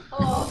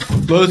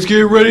Let's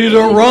get ready to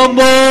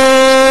rumble!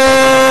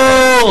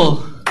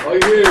 Are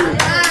you here?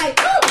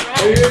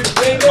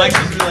 Mike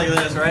used to be like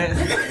this, right?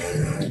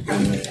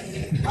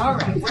 All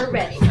right, we're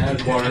ready. I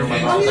had water in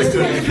my mouth. I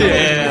couldn't.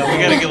 Yeah, we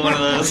gotta get one of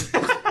those.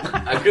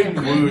 I couldn't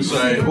glue, so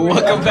I.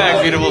 Welcome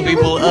back, beautiful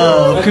people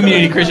of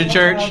Community Christian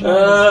Church.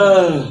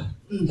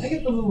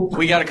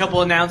 We got a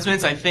couple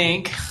announcements, I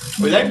think.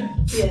 Were they?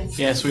 Yes.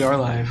 Yes, we are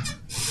live.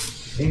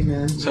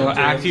 Amen. So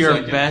act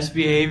your best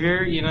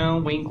behavior, you know,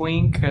 wink,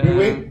 wink.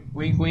 Wink,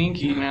 Wink,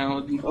 wink, you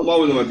know. I'm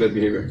always on my best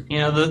behavior. You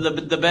know,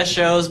 the best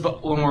shows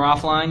but when we're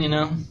offline, you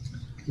know.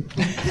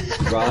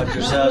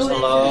 Roger says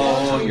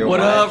hello. Your What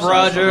wife up, says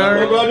Roger?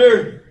 Hey, hello.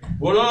 brother.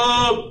 What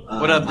up?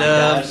 What up, My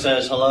dad Dub?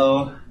 says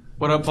hello.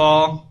 What up,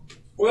 Paul?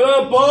 What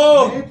up,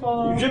 Paul? Hey,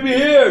 Paul. You should be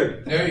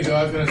here. There you go.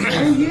 I was gonna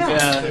say. Oh, yeah.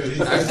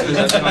 Yeah. Actually,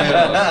 that's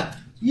my.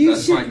 You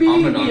That's should my be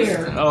comment on it.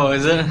 here. Oh,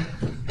 is it?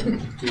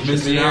 You're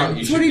missing out. You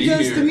That's should what he be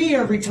does here. to me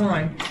every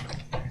time.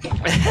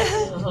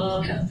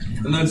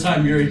 And the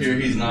time you're here,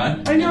 he's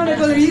not. I know,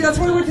 that's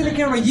why I went to the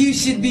camera. You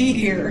should be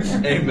here.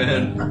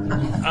 Amen.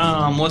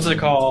 What's it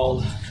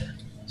called?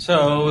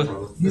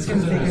 So, He's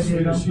going to think I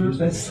did it on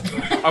purpose.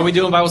 are we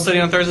doing Bible study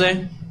on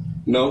Thursday?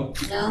 No.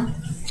 No.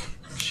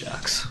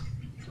 Shucks.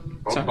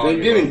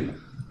 Thanksgiving.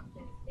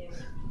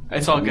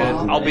 It's all good.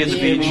 I'll be at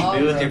the beach.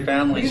 Be with your You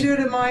family. can do it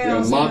at my Yeah,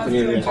 house. mopping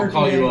it. I'll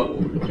call you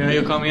up Yeah,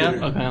 you'll call me up?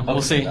 Okay,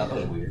 we'll see.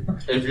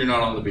 if you're not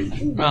on the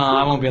beach.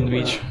 I won't be on the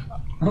beach.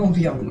 I won't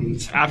be on the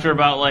beach. After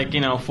about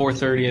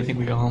 4:30, I think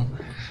we go home.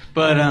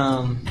 But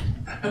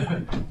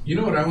You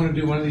know what I want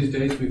to do one of these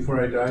days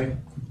before I die?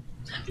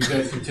 You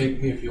guys can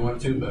take me if you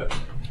want to, but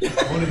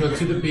I want to go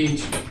to the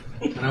beach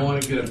and I want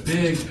to get a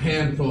big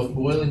pan full of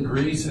boiling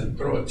grease and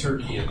throw a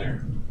turkey in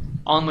there.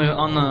 on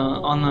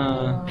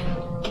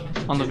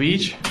the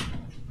beach.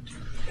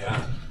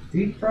 Yeah.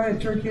 Deep fried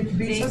turkey at the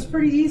beach. That's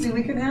pretty easy.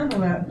 We can handle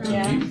that.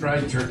 Yeah. Deep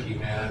fried turkey,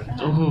 man.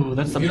 Ooh,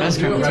 that's the You don't best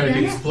do kind it of right, turkey.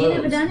 it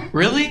explodes. done it?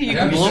 Really? You Yeah,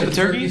 can blow up a because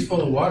turkey? turkey's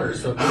full of water,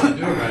 so if you don't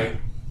do it right.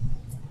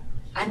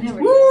 I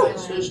never Woo! did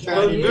Let's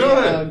that. do it.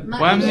 What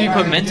happens if you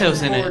put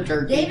Mentos in it?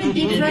 David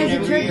deep fries a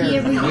turkey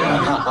every year.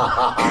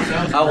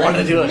 I want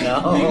to do it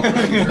now.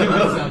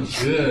 That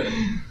sounds good.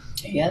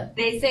 Yep.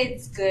 They say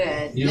it's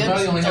good. You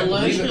probably only have to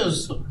leave it.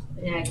 Delicious.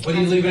 Yeah, What do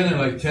you leave in there,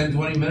 like 10,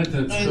 20 minutes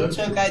and it's It cooked?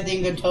 took, I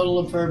think, a total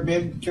of for a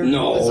big turkey. it was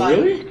No, like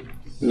really?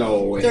 No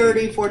way.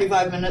 30,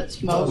 45 minutes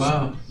Oh, most.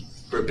 wow.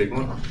 For a big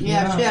one.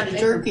 Yeah, she had a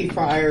turkey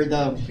fryer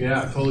though.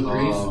 Yeah, full of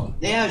grease.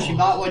 Yeah, she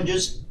bought one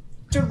just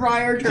to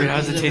fry her turkey. Dude,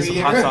 how's it taste with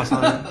hot sauce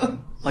on it?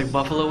 Like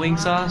buffalo wing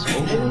sauce?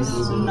 It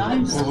was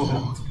nice.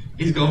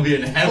 He's gonna be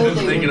in heaven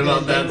thinking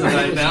about that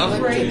tonight now.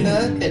 Great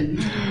cook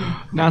and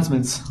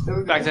Announcements.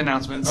 Back to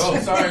announcements. Oh,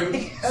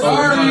 sorry.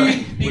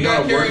 Sorry. We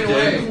got carried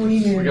away. We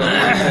got a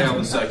work day on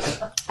the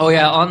second. Oh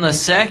yeah, on the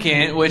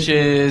 2nd, which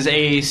is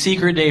a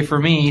secret day for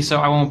me, so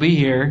I won't be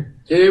here.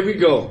 Here we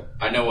go.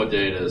 I know what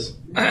day it is.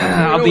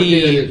 I'll what day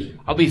it is.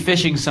 be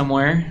fishing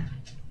somewhere.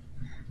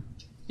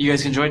 You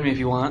guys can join me if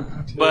you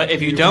want. But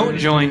if you don't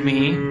join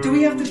me, Do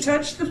we have to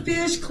touch the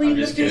fish, clean I'm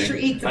the just fish, or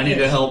kidding. eat the I fish? need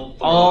to help.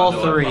 All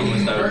Rolando. I three.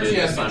 promise that would First, be he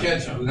has this to time.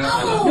 catch them.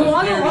 No,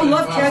 I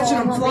love catching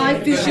them.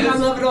 Fly fishing, I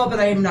love it all, but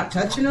I am not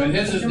touching them. But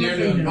his is Never nearly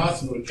feeding 'em.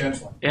 impossible to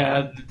catch one.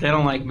 yeah, they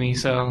don't like me,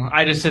 so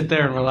I just sit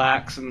there and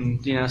relax and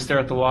stare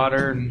at the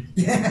water and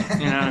you know what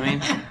I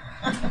mean.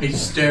 He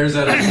stares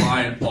at his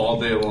line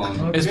all day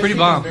long. It's pretty Fishing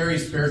bomb. is very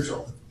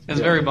spiritual, It's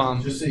very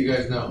bomb. just so you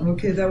guys know.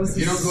 Okay, that was the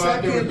You don't go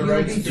out there with second the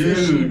right you'll be spirit.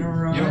 fishing, Dude, You don't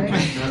alright?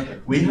 catch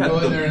nothing. We You had go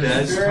in the there in the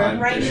best spirit. time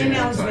right fishing one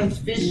time. announcements,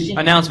 fishing.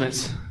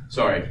 Announcements.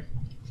 Sorry.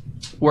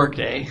 Work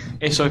day.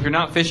 So if you're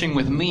not fishing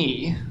with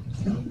me,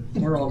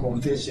 We're all going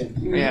fishing.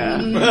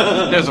 yeah,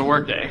 there's a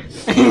work day.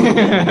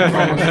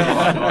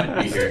 I'd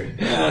be here.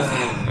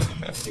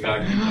 That's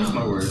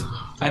my word.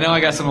 I know I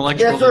got some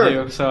electrical Yes, sir.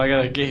 to do, so I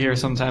gotta get here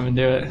sometime and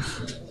do it.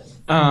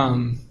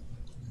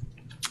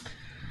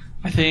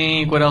 I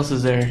think what else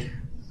is there?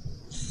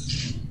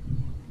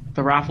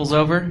 The raffle's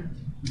over.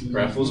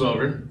 Raffle's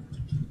over.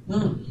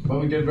 Well,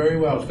 we did very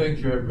well. Thank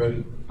you,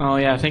 everybody. Oh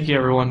yeah, thank you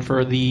everyone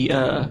for the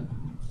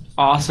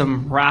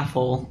awesome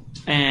raffle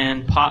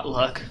and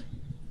potluck.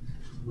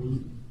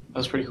 That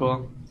was pretty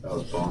cool. That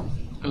was bomb.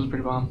 It was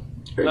pretty bomb.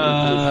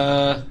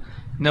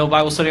 No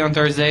Bible study on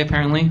Thursday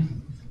apparently.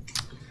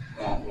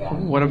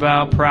 What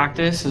about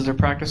practice? Is there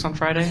practice on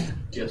Friday?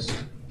 Yes.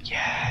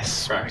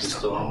 Yes. Practice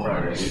still on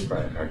Friday.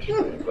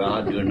 Well,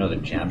 I'll do another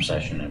jam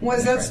session.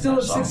 Was that still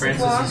at 6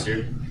 Francis o'clock? is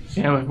here.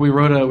 Yeah, we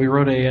wrote a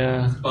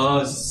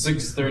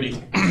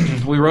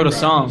 6:30. we wrote a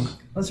song.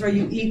 That's right,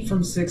 you eat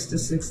from 6 to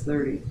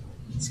 6:30.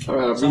 All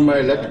right, I'll bring my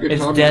electric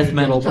It's guitar. death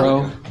metal,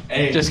 bro.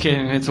 Hey, Just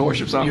kidding. It's a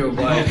worship song. You're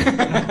right.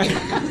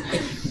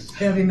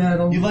 Heavy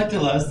metal. liked it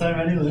last time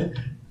anyway.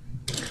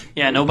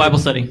 Yeah, no Bible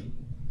study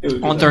It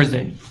was on good.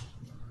 Thursday.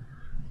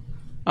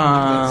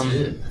 That's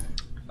it.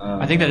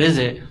 I think that is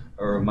it.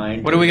 A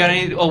reminder. What do we got?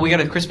 We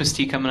got a Christmas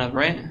tea coming up,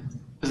 right?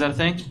 Is that a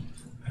thing?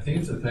 I think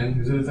it's a thing.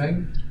 Is it a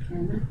thing?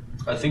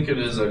 I think it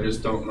is. I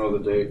just don't know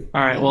the date.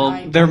 All right.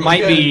 Well, there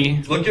might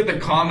be. Look at the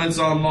comments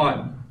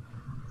online.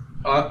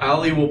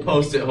 Ali will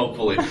post it,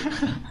 hopefully.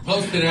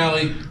 Post it,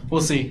 Allie.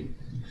 We'll see.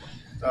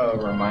 A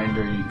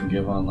reminder you can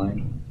give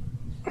online.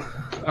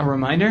 A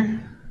reminder?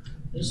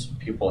 Just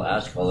people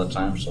ask all the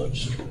time, so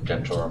it's a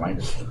gentle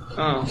reminder.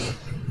 Oh.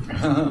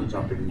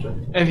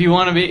 If you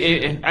want to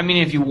be, I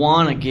mean, if you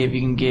want to give,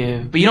 you can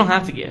give, but you don't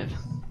have to give.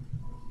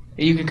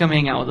 You can come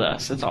hang out with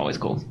us. It's always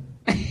cool.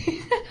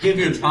 Give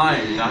your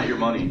time, not your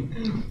money.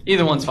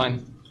 Either one's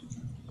fine,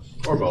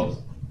 Or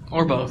both.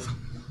 or both.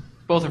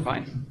 Both are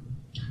fine.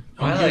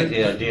 I like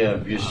the idea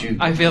of just you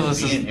I feel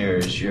this being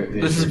is here.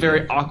 this is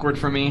very awkward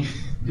for me.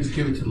 Just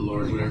give it to the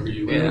Lord, whatever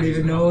you I don't want.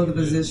 even know the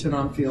position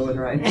I'm feeling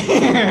right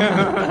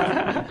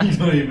now. You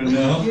don't even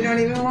know. You don't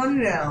even want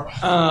to know.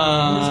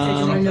 I'm just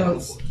taking my Um,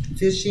 notes.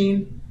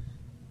 Fishing,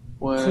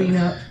 what? clean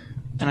up.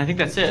 And I think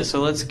that's it.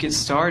 So let's get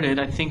started.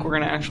 I think we're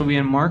gonna actually be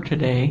in Mark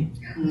today.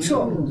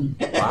 So,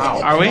 Wow.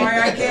 Are we?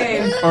 why I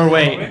came. Or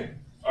wait,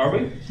 Are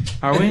we?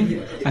 are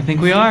we? I think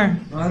we are.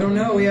 I don't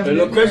know. We haven't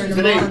Hello, been there in a Christian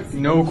today. month.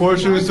 No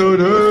questions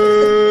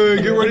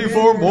today. Get ready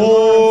for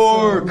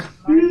Mark.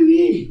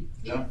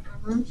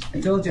 I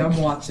told you I'm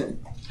watching.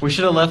 We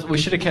should have left. We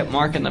should have kept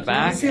Mark in the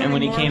back. See how And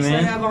when he many came marks I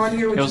in, have on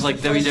here, it which was is like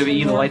the first WWE.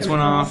 The mark lights and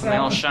went off, and they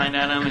all cross out. shined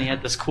at him, and he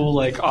had this cool,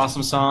 like,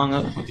 awesome song,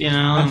 you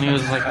know. And he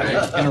was like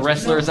in a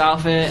wrestler's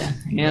outfit.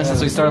 Yeah,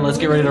 since we started, let's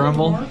get ready to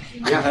rumble.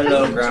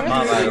 Hello,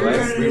 Grandma, by the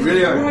way. We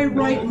really Why are.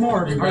 right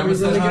mark? Your Are we grandma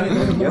said really hi? going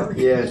to go to Mark?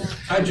 Yes.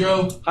 Hi,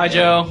 Joe. Hi,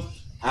 Joe.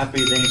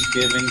 Happy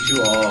Thanksgiving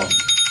to all.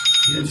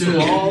 You To too.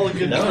 all a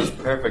good That was night.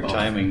 perfect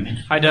timing.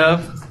 Hi,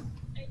 Dove.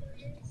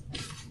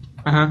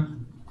 Uh-huh.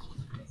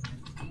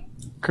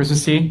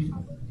 Christmas tea?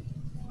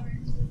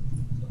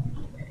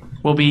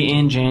 We'll be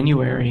in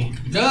January.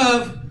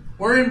 Dove,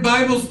 we're in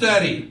Bible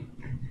study.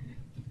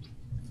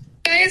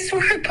 Guys,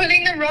 we're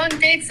putting the wrong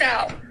dates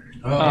out.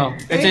 Oh,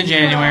 it's Thank in you,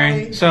 January.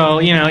 Allie. So,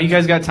 you know, you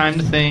guys got time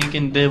to think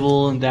and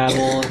dibble and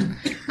dabble and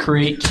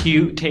create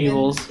cute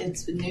tables.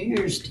 It's a New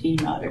Year's tea,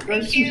 not a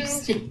Thank you.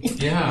 Christmas tea.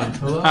 Yeah,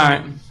 hello. All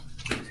right.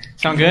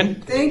 Sound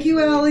good? Thank you,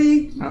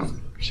 Ellie. Oh,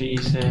 she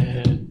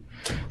said.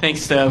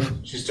 Thanks, Steph.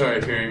 She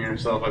started hearing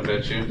herself, I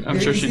bet you. I'm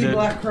Did sure you she see did.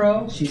 Black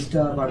Crow? She's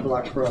Dove. I'm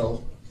Black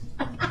Crow.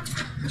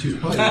 She was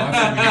probably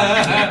watching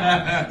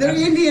me. They're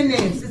Indian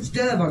names. It's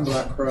Dove. I'm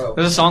Black Crow.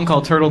 There's a song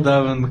called Turtle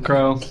Dove and the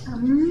Crow.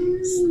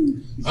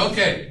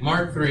 Okay,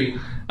 Mark 3.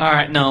 All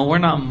right, no, we're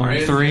not Mark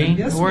Yes, 3.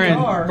 yes, we're we in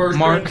are. First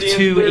Mark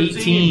Corinthians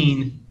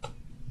 2:18.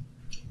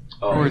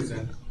 Oh, Or- it's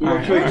in. All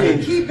right. Why do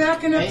you keep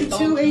backing up to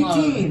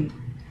 2:18?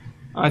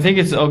 I think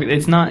it's okay.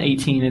 It's not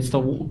 18. It's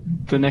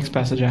the next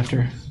passage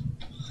after.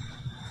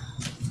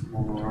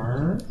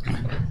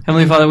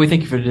 Heavenly Father, we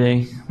thank you for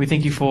today. We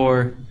thank you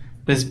for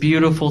this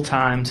beautiful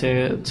time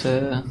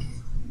to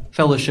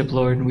fellowship,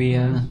 Lord. We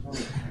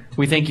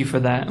thank you for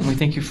that, and we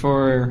thank you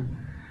for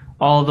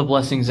all the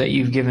blessings that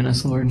you've given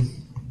us, Lord.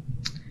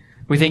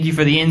 We thank you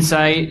for the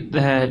insight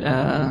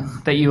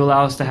that you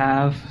allow us to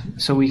have,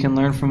 so we can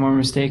learn from our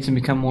mistakes and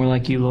become more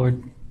like you,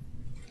 Lord.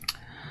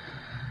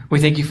 We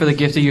thank you for the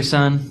gift of your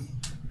Son.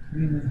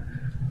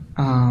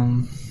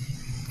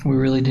 We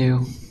really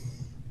do.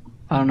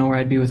 I don't know where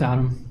I'd be without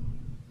him.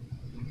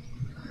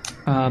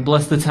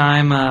 Bless the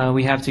time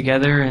we have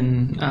together,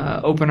 and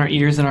open our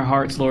ears and our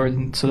hearts,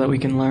 Lord, so that we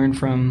can learn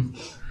from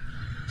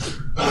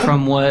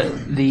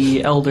what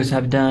the elders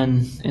have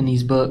done in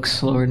these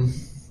books, Lord,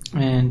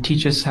 and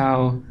teach us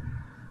how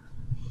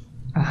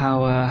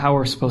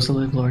we're supposed to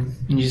live, Lord.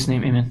 In Jesus'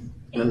 name, amen.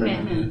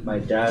 Amen. My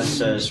dad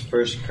says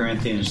 1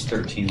 Corinthians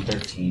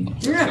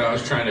 13:13. So I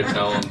was trying to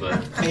tell him,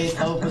 but Faith,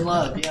 hope, and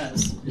love,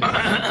 yes.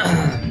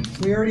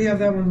 We already have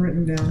that one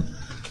written down.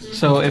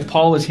 So if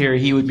Paul was here,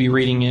 he would be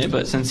reading it,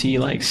 but since he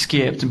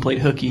skipped and played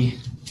hooky,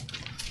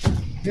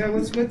 Yeah,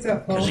 what's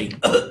that, Paul?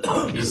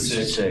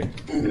 He's sick.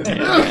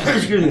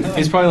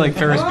 he's probably like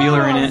Ferris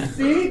Bueller in it.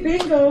 See,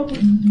 bingo.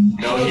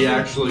 no, he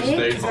actually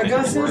stayed home. I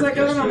got, as soon as I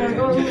got home, I'm like,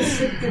 oh, who's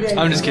sick today?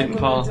 I'm just So kidding, I went and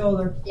Paul. told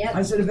her. Yep.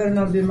 I said it better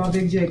not have been my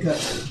big J cut.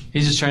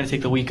 He's just trying to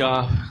take the week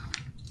off.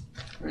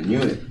 I knew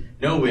it.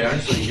 No, we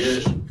actually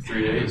get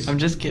 3 days. I'm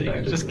just kidding.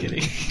 I'm just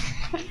kidding.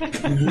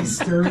 He's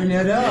stirring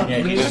it up.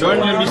 Yeah, We Jordan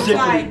go will be sick.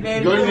 outside,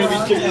 baby. Jordan will be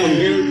Go sick from outside.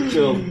 here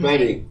till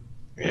Friday.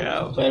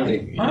 Yeah.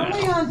 Saturday. Aren't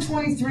we on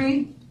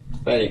 23?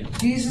 Friday.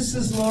 Jesus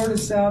is Lord of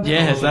salvation.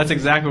 Yes, that's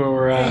exactly where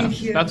we're at.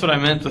 Thank you. That's what I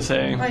meant to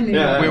say. I knew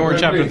Yeah. that. We were in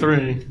chapter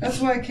Agree. 3. That's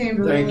why I came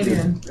to reel Thank it you.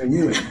 in. I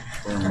knew it.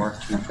 We're in Mark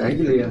 2. Thank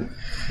you, Leah.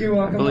 You're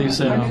welcome. I believe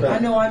so. I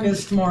know I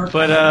missed Mark.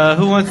 But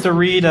who wants to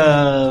read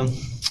 1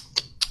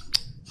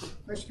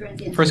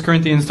 Corinthians. 1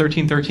 Corinthians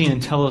 13:13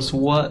 and tell us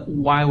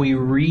why we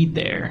read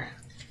there?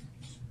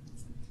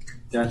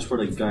 That's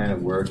where the guy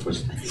at work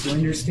was. To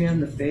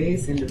understand the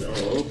faith into the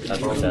hope,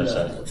 That's what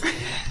that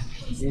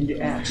said.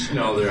 into action.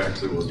 No, there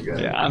actually was a guy.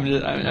 Yeah,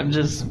 I'm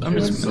just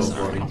So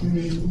funny.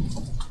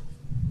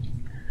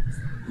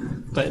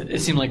 But it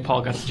seemed like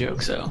Paul got the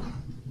joke, so.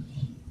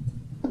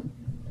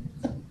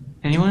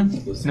 Anyone?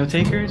 No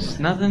takers?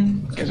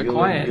 Nothing? You guys are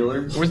quiet.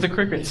 Where's the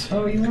crickets?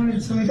 Oh, you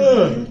wanted somebody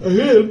I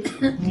hear.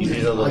 You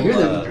need a I hear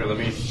little, that. Here, let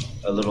me.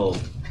 a little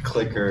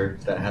clicker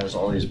that has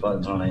all these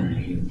buttons on it.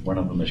 And one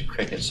of them is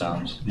cricket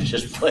sounds. You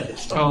just play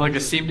it. Oh, like a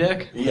Steam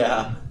Deck?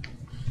 Yeah.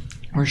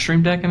 Or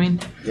Stream Deck, I mean?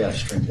 Yeah,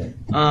 Stream Deck.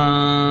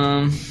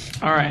 All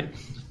right.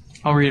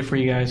 I'll read it for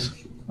you guys.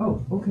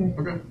 Oh, okay.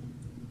 Okay.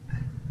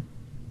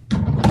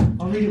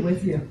 I'll read it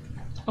with you.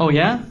 Oh,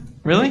 yeah?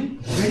 Really?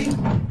 Ready?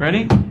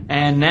 Ready?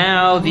 And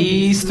now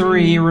these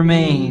three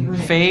remain: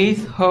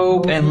 faith,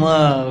 hope, and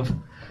love.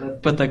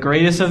 But the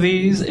greatest of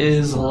these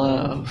is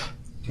love.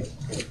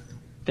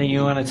 Then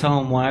you want to tell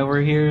them why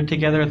we're here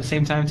together at the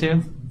same time,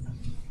 too?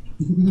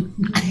 It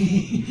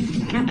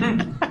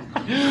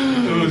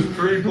was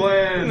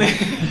pre-planned.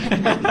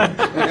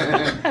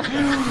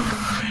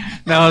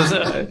 Now,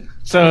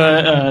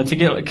 to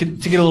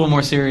get a little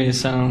more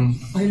serious, I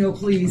know,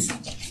 please.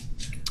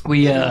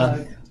 we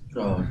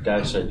Oh,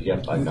 Dad said,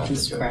 "Yep, I got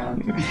This this."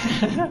 crowd.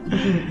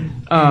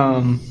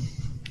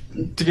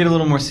 to get a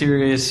little more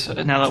serious,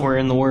 now that we're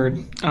in the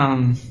Word,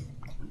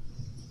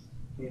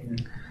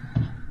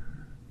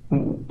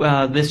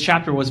 this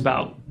chapter was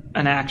about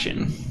an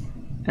action,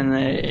 and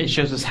it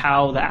shows us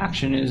how the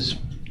action is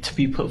to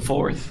be put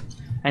forth.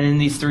 And in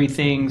these three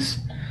things,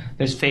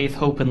 there's faith,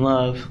 hope, and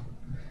love.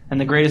 And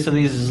the greatest of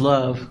these is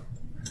love.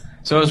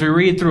 So as we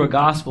read through a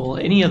gospel,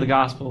 any of the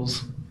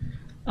gospels,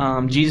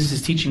 Jesus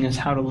is teaching us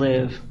how to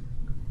live,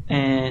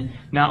 and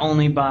not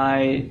only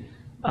by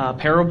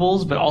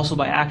parables, but also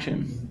by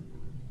action.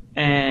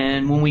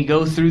 And when we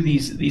go through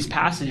these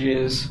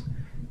passages,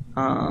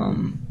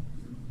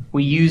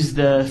 we use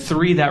the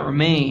three that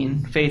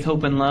remain, faith,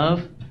 hope, and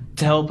love,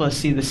 to help us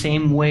see the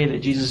same way that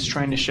Jesus is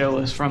trying to show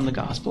us from the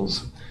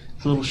Gospels.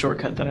 It's a little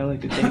shortcut that I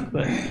like to take,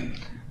 but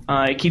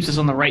it keeps us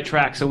on the right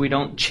track so we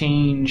don't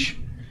change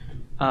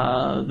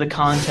the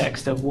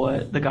context of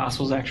what the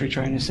Gospel's actually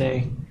trying to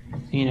say,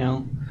 you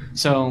know.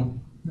 So,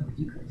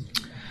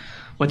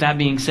 with that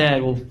being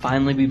said, we'll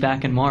finally be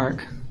back in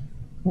Mark.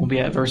 We'll be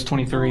at verse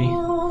 23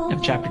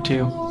 of chapter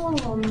 2.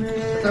 Oh,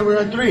 man. Now we're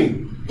at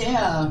 3.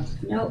 Yeah.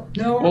 Nope.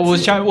 No, What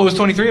was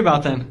 23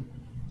 about then?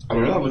 I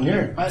don't know, I wasn't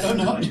here. I don't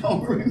know. I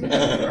don't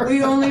remember.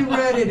 we only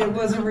read it. It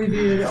wasn't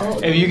reviewed. Oh,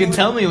 If you can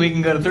tell me, we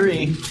can go to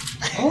 3.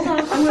 Hold on,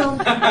 I will.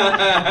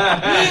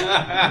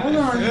 Hold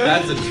on.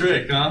 That's a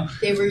trick, huh?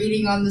 They were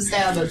eating on the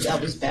Sabbath.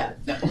 That was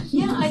bad. No.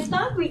 Yeah, I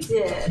thought we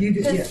did. You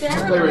did, Because yeah.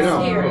 Sarah I'll play right was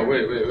now. here. Oh,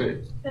 wait.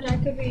 But I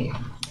could be. It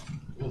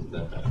wasn't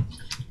that bad.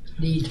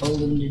 He told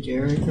him to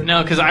Jared.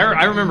 No, because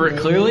I remember it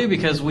clearly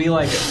because we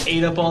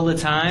ate up all the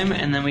time,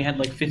 and then we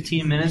had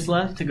 15 minutes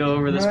left to go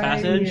over this Right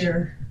passage.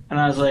 here. And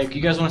I was like,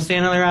 "You guys want to stay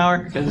another hour?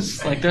 Because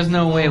there's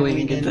no way we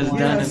can get this done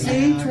Yeah, in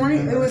see, 20.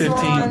 It was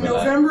 15. on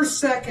November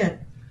 2nd.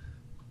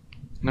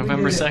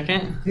 November we did it.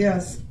 2nd."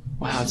 Yes.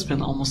 Wow, it's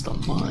been almost a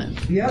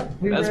month. Yep.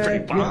 We That's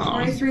read pretty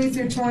bomb. 23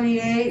 through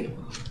 28.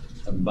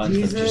 A bunch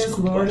of Jesus, just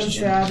Lord of questions.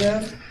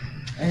 Sabbath.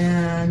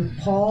 And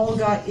Paul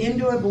got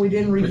into it, but we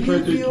didn't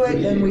review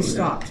it, and we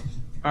stopped.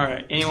 All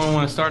right, anyone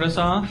want to start us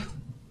off?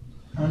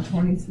 On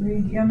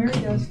 23. Yeah, Mary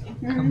does.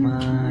 Come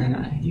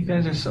on, you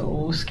guys are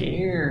so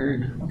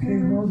scared. Okay,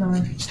 hold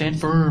on. Stand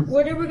firm.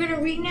 What are we going to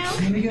read now?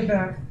 Let me get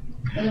back.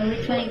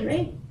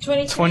 23.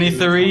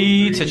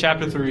 23 to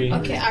chapter 3.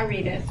 Okay, I'll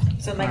read it.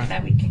 So like Alright.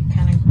 that we can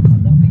kind of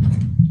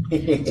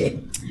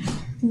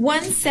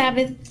One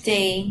Sabbath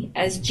day,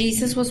 as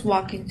Jesus was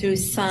walking through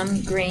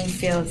some grain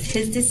fields,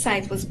 his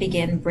disciples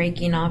began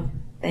breaking off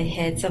the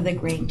heads of the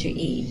grain to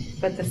eat.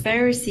 But the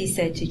Pharisees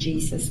said to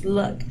Jesus,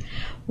 "Look,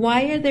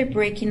 why are they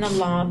breaking the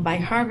law by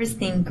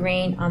harvesting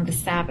grain on the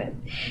Sabbath?"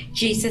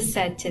 Jesus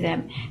said to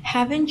them,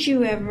 "Haven't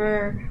you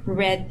ever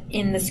read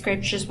in the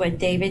scriptures what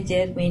David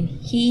did when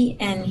he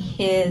and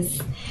his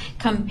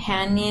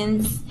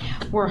companions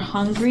were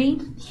hungry?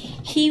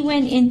 He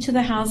went into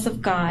the house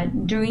of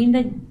God during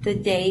the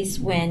days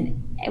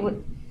when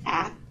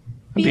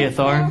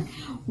Abiathar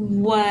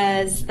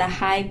was the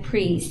high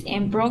priest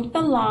and broke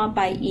the law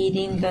by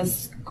eating the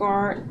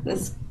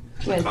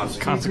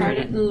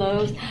Consecrated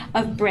loaves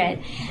of bread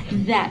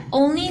that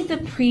only the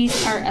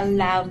priests are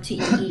allowed to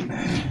eat.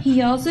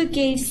 He also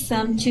gave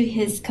some to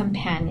his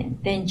companion."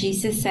 Then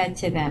Jesus said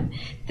to them,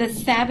 "The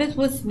Sabbath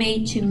was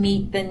made to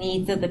meet the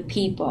needs of the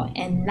people,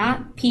 and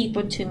not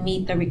people to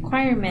meet the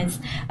requirements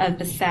of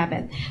the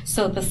Sabbath.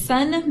 So the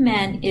Son of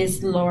Man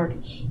is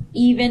Lord,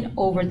 even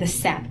over the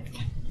Sabbath."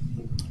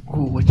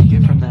 Ooh, what'd you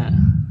get from that?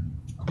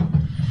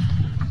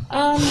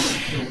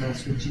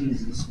 That's for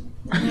Jesus.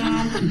 I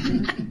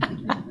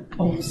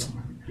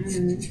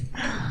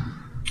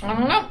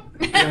don't know.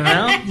 You don't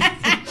know?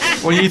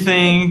 What do you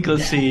think?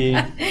 Let's see.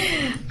 I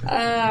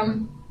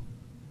don't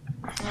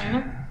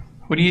know.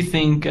 What do you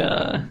think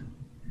the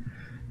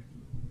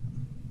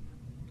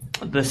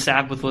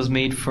Sabbath was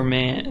made for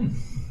man?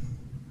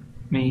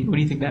 What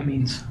do you think that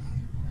means?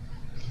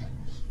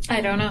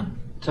 I don't know.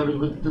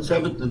 The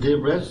Sabbath, the day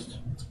of rest.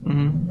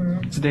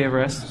 Mm-hmm. It's a day of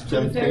rest.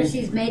 The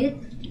Pharisees made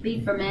it to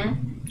be for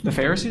man. The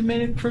Pharisees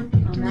made it for.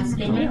 I'm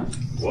asking you.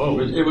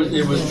 Whoa! It was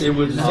the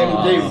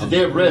second day, the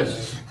day of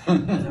rest. Who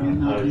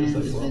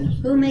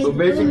made, So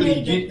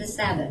basically, the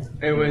Sabbath?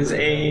 It was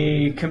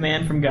a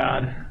command from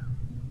God.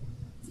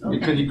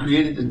 Because he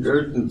created the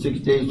earth in 6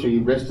 days, so he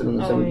rested on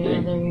the Oh, seventh yeah,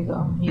 day. there you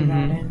go. You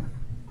got it.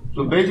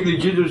 So basically,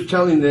 Jesus was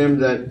telling them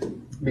that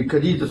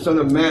because he's the Son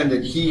of Man,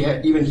 that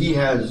even he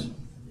has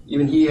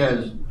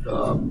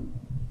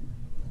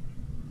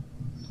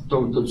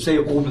to say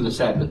over the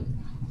Sabbath.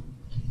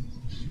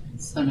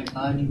 Son of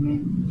God, you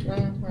mean?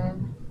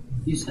 Mm-hmm.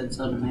 You said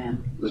Son of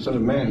Man. The Son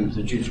of Man is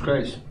Jesus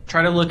Christ.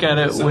 Try to look at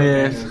it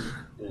with.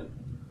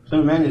 Son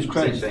of Man is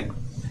Christ.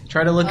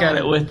 Try to look at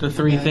it with the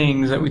three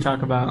things that we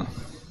talk about.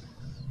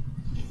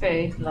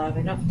 Faith, love,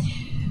 and hope.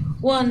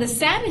 Well, on the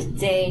Sabbath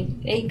day,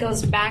 it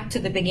goes back to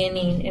the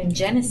beginning in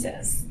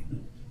Genesis,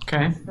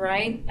 Okay.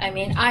 right? I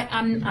mean,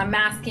 I'm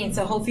asking,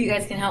 so hopefully you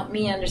guys can help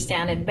me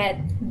understand it. But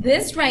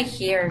this right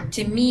here,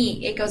 to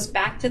me, it goes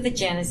back to the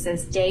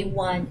Genesis, day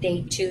 1,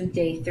 day 2,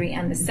 day 3,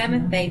 and the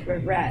seventh day we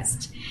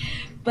rest.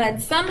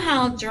 But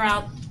somehow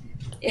throughout,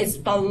 it's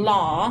the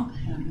law.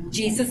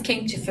 Jesus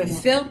came to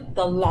fulfill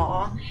the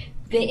law.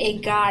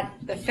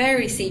 The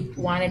Pharisees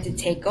wanted to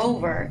take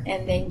over,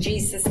 and then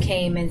Jesus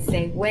came and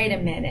said, wait a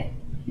minute.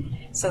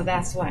 So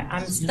that's why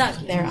I'm stuck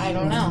there. I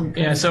don't know.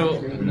 Yeah. So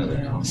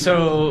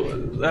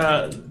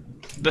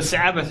the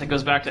Sabbath, it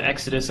goes back to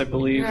Exodus, I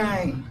believe,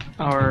 Right.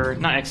 or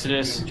not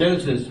Exodus.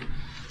 Genesis.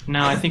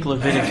 No, I think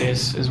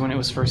Leviticus is when it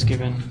was first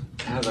given.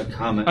 I have a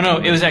comment. Oh no,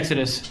 it was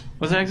Exodus.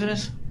 Was it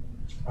Exodus?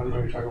 I don't know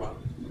what you're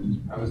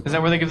talking about. Is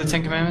that where they give the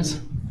Ten Commandments?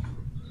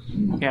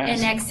 Yeah.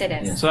 In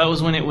Exodus. So that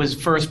was when it was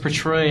first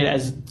portrayed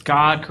as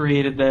God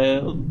created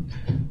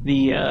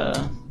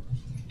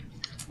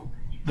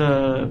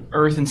the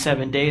earth in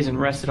 7 days and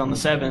rested on the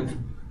seventh.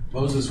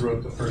 Moses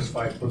wrote the first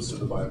 5 books of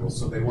the Bible,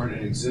 so they weren't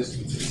in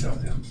existence until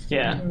him.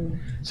 Yeah.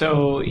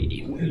 So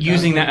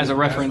using that as a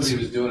reference. That's what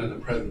he was doing in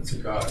the presence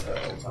of God that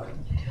whole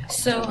time.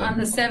 So on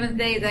the seventh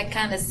day, that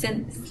kind of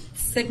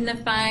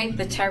signified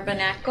the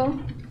tabernacle,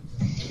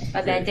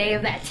 or that day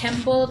of that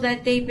temple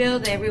that they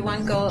built.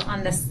 Everyone go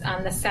on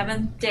the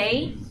seventh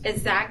day.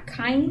 Is that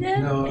kind of?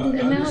 No, I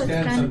it's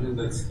understand kind something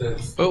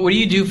that's. But what do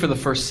you do for the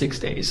first 6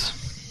 days?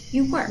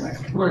 you work.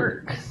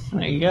 Work.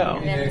 There you go.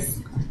 And then,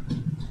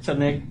 What's up,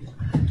 Nick?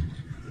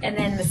 and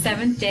then the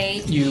seventh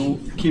day, You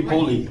Keep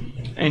holy.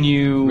 and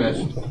you.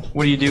 Rest.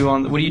 What do you do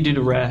What do you do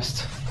to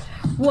rest?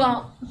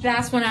 well,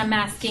 that's what I'm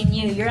asking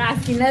you. You're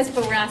asking us,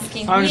 but we're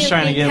asking I'm you. just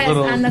trying to get a because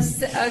little on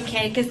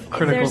because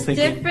critical there's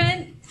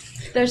thinking.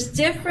 there's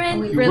different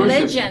worship.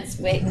 religions.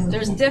 Wait,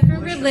 there's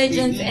different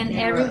religions, and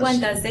everyone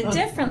does it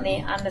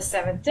differently on the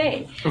seventh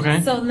day.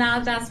 Okay. So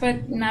now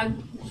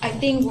I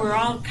think we're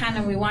all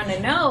we want to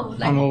know.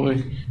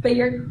 Like, but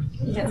you're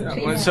yes,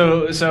 please.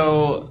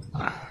 So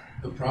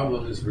The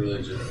problem is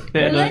religion.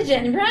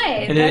 religion,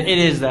 right? It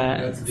is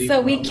that. That's the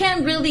So we problem.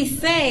 can't really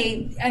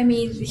say,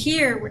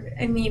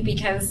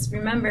 because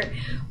remember,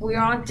 we're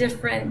all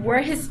different.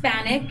 We're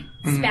Hispanic,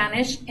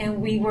 Spanish,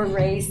 and we were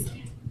raised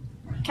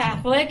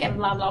Catholic and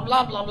blah, blah,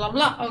 blah, blah, blah,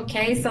 blah.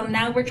 Okay, so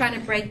now we're trying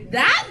to break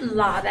that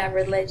law, that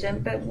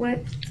religion, but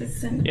what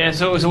doesn't... Yeah,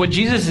 so what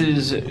Jesus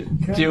is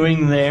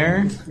doing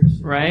there,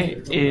 right,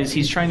 is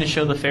he's trying to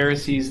show the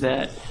Pharisees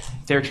that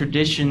their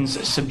traditions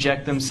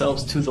subject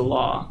themselves to the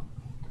law,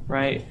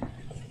 right?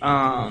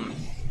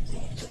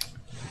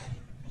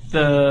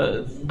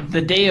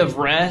 The day of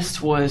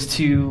rest was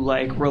to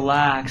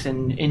relax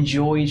and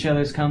enjoy each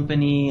other's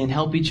company and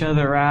help each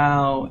other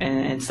out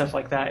and stuff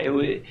like that. It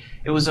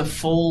was a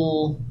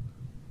full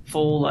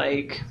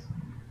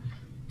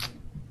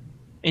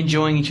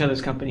enjoying each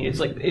other's company. It's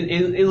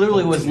it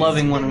literally was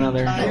loving one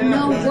another.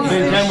 No work.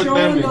 Spend time with Showing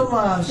family. the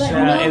love. But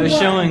Yeah, no it was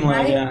work, showing love,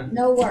 right? yeah.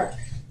 No work.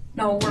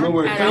 No work. No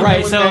work. at all.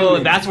 Right, with so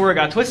family. that's where it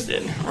got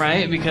twisted,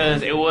 right?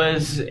 Because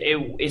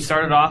it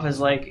started off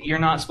as you're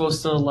not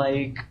supposed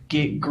to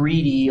get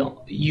greedy,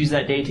 use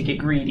that day to get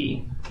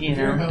greedy, you If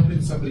you're know.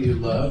 helping somebody you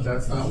love,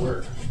 that's not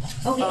work.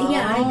 Okay,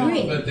 yeah, I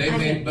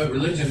agree. But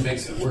religion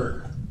makes it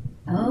work.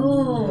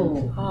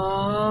 Oh.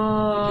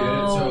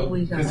 Oh,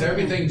 we got Because it.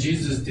 everything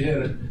Jesus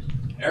did,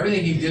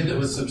 everything he did that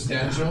was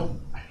substantial,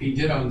 he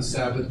did on the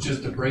Sabbath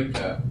just to break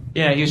that.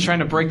 Yeah, he was trying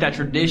to break that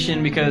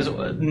tradition because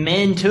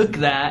men took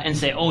that and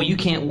say, "Oh, you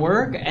can't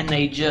work," and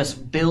they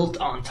just built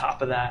on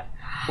top of that.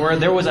 Where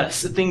there was a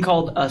thing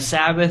called a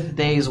Sabbath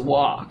day's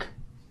walk,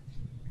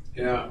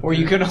 Yeah. where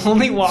you could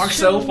only walk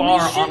so we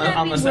far should on not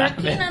the be working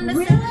Sabbath. on the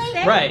Really? seventh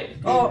day? Right.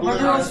 Oh, our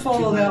girls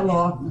follow that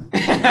law.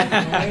 Wait a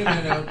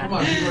minute, come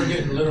on, people are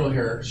getting little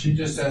here. She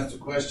just asked a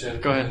question.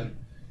 Go ahead.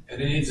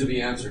 And it needs to be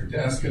answered.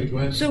 Ask it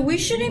again. So we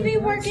shouldn't be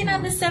working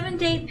on the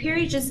 7-day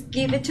period. Just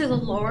give it to the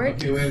Lord.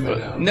 Okay, wait a minute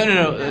now.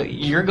 No.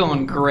 You're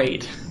going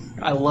great.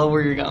 I love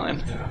where you're going.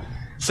 Yeah.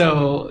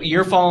 So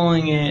you're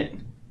following it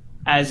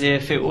as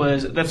if it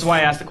was. That's why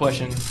I asked the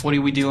question. What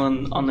do we do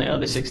on the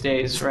other 6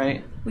 days?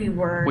 Right. We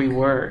work. We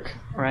work.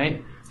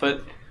 Right.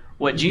 But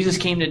what Jesus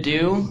came to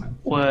do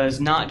was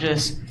not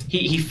just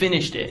he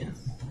finished it.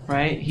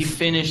 Right. He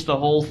finished the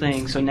whole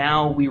thing. So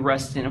now we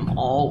rest in Him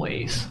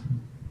always.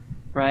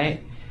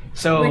 Right.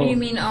 So What do you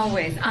mean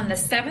always? On the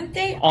 7th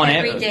day? On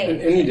every every-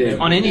 day. Any day.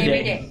 on any Every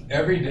day. day.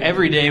 Every day.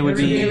 Every day would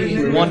be Every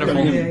day, wonderful.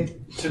 every day.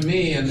 to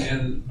me,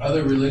 and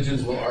other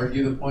religions will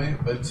argue the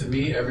point, but to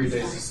me, every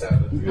day is a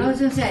Sabbath. I was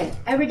gonna say,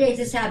 every day's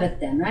a Sabbath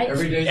then, right?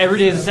 Every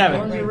day is a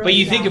Sabbath. But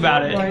you think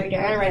about it.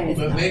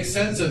 But make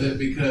sense of it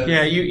because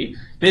Yeah,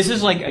 this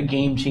is like a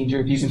game changer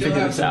if you can still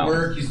figure have this to out.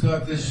 work, you still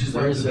have this, you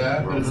still have to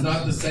that, but it's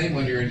not the same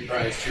when you're in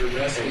Christ. You're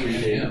resting in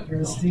Him.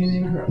 Resting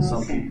in Christ.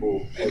 Some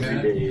people,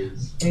 every day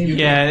is.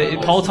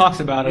 Yeah, Paul talks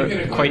about You can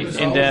it quite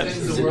accomplish in all the depth.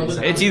 things the world is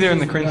It's either in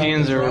the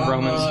Corinthians or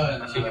drama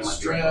Romans. and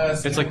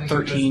stress. It's like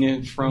 13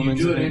 in Romans.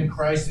 You do it in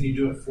Christ and you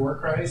do it for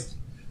Christ.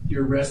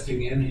 You're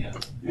resting in Him.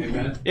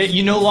 Amen.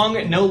 You no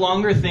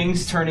longer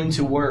things turn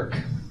into work.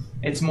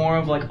 It's more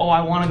of like, oh,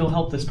 I want to go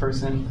help this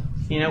person.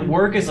 You know,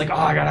 work is like, oh,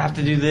 I gotta have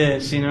to do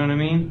this. You know what I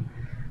mean?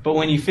 But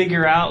when you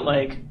figure out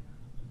like,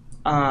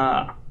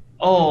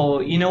 oh,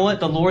 you know what,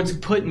 the Lord's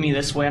putting me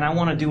this way, and I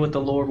want to do what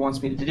the Lord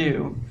wants me to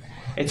do.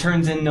 It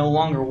turns in no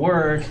longer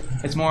work.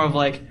 It's more of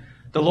like,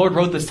 the Lord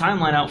wrote this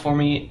timeline out for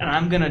me, and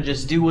I'm gonna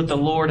just do what the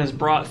Lord has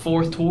brought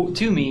forth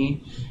to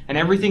me, and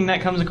everything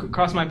that comes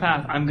across my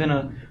path, I'm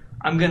gonna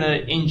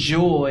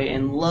enjoy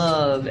and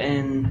love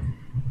and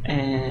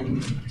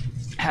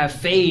have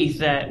faith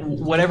that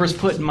whatever's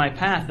put in my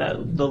path,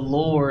 that the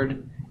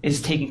Lord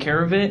is taking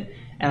care of it,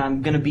 and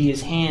I'm going to be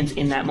His hands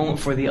in that moment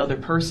for the other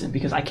person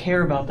because I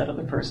care about that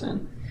other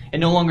person. It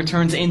no longer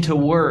turns into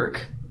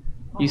work.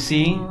 You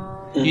see?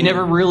 You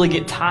never really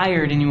get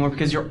tired anymore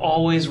because you're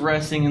always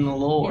resting in the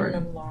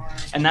Lord.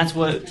 And that's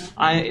what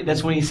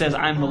He says,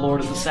 I'm the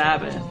Lord of the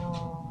Sabbath.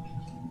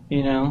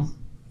 You know?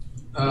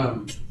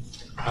 I'm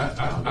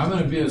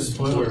going to be a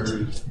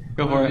spoiler.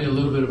 Go for it. Be a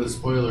little bit of a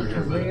spoiler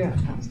here, but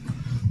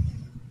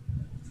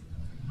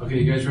okay,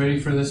 you guys ready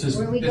for this? This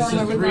is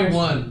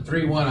 3-1.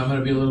 3-1. I'm going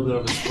to be a little bit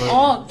of a spoiler.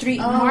 Oh, 3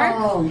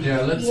 Mark.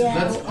 Yeah,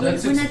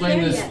 let's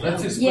explain this.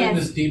 Let's explain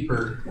this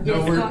deeper.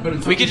 No, but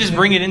it's we could just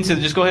bring it into.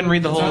 Just go ahead and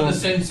read the it's whole. on the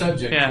same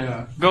subject.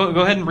 Yeah. Go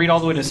ahead and read all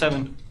the way to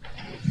 7.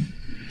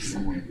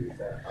 You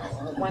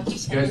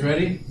guys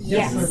ready?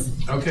 Yes.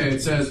 Okay,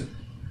 it says.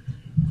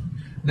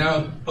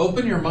 Now,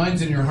 open your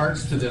minds and your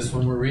hearts to this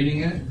when we're reading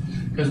it,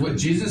 because what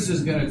Jesus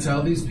is going to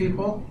tell these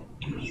people,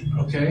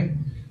 okay,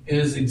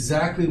 is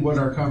exactly what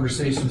our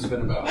conversation's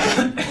been about.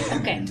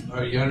 Okay. All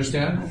right, you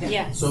understand? Okay.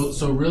 Yes.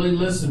 So really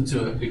listen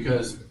to it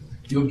because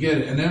you'll get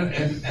it. And then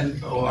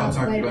I'll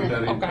talk wait a about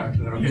that. minute.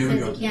 After that. Okay, He here we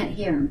says go. he can't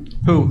hear him.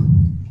 Who?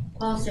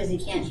 Paul says he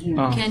can't hear him.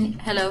 Oh.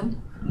 Hello.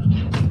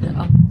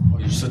 Oh,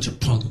 you're such a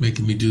punk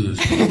making me do this.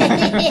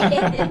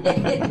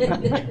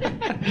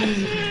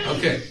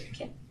 Okay.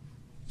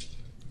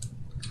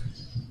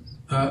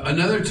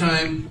 Another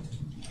time,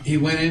 he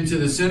went into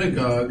the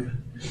synagogue,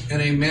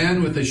 and a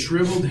man with a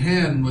shriveled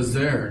hand was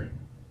there.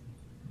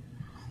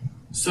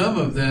 Some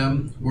of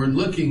them were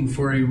looking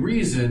for a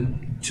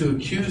reason to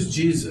accuse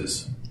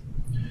Jesus,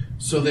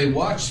 so they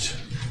watched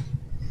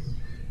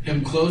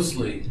him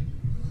closely.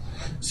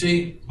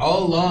 See,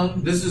 all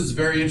along, this is a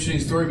very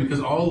interesting story because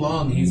all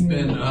along he's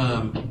been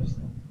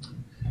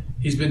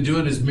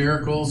doing his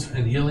miracles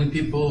and healing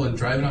people and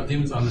driving out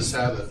demons on the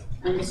Sabbath.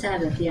 On the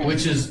Sabbath, yes.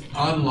 Which is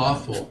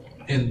unlawful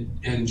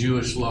in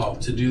Jewish law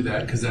to do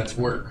that because that's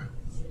work.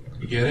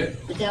 You get it?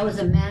 But that was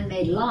a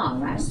man-made law,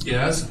 right?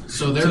 Yes.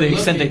 So they're To the looking,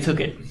 extent they took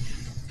it.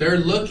 They're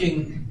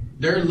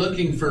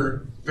looking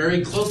for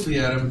very closely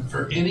at him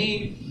for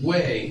any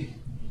way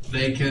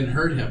they can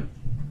hurt him.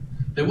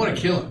 They want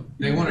to kill him.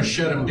 They want to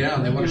shut him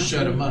down. They want to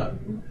shut him up.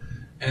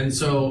 And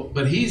so,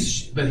 but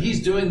he's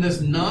doing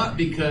this not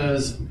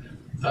because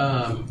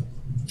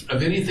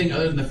of anything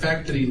other than the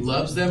fact that he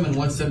loves them and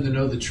wants them to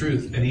know the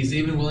truth, and he's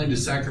even willing to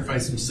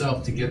sacrifice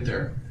himself to get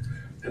there.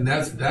 And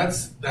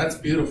that's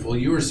beautiful.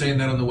 You were saying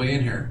that on the way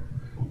in here.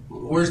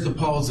 Where's the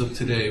Pauls of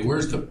today?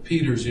 Where's the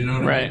Peters? You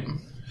know what I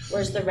mean?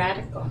 Where's the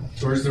radical?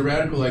 Where's the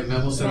radical, like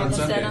Memo said on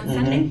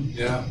Sunday?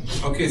 Yeah.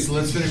 Okay, so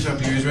let's finish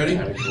up. You guys ready?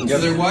 So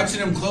they're watching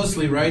him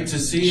closely, right, to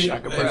see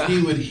if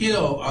he would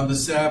heal on the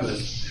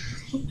Sabbath.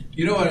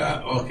 You know what?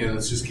 Okay,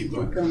 let's just keep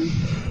going.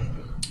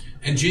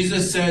 And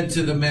Jesus said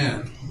to the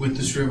man with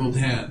the shriveled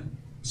hand,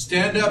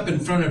 "Stand up in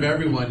front of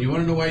everyone." You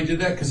want to know why he did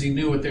that? Because he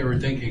knew what they were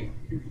thinking.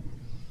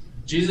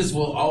 Jesus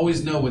will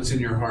always know what's in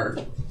your heart.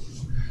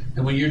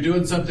 And when you're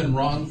doing something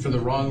wrong for the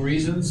wrong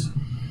reasons,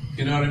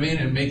 you know what I mean,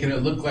 and making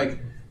it look like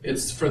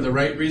it's for the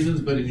right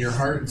reasons, but in your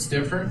heart it's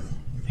different,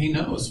 he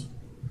knows.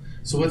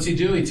 So what's he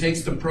do? He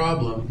takes the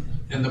problem,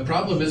 and the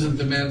problem isn't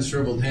the man's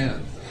shriveled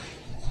hand.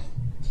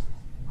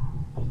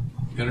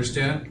 You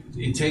understand?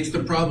 He takes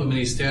the problem and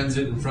he stands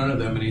it in front of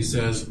them and he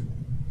says,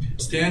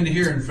 "Stand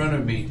here in front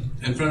of me,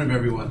 in front of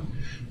everyone."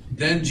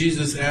 Then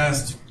Jesus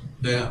asked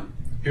them,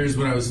 here's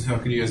what I was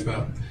talking to you guys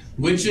about.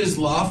 Which is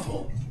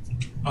lawful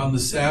on the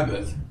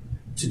Sabbath,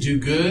 to do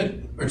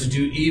good or to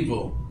do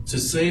evil, to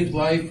save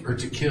life or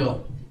to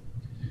kill?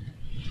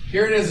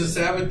 Here it is, a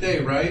Sabbath day,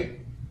 right?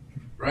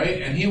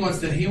 Right? And he wants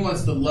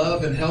to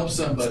love and help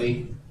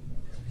somebody,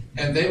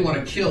 and they want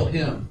to kill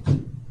him.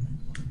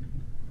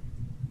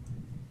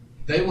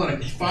 They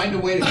want to find a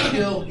way to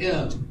kill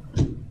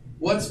him.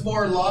 What's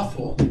more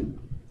lawful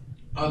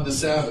on the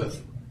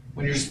Sabbath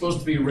when you're supposed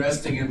to be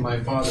resting in my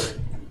Father?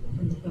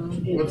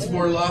 What's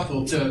more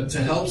lawful? To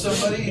help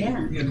somebody Yeah.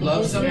 and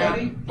love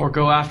somebody? Or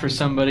go after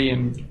somebody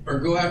and Or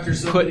go after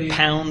somebody, put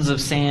pounds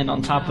of sand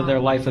on top of their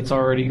life that's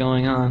already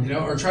going on. you know,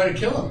 or try to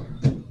kill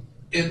him.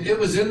 It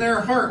was in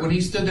their heart when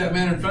he stood that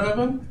man in front of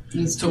him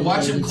to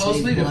watch him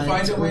closely to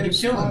find a way to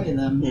kill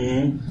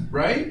him.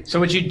 Right? So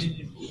what you do?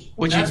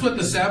 That's what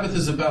the Sabbath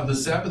is about. The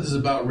Sabbath is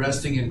about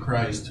resting in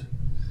Christ,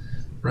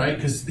 right?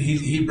 Because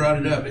he brought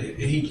it up.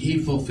 He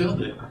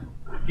fulfilled it.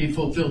 He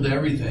fulfilled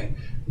everything.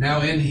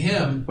 Now in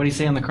Him, What do you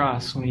say on the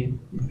cross? When you,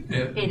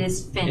 It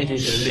is it finished.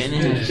 is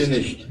finished.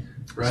 Finished.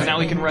 Right? So now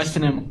we can rest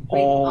in Him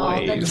All the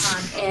always.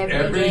 time,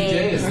 Every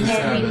day is the every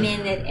Sabbath.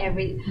 minute,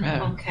 every.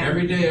 Yeah. Okay.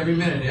 Every day, every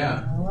minute,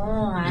 yeah.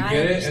 Oh, I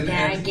get it? understand.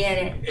 And- I get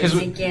it. It's-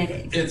 I get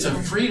it. It's a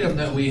freedom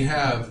that we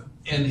have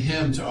in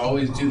Him to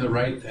always do the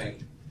right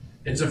thing.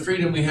 It's a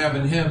freedom we have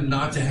in Him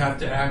not to have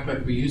to act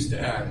like we used to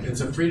act.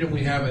 It's a freedom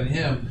we have in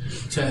Him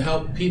to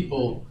help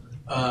people,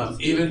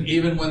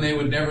 even when they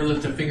would never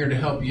lift a finger to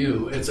help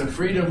you. It's a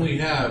freedom we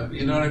have.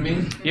 You know what I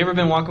mean? You ever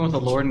been walking with the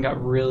Lord and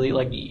got really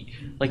like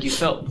you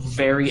felt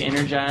very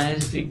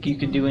energized? Like you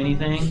could do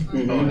anything.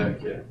 Oh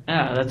heck yeah!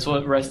 Yeah, that's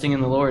what resting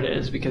in the Lord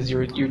is, because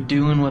you're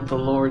doing what the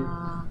Lord,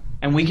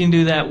 and we can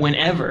do that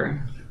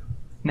whenever.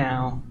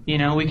 Now, you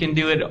know, we can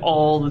do it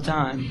all the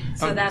time.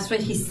 So that's what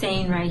he's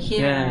saying right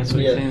here. Yeah, that's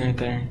what Yeah. he's saying right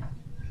there.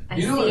 I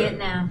You know see what? it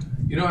now.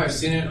 You know, I've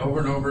seen it over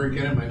and over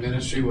again in my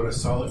ministry. What a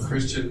solid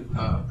Christian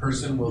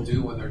person will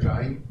do when they're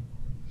dying.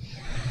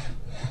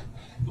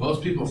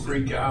 Most people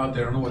freak out.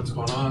 They don't know what's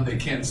going on. They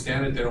can't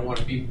stand it. They don't want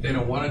to be. They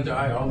don't want to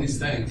die. All these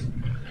things.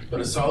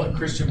 But a solid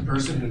Christian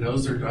person who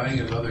knows they're dying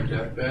and on their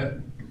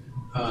deathbed,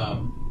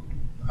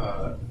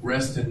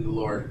 rest in the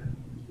Lord,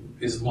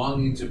 is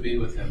longing to be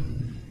with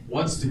Him,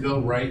 wants to go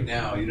right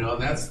now. You know,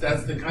 and that's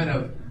the kind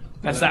of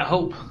That's that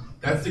hope.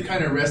 that's the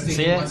kind of resting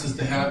See He it? wants us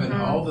to have in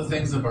all the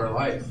things of our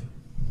life.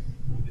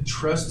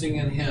 Trusting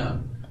in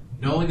Him,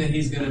 knowing that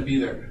He's going to be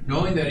there,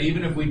 knowing that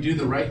even if we do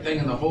the right thing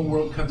and the whole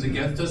world comes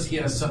against us, He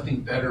has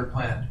something better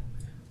planned.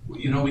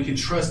 You know, we can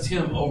trust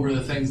Him over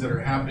the things that are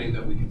happening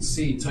that we can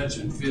see, touch,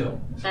 and feel.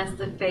 That's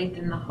the faith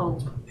and the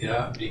hope.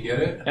 Yeah, do you get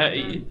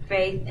it?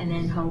 Faith and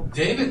then hope.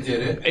 David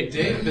did it.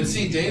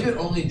 David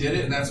only did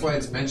it, and that's why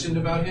it's mentioned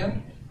about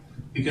him,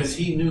 because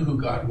he knew who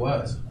God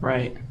was.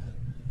 Right.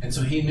 And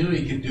so he knew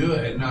he could do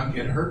it and not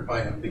get hurt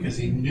by Him, because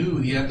he knew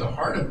he had the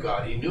heart of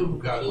God. He knew who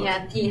God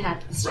was. He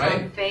had the strong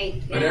Right?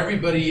 faith. But yeah.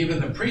 everybody, even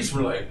the priests,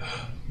 were like,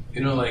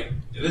 you know, like,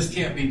 this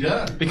can't be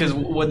done. Because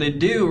what they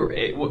do,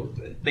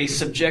 they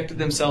subjected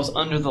themselves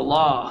under the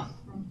law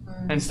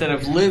instead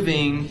of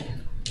living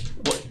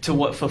to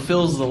what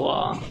fulfills the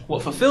law.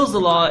 What fulfills the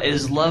law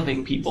is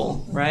loving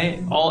people,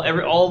 right?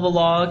 All the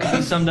law can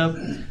be summed up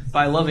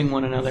by loving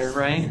one another,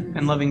 right?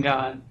 And loving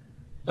God.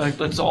 Like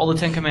that's all the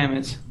 10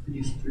 Commandments,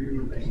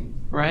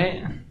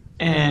 right?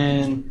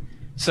 And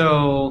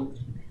so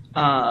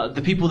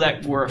the people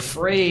that were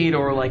afraid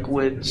or like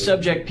would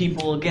subject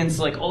people against,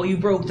 like, oh, you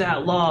broke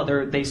that law,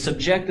 they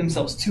subject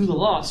themselves to the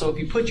law. So if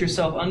you put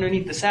yourself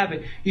underneath the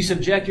Sabbath, you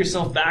subject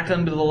yourself back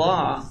under the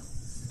law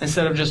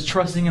instead of just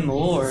trusting in the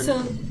Lord. So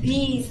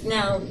these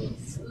now,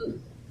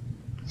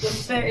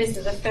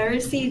 the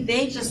Pharisees,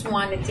 they just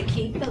wanted to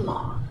keep the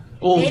law.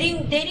 Well, They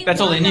didn't that's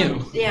all they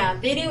want knew. Yeah,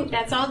 they didn't.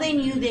 That's all they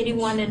knew. They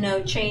didn't want to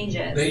know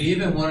changes. They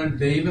even wanted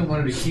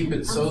to keep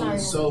it so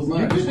much.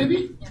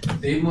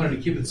 They even wanted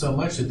to keep it so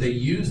much that they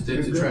used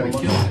it to try to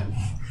kill Him.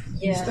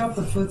 You stop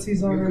the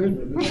footsies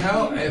already?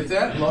 How, if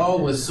that law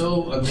was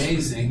so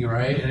amazing,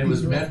 right, and it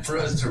was meant for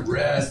us to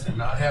rest and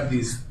not have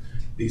these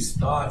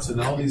thoughts and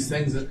all these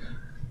things,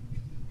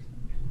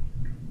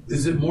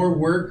 is it more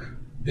work?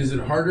 Is it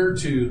harder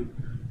to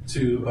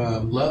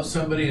love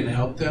somebody and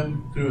help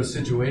them through a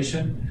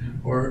situation,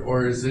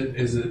 or is it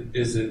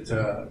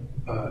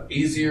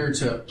easier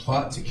to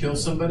plot to kill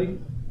somebody?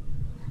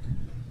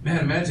 Man,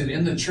 imagine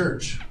in the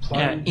church.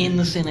 Yeah, in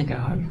the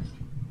synagogue.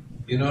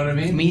 You know what I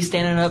mean? Me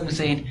standing up and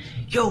saying,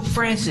 "Yo,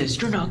 Francis,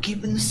 you're not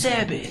keeping the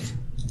Sabbath."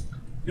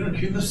 You don't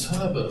keep the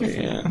Sabbath.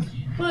 Yeah.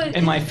 Well,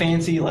 And my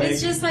fancy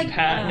it's just like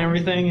hat and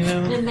everything, you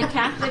know. in the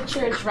Catholic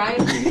Church, right?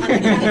 On the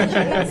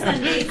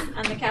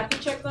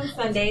Catholic Church on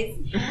Sundays,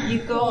 you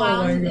go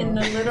out in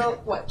the little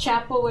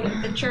chapel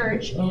with the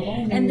church,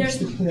 and there's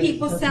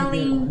people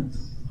selling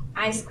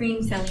ice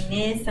cream, selling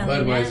this,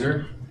 selling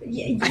Budweiser. that.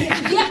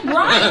 Yeah,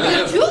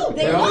 right. They do.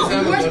 They always want.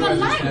 have a Where's the Budweiser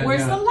light? stand, Where's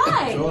yeah. the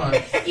light? Go on.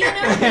 You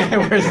know,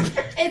 Where's-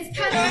 it's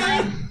kind of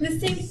like the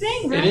same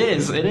thing, right? It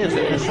is.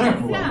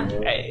 Yeah.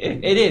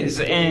 It is,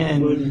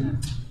 and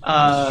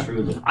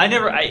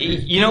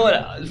you know what?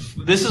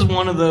 This is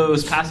one of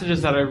those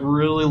passages that I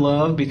really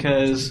love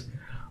because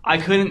I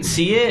couldn't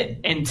see it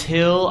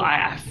until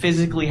I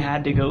physically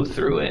had to go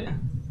through it,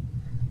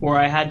 or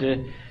I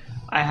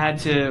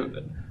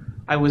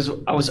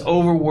was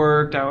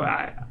overworked.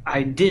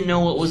 I didn't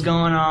know what was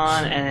going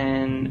on,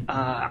 and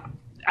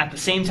at the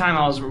same time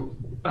I was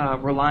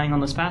relying on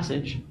this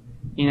passage,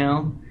 you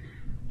know.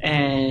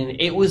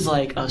 And it was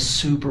like a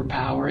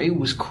superpower. It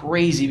was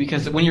crazy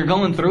because when you're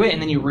going through it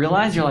and then you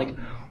realize, you're like,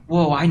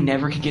 whoa, I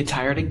never can get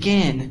tired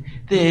again.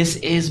 This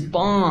is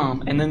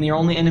bomb. And then your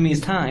only enemy is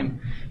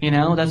time. You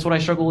know, that's what I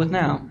struggle with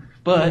now.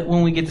 But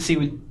when we get to see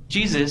with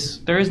Jesus,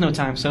 there is no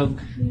time. So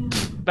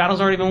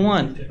battle's already been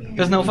won.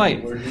 There's no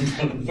fight.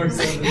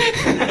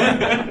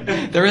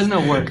 There is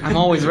no work. I'm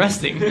always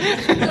resting. So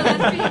that's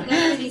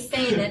what he's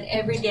saying, that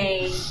every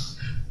day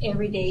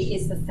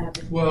is the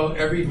Sabbath. Well,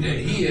 every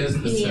day he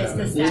is the Sabbath.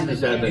 Is the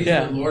Sabbath. He's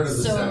Yeah. the Lord of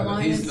the So Sabbath.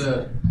 long He's as-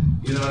 the,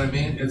 you know what I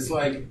mean? It's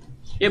like,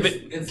 Yeah, but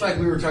it's like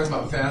we were talking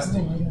about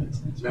fasting.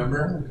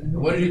 Remember?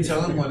 What did he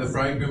tell him when the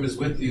bridegroom is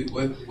with you?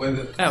 When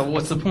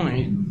what's the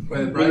point? the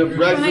When the bridegroom,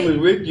 bridegroom is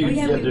with you, Oh,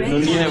 yeah, there's we no read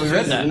need, that. Yeah, we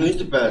read that. no need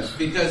to fast.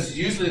 because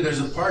usually there's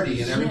a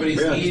party and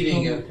everybody's Yeah.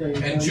 eating,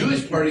 and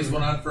Jewish parties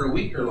went on for a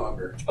week or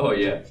longer. Oh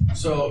yeah.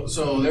 So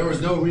there was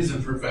no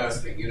reason for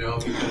fasting, you know,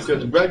 because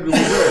Because the bridegroom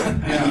is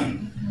there. yeah.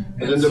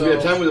 And then there'll be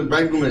a time when the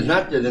bridegroom is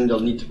not there, then they'll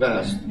need to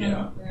fast.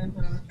 Yeah.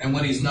 And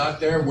when he's not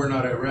there, we're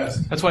not at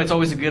rest. That's why it's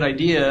always a good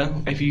idea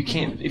if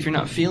you're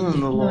not feeling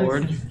the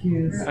Lord.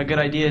 A good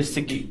idea is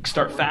to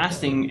start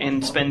fasting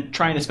and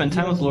trying to spend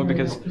time with the Lord,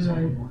 because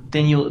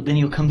then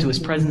you'll come to His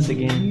presence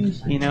again.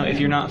 You know, if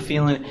you're not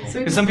feeling,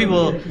 because some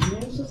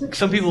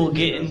people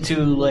get into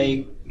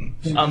like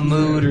a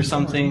mood or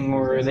something,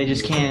 or they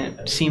just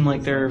can't seem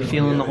like they're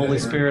feeling the Holy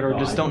Spirit, or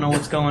just don't know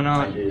what's going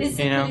on. This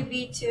You is know. going to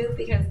be too,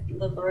 because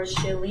the Lord's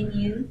shielding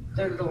you.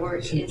 The Lord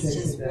is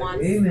just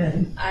wants.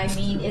 Amen. I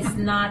mean, it's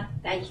not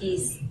that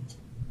He's,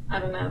 I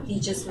don't know,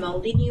 He's just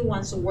molding you,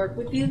 wants to work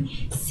with you,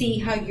 see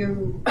how your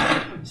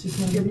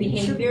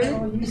behavior.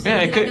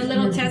 Yeah, it Like a could.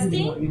 little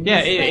testing. Yeah,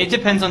 it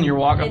depends on your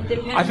walk. It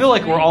depends, I feel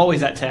like we're right?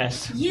 always at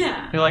test.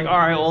 Yeah. You're like, all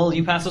right, well,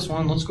 you passed this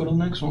one, let's go to the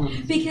next one.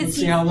 Because Let's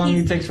see how long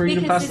it takes for you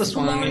to because pass it's this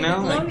one, you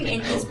know? glory, Like,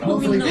 and He's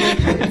pulling the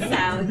workers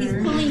out. He's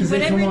pulling Because they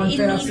whatever come on it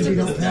fast needs if you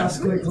to don't pass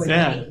quickly.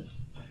 Yeah.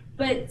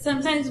 But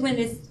sometimes when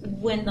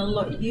the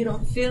Lord, you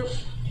don't feel,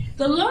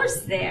 the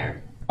Lord's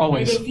there.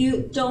 Always. But if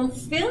you don't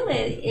feel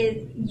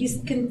it,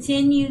 you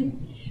continue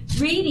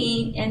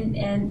reading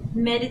and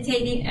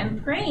meditating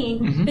and praying,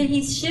 Mhm. but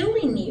He's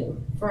shielding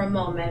you for a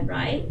moment,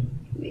 right?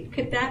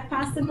 Could that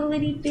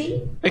possibility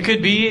be? It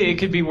could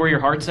be where your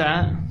heart's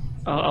at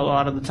a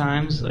lot of the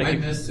times. Like I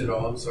if- missed it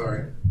all. I'm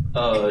sorry.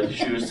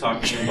 She was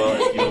talking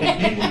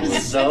about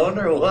zone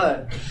or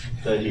what?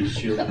 That he's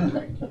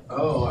shielding.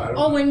 Oh, I don't.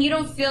 Oh, when you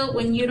don't feel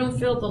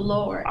the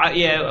Lord.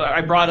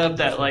 I brought up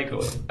that like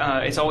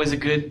it's always a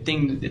good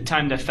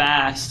time to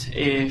fast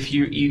if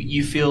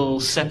you feel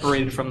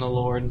separated from the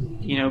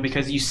Lord, you know,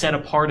 because you set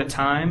apart a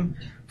time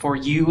for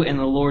you and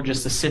the Lord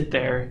just to sit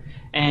there.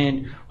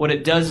 And what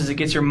it does is it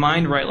gets your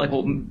mind right, like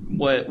what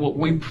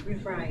we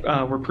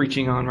Right. we're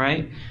preaching on,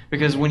 right?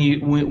 Because when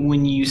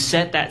you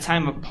set that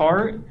time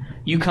apart,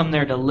 you come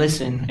there to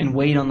listen and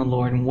wait on the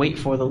Lord and wait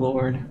for the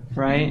Lord,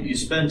 right? You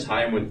spend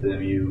time with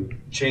them. You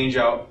change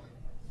out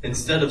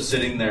instead of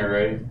sitting there,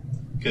 right?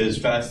 Because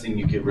fasting,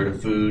 you get rid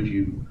of food.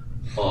 You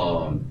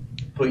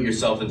put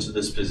yourself into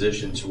this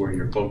position to where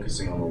you're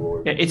focusing on the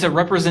Lord. Yeah, it's a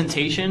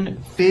representation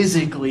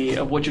physically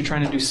of what you're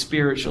trying to do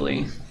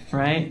spiritually,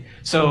 right?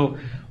 So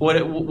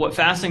what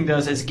fasting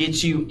does is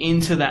get you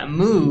into that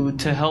mood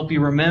to help you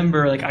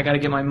remember, like, I got to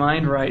get my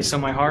mind right so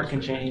my heart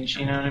can change.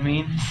 You know what I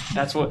mean?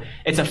 That's what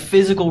it's a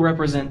physical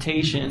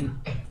representation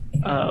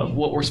of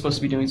what we're supposed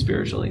to be doing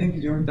spiritually. Thank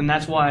you, Jordan. And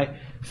that's why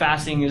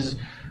fasting is.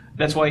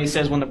 That's why he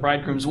says when the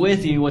bridegroom's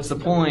with you, what's the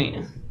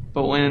point?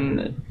 But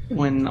when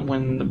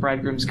the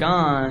bridegroom's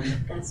gone,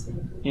 That's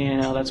when you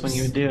know, that's when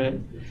you would do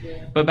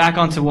it. But back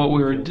onto what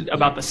we were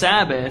about the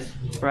Sabbath,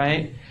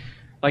 right?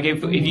 Like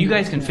if you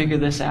guys can figure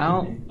this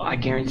out, I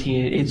guarantee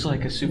it's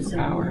like a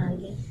superpower.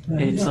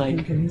 It's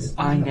like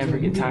I never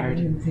get tired.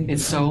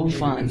 It's so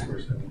fun.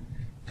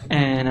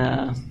 And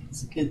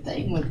It's a good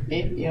thing with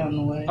baby on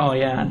the way. oh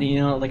yeah, you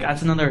know, like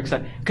that's another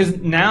exciting. Because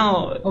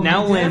now Oh,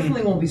 now you when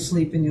definitely won't be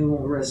sleeping. You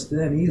won't rest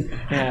then either.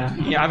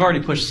 yeah, I've already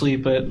pushed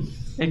sleep, but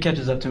it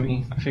catches up to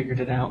me. I figured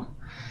it out.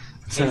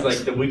 So It's like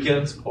the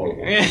weekend's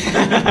horrible.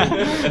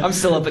 I'm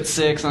still up at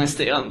 6 and I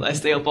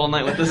stay up all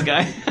night with this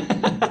guy.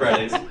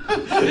 Fridays.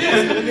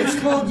 It's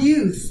called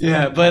youth.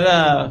 Yeah,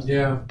 but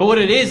Yeah. but what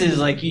it is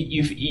like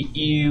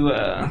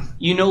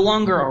you no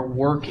longer are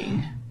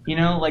working. You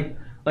know, like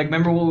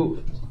remember what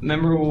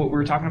we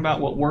were talking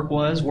about? What work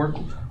was? Work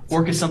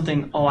is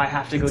something. Oh, I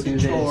have to go do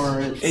chore.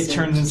 this. It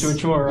turns into a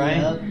chore, right?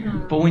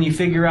 Yep. But when you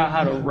figure out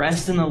how to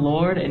rest in the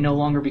Lord, it no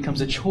longer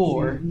becomes a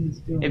chore.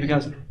 It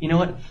becomes, you know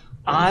what?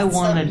 I want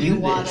to Something do you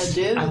wanna this.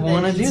 do, I then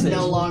want to do it's this,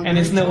 no longer and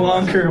it's a no chore.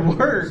 longer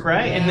work,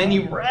 right? And then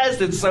Yeah. you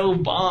rest. It's so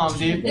bomb,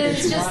 dude.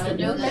 It's just wanna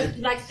do it.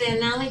 like the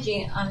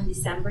analogy on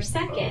December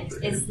 2nd.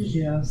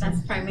 Yeah.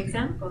 That's prime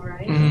example,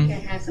 right? Mhm.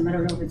 It has some, I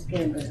don't know if it's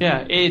good, but.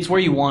 Yeah, it's where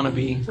you want to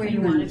be. Where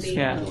you want to be.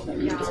 Yeah.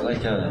 It's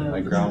like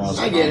my grandma's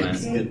I get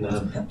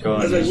comment.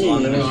 Going as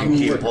long as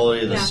you keep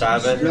holy the Yeah.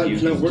 Sabbath, Not- you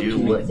it's not can working. do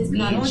what It's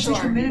not It a only takes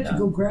a chore. minute to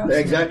go grab some.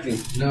 Exactly.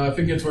 No, if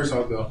it gets worse,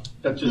 I'll go.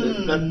 That's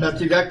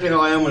exactly how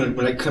I am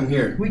when I come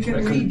here. We can can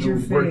I couldn't read do your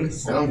work.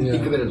 face. I don't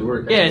think of it as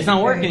work. Yeah, it's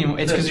not work anymore.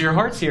 It's because your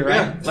heart's here, right?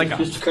 Yeah, Like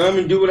just come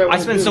and do what I want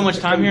I spend to so do. much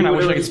time here, and I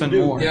wish I could spend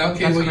more. Yeah,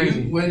 okay. That's Well,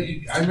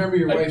 crazy. I remember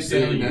your wife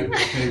saying that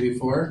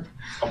before.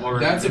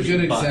 That's a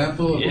good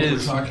example of what we're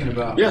talking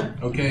about. Yeah.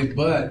 Okay,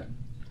 but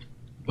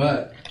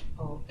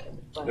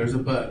there's a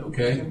but.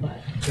 Okay,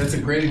 that's a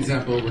great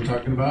example of what we're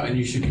talking about, and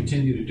you should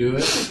continue to do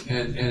it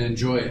and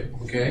enjoy it.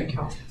 Okay,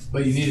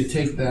 but you need to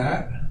take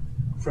that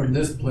from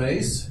this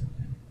place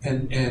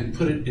and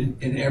put it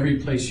in every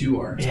place you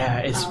are.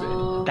 Yeah,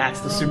 that's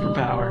the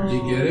superpower. Do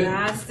you get it?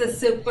 That's the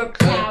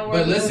superpower.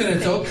 But listen,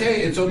 it's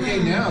okay. It's okay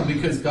now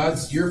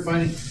because you're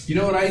finding. You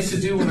know what I used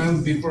to do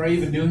before I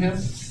even knew him?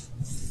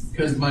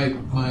 Because my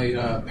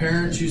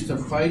parents used to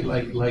fight,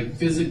 like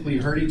physically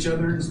hurt each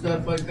other and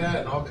stuff like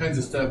that, and all kinds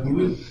of stuff.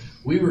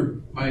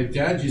 My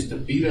dad used to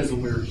beat us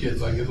when we were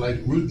kids, like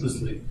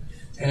ruthlessly.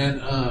 And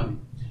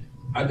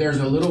there's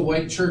a little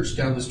white church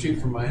down the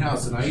street from my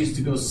house, and I used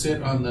to go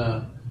sit on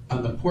the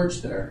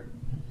porch there.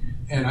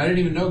 And I didn't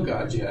even know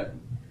God yet,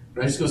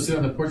 but I used to go sit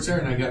on the porch there,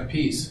 and I got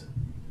peace.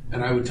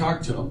 And I would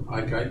talk to him,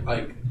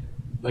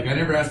 like I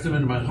never asked him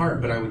into my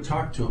heart, but I would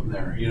talk to him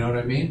there. You know what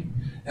I mean?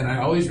 And I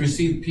always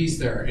received peace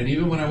there. And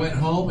even when I went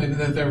home, even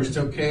if there was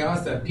still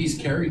chaos, that peace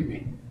carried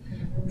me.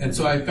 And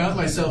so I found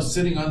myself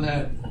sitting on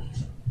that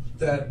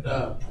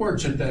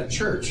porch at that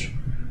church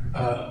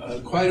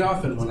quite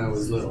often when I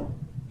was little,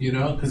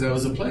 because that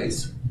was a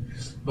place.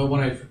 But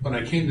when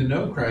I came to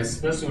know Christ,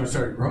 especially when I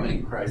started growing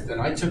in Christ,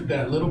 and I took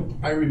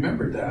I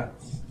remembered that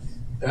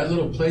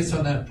little place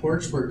on that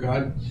porch where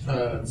God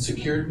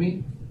secured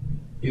me.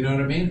 You know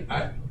what I mean?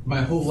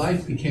 My whole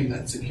life became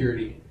that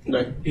security.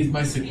 Right. He's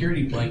my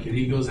security blanket.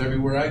 He goes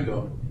everywhere I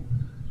go.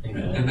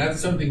 Amen. And that's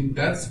something.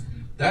 That's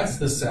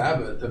the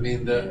Sabbath. I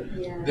mean,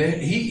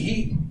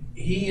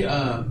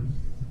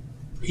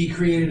 he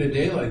created a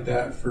day like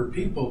that for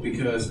people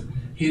because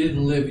he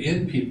didn't live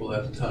in people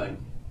at the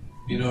time.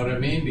 You know what I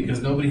mean?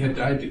 Because nobody had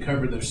died to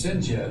cover their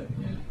sins yet,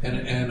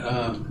 and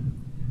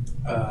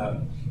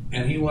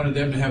he wanted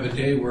them to have a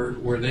day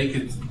where they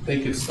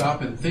could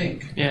stop and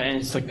think. Yeah, and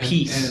it's like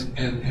peace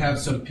and have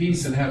some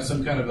peace and have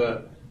some kind of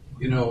a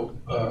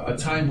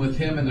time with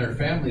him and their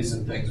families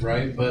and things,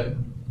 right? But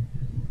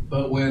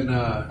when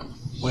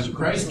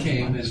Christ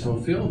came and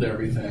fulfilled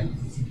everything,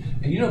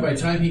 and by the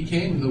time he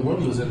came, the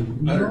world was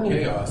in utter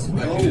chaos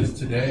like it is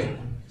today.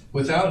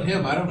 Without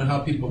him, I don't know how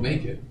people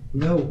make it.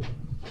 No.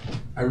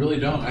 I really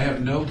don't. I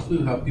have no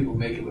clue how people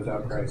make it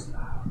without Christ.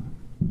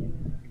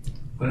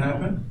 What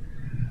happened?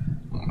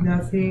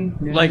 Nothing.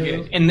 No.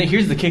 And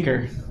here's the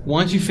kicker.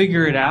 Once you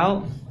figure it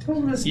out,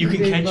 you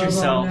can catch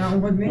yourself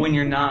when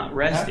you're not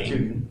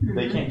resting.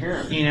 They can't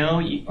hear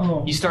him.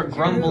 You start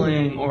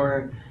grumbling,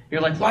 or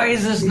you're like, why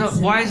is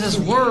this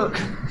work?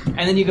 And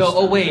then you go,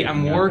 oh wait,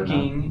 I'm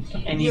working,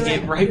 and you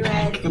get right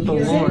back with the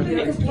Lord.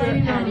 It's like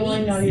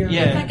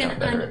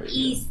an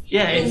unease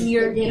in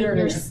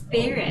your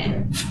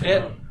spirit.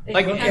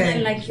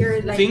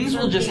 Things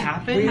will just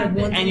happen,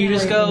 and you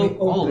just go,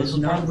 oh, this is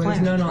part of the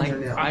plan.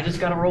 I just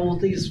got to roll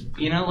with these.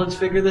 Let's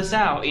figure this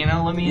out.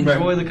 Let me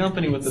enjoy the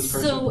company with this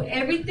person. So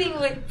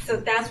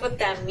that's what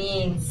that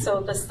means.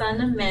 So the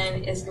Son of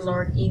Man is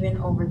Lord even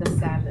over the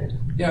Sabbath.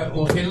 Yeah.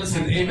 Well, okay.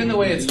 Listen. Even the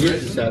way it's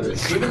written,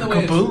 even the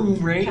way boom,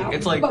 right?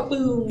 It's like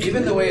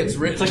even the way it's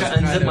written. It's like I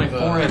unzipped my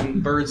forehead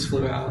and birds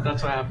flew out.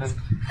 That's what happened.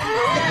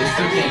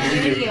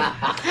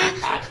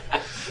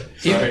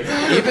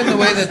 Even the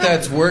way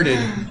that's worded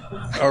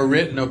or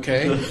written,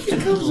 okay,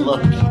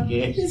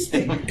 is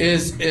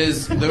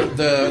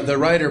the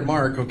writer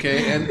Mark,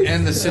 okay,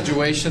 and the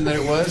situation that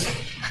it was,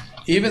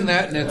 even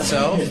that in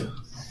itself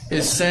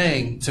is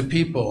saying to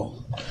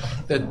people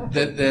that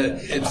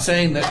it's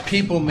saying that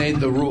people made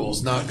the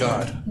rules, not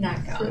God.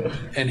 Not God.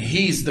 And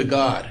He's the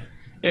God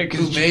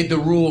who made the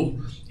rule.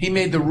 He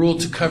made the rule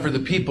to cover the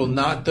people,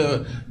 not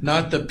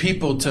the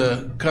people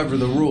to cover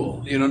the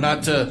rule.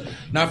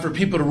 Not for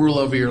people to rule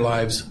over your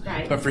lives,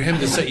 but for Him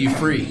to set you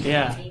free.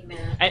 Yeah,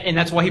 and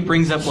that's why He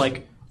brings up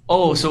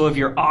so if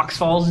your ox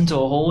falls into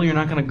a hole, you're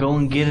not going to go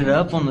and get it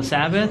up on the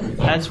Sabbath.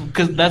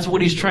 That's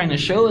what He's trying to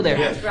show there.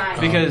 That's right.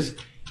 Because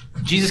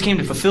Jesus came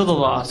to fulfill the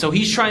law, so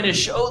He's trying to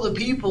show the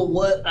people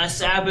what a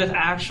Sabbath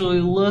actually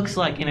looks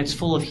like, and it's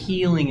full of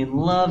healing and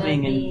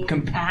loving and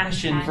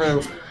compassion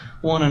for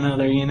one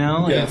another,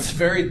 Yeah. It's the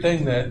very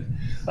thing that,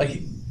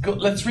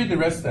 let's read the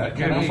rest of that.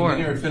 Before. I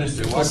never finished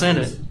it. We'll send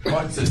it.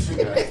 Watch this, you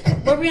guys.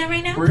 Where are we at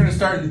right now? We're going to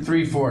start in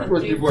 3:4.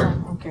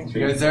 3:4. Okay.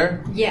 You guys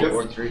there? Yes.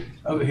 Or 3.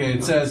 Okay,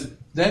 it says,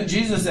 Then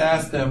Jesus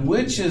asked them,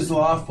 which is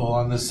lawful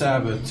on the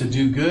Sabbath, to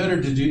do good or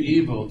to do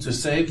evil, to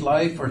save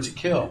life or to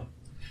kill?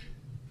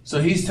 So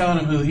He's telling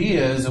them who He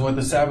is and what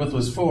the Sabbath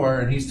was for,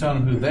 and He's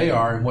telling them who they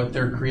are and what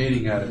they're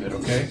creating out of it,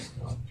 okay?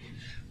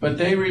 But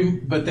they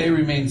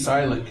remain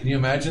silent. Can you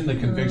imagine the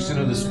conviction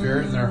of the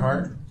Spirit in their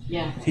heart?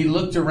 Yeah. He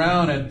looked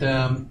around at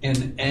them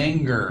in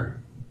anger.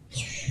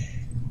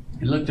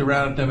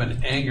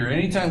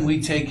 Anytime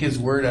we take His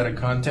word out of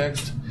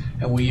context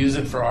and we use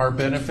it for our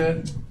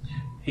benefit,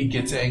 He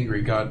gets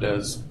angry. God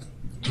does.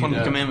 It's one of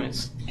the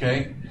commandments.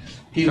 Okay.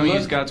 Don't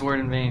use God's word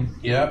in vain.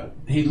 Yep.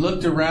 He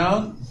looked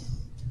around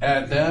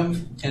at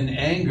them in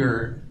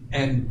anger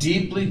and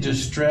deeply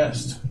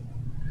distressed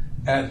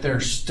at their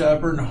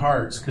stubborn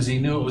hearts, because he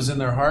knew it was in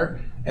their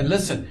heart. And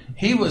listen,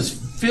 he was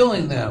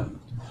filling them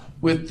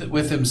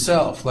with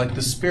himself, like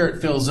the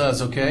Spirit fills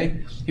us,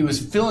 okay? He was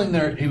filling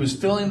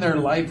their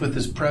life with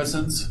his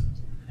presence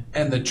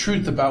and the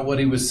truth about what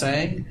he was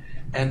saying,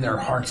 and their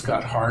hearts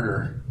got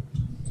harder.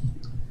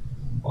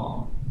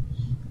 Wow.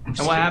 And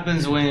what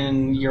happens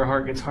when your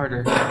heart gets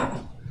harder?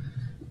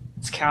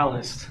 It's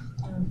calloused.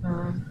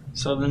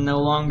 So then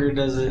no longer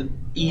does it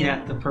eat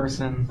at the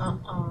person.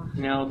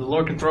 You know, the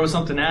Lord can throw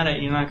something at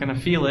it, you're not going to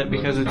feel it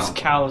because it's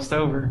calloused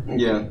over.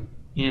 Yeah.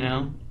 You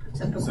know?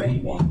 So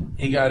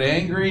he got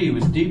angry. He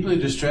was deeply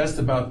distressed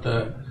about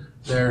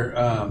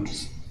their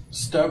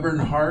stubborn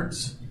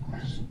hearts.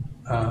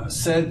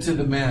 Said to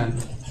the man,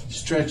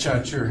 "Stretch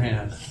out your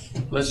hand.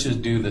 Let's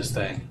just do this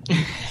thing."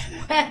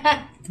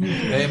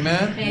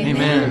 Amen.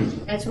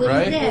 Amen. That's what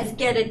Right? he Let's said.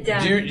 get it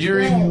done. Do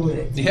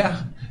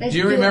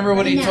you remember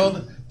what he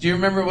told? Do you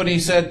remember when he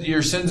said,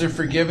 "Your sins are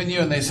forgiven you"?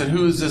 And they said,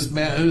 "Who is this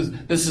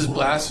man? This is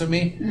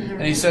blasphemy."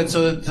 And he said,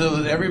 so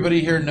that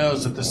everybody here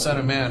knows that the Son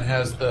of Man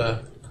has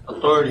the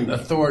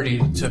authority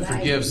to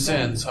forgive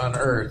sins on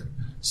earth.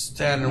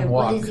 Stand and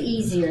walk. What is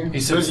easier? He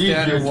said,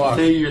 "Stand and walk."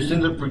 Say your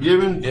sins are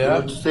forgiven.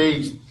 Yeah.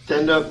 Say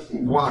stand up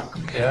and walk.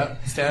 Yeah,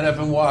 stand up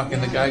and walk.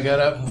 And the guy got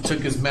up and took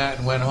his mat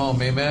and went home.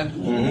 Amen.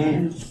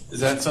 Mm-hmm. Is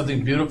that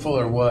something beautiful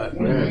or what?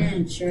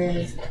 Amen, sure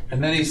is.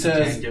 And then he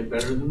says, Can't get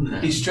better than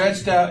that. He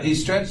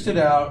stretched it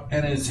out,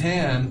 and his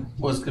hand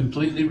was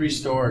completely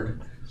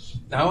restored.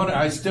 Now,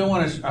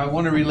 I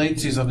want to relate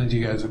to something to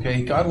you guys.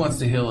 Okay, God wants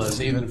to heal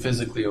us, even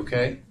physically.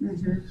 Okay,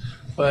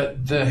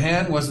 but the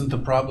hand wasn't the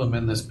problem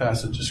in this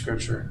passage of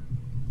scripture.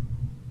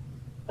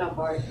 The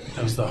heart.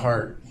 It was the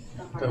heart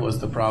that was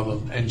the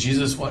problem. And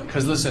Jesus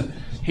because listen,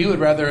 he would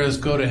rather us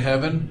go to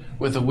heaven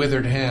with a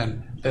withered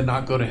hand than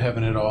not go to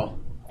heaven at all.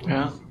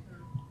 Yeah.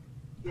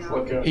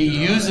 He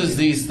uses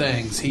these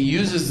things. He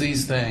uses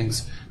these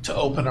things to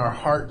open our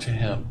heart to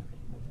him.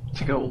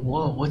 To go,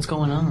 whoa, what's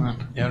going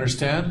on? You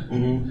understand?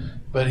 Mm-hmm.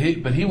 But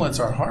he wants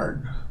our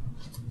heart.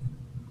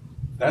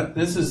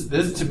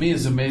 This to me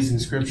is amazing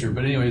scripture.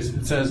 But anyways,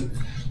 it says,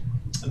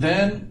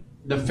 then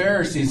the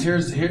Pharisees, here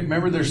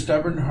remember their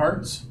stubborn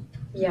hearts?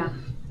 Yeah.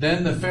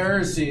 Then the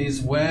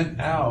Pharisees went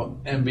out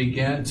and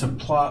began to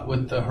plot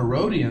with the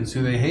Herodians,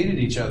 who they hated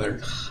each other.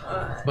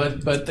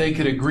 But they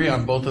could agree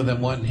on both of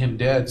them wanting him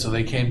dead, so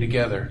they came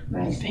together.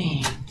 Right.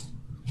 Dang.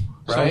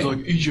 Right? Sounds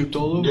like Egypt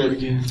all over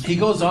again. He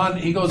goes on,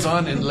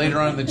 and later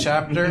on in the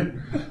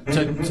chapter,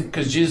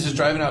 because Jesus is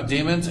driving out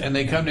demons, and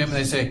they come to him and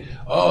they say,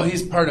 "Oh,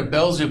 he's part of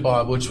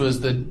Beelzebub, which was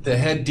the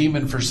head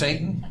demon for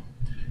Satan.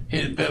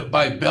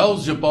 By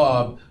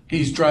Beelzebub,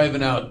 he's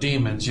driving out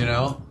demons, you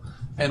know."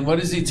 And what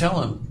does he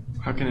tell him?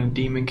 How can a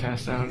demon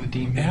cast out a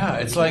demon? Yeah,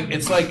 it's like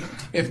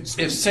if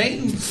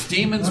Satan's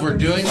demons were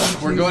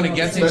going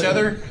against each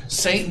other,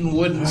 Satan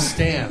wouldn't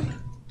stand.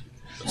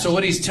 So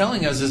what he's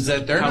telling us is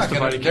that they're not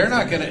going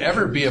to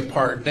ever be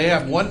apart. They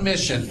have one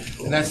mission,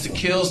 and that's to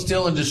kill,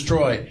 steal, and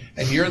destroy.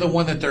 And you're the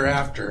one that they're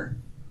after,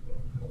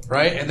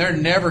 right? And they're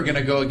never going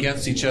to go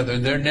against each other.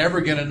 They're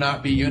never going to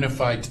not be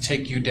unified to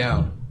take you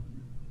down.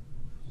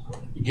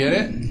 You get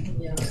it?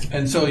 Yeah.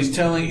 And so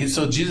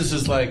so Jesus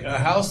is like, a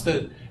house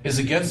that is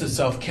against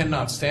itself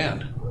cannot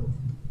stand.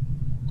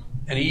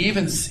 And he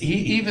even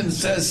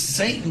says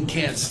Satan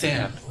can't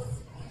stand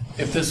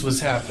if this was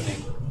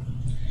happening.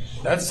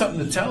 That's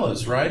something to tell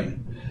us, right?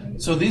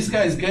 So these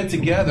guys get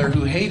together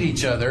who hate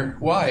each other.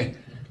 Why?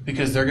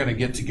 Because they're going to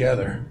get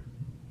together.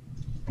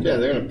 Yeah,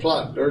 they're going to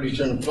plot. They're already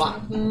trying to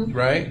plot.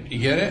 Right? You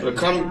get it?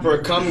 For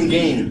a common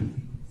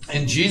gain.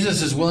 And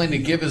Jesus is willing to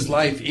give his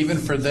life even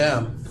for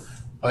them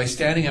by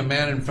standing a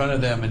man in front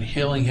of them and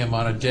healing him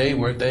on a day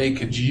where they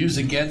could use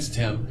against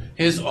him.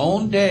 His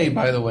own day,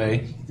 by the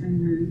way.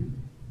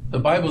 The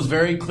Bible's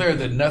very clear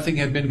that nothing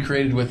had been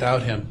created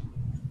without him.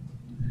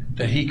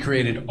 That he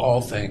created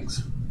all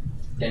things.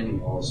 And he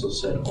also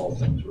said all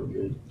things were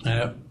good.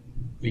 Yep.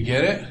 You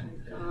get it?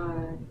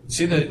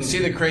 See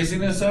the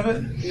craziness of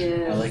it?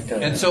 Yeah. I like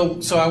that. And so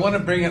I want to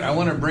bring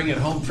it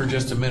home for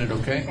just a minute,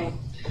 okay?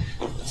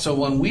 So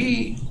when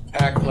we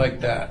act like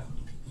that,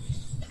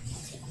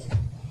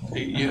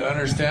 you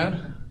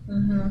understand?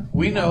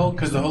 We know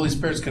because the Holy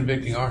Spirit's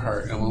convicting our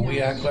heart, and when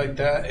we act like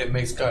that, it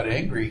makes God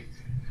angry,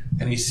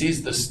 and he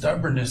sees the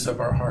stubbornness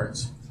of our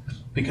hearts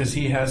because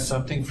he has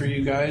something for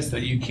you guys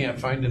that you can't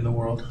find in the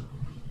world.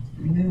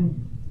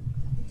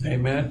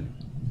 Amen.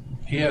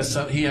 He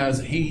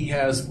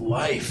has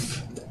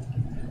life,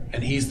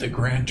 and he's the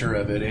granter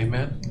of it.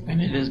 Amen.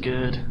 And it is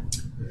good.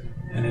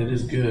 And it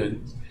is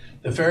good.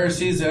 The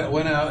Pharisees that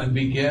went out and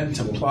began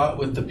to plot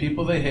with the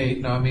people they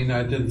hate. No, I mean,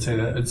 I didn't say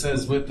that. It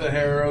says with the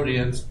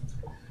Herodians,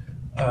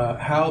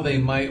 how they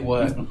might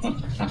what?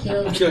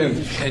 Kill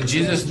him. And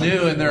Jesus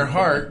knew in their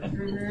heart.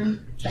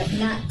 But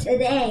not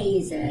today,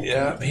 he said.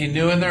 Yeah, he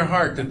knew in their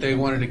heart that they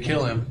wanted to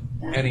kill him.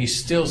 and he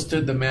still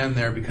stood the man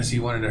there because he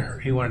wanted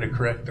to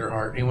correct their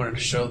heart. He wanted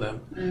to show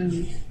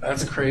them.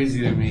 That's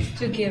crazy to me.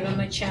 To give them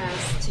a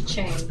chance to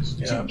change.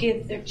 Yeah. To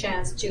give their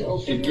chance to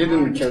open To their give them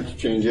a heart. chance to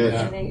change it.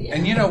 Yeah.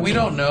 And you know, we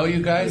don't know,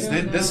 you guys.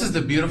 This is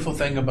the beautiful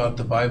thing about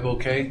the Bible,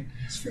 okay?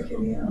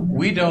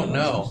 We don't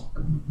know.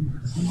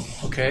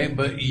 Okay,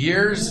 but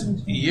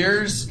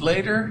years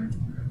later,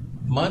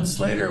 months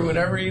later,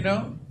 whatever, you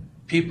know,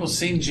 people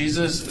seen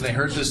Jesus and they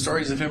heard the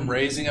stories of him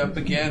raising up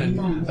again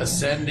and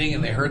ascending,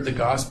 and they heard the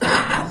gospel.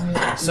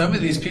 Some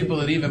of these people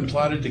that even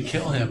plotted to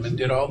kill him and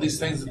did all these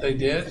things that they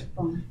did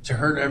to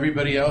hurt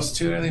everybody else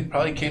too, and they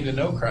probably came to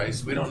know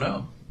Christ. We don't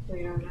know.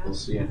 We don't know. We'll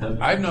see in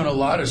heaven. I've known a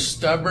lot of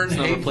stubborn, It's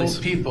not a hateful place.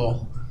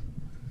 people.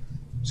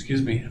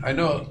 Excuse me.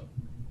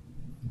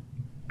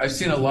 I've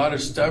seen a lot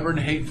of stubborn,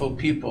 hateful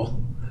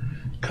people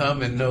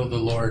come and know the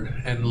Lord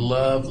and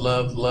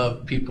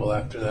love people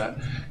after that.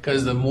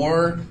 Because the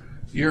more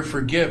you're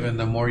forgiven,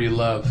 the more you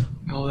love.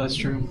 Oh, that's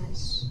true.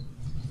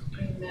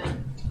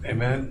 Amen.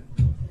 Amen.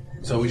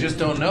 So we just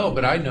don't know,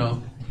 but I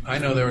know. I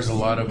know there was a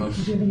lot of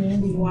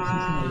them.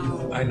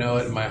 Wow. I know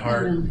it in my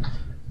heart.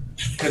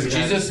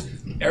 Because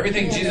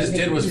everything Jesus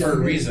did was for a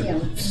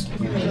reason.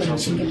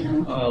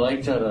 Oh, I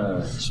like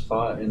that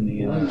spot in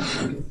the.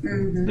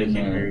 They can't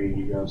hear you.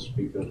 You gotta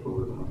speak up a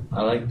little.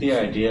 I like the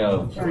idea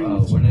of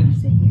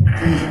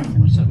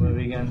what's that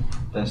movie again?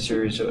 That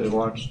series that we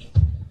watched.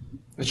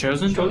 The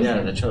Chosen?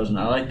 Yeah, The Chosen.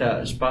 I like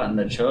that spot in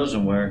The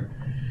Chosen where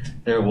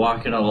they're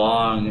walking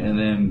along and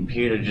then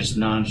Peter just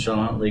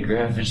nonchalantly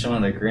grabbing some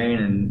of the grain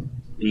and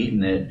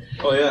eating it.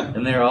 Oh yeah.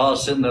 And they're all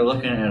sitting there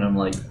looking at him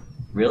like,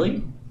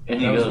 really? And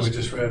he That was what we goes,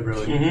 just read,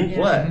 really.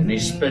 what? And he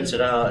spits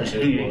it out.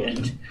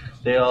 And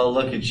they all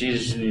look at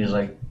Jesus and he's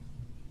like,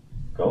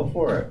 go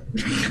for it.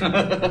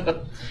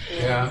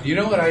 Yeah, you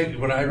know what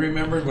I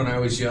remembered when I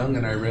was young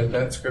and I read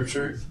that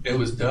scripture? It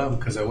was dumb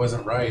because I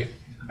wasn't right.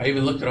 I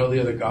even looked at all the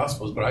other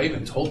gospels, but I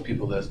even told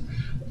people this.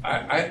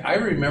 I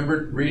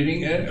remembered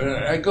reading it.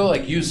 I go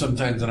like you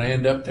sometimes, and I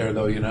end up there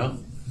though, you know.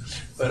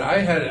 But I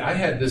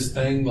had this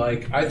thing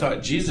like I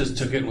thought Jesus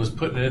took it and was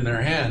putting it in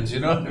their hands. You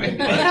know what I mean?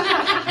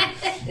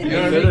 You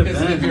know what I mean?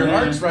 Because if your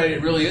heart's right,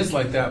 it really is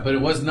like that. But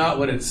it was not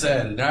what it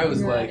said, and I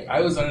was like,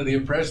 I was under the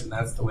impression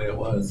that's the way it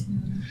was.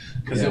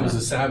 Because it was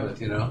a Sabbath,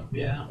 you know?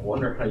 Yeah. I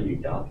wonder how you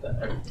got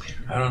that.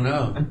 I don't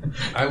know.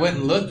 I went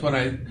and looked when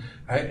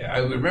I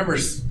remember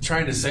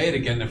trying to say it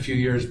again a few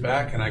years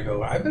back, and I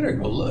go, I better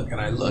go look. And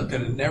I looked,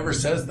 and it never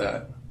says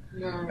that.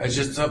 Right. It's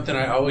just something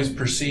I always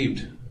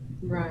perceived,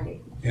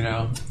 Right. you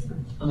know?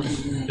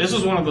 This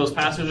was one of those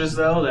passages,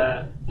 though,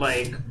 that,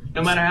 like,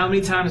 no matter how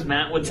many times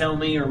Matt would tell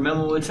me or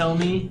Memo would tell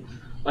me,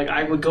 like,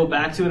 I would go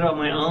back to it on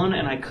my own,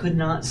 and I could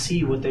not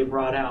see what they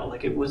brought out.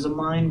 Like, it was a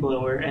mind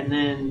blower. And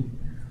then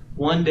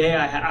one day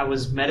I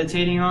was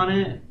meditating on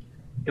it.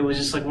 It was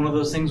just like one of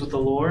those things with the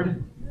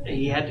Lord.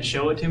 He had to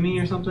show it to me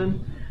or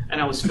something. And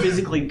I was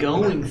physically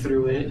going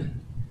through it.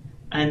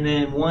 And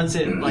then once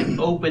it, like,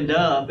 opened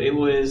up, it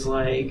was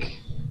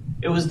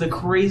the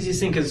craziest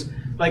thing. Because,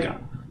 like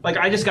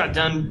I just got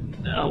done,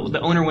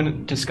 the owner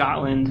went to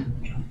Scotland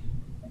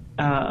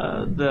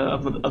of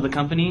the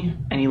company,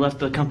 and he left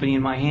the company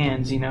in my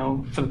hands, you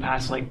know, for the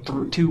past like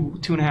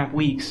two and a half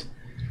weeks.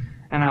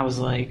 And I was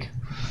like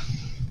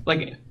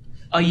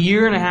a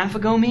year and a half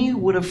ago, me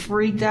would have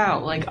freaked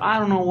out. Like, I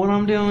don't know what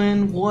I'm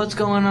doing, what's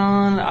going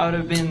on. I would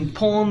have been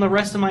pulling the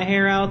rest of my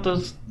hair out,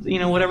 those, you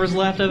know, whatever's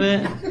left of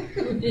it,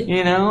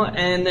 you know.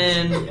 And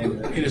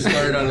then He just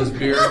started on his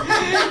beard.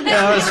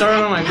 yeah, I was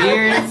starting on my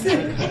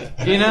beard,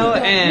 you know.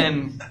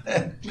 And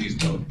Please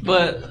don't.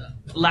 but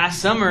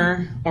last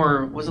summer,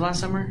 or was it last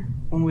summer?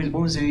 When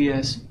was it?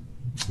 Yes,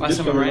 last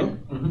summer, right?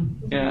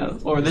 Mm-hmm. Yeah,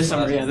 or this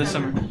summer. Yeah, this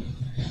summer.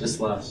 This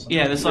last.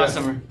 Yeah, this last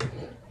summer.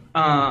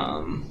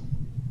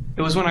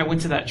 It was when I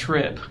went to that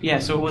trip. Yeah,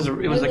 so it was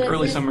like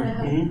early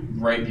summer.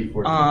 Right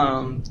before.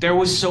 There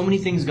was so many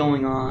things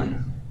going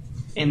on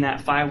in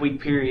that 5-week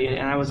period,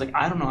 and I was like,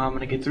 I don't know how I'm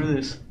gonna get through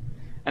this.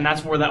 And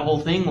that's where that whole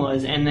thing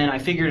was. And then I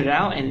figured it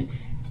out, and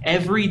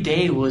every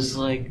day was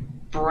like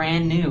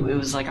brand new. It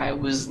was like I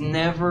was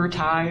never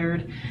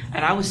tired,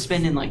 and I was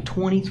spending like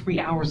 23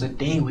 hours a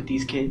day with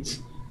these kids,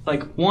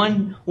 like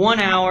one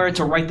hour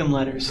to write them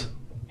letters.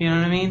 You know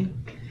what I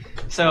mean?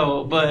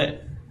 So,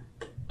 but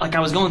like I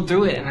was going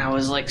through it, and I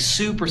was like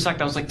super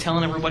psyched. I was like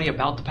telling everybody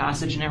about the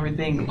passage and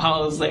everything while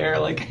I was there,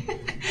 like,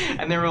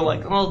 and they were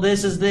like, "Oh,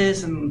 this is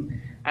this," and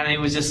it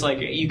was just like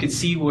you could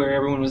see where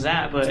everyone was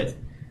at. But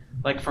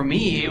like for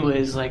me, it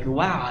was like,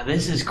 wow,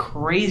 this is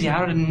crazy.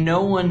 How did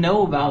no one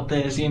know about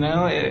this? You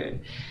know?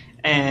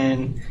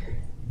 And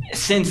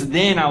since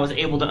then, I was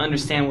able to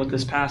understand what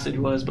this passage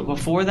was. But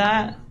before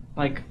that,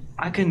 like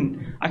I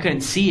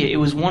couldn't see it. It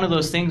was one of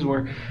those things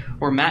where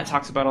Matt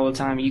talks about all the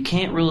time. You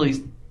can't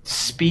really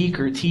speak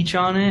or teach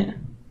on it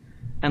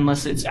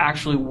unless it's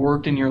actually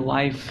worked in your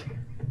life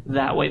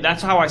that way.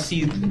 That's how I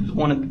see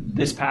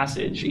this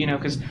passage, you know,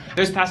 because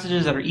there's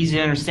passages that are easy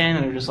to understand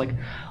and they're just like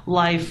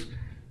life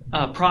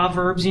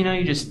proverbs, you know,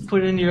 you just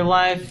put it into your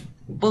life,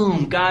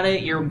 boom, got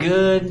it, you're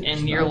good,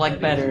 and you're like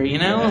better, you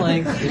know?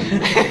 Like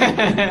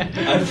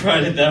I've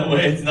tried it that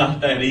way. It's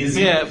not that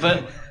easy. Yeah,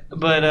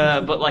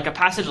 but like a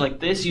passage like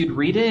this, you'd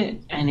read it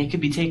and it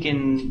could be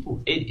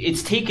taken.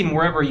 It's taken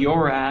wherever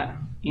you're at,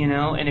 you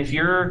know. And if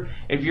your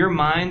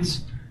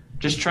mind's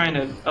just trying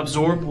to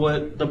absorb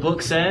what the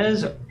book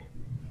says,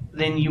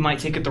 then you might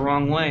take it the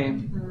wrong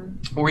way,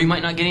 or you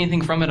might not get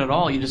anything from it at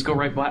all. You just go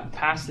right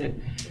past it.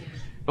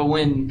 But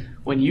when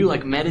you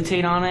like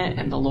meditate on it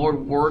and the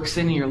Lord works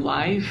in your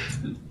life,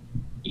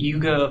 you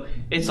go.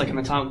 It's like an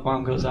atomic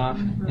bomb goes off,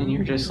 and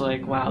you're just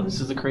like, wow,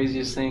 this is the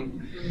craziest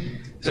thing.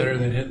 Better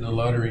than hitting the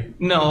lottery.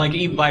 No,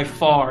 like by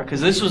far,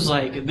 because this is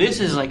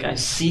like a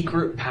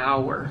secret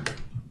power.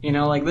 You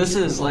know, like this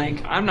is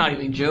like, I'm not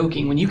even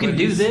joking. When you can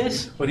do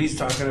this, what he's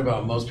talking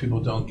about, most people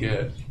don't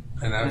get,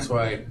 and that's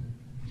why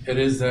it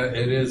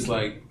is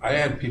like I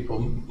had people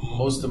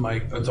most of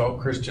my adult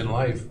Christian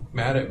life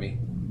mad at me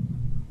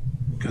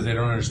because they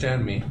don't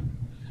understand me,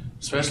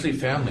 especially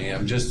family.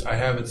 I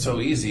have it so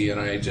easy, and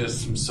I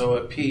just am so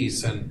at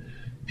peace, and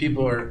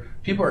people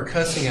are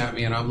cussing at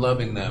me and I'm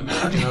loving them,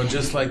 you know,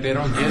 just like they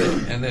don't get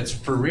it, and it's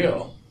for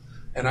real.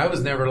 And I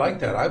was never like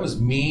that. I was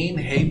mean,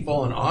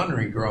 hateful, and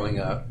ornery growing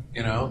up,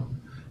 you know,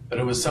 but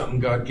it was something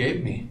God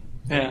gave me.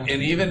 Yeah.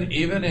 And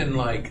even in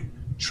like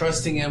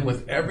trusting Him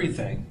with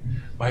everything,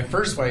 my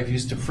first wife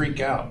used to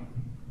freak out.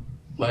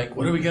 Like,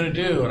 what are we going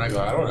to do? And I go,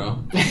 I don't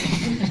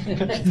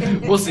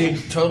know. We'll see.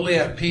 Totally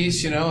at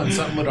peace, you know, and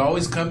something would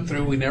always come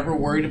through. We never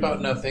worried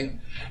about nothing.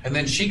 And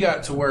then she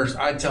got to where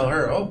I'd tell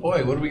her, oh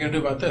boy, what are we going to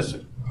do about this?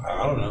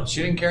 I don't know.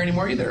 She didn't care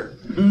anymore either,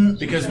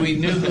 because we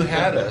knew who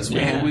had us.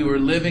 We were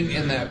living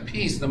in that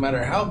peace, no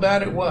matter how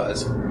bad it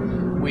was.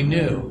 We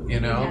knew, you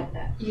know.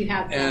 You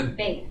have that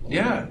faith.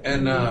 Yeah,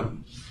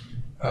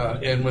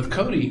 and with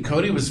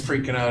Cody was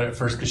freaking out at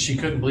first because she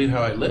couldn't believe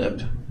how I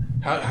lived.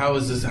 How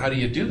is this? How do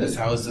you do this?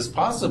 How is this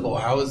possible?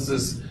 How is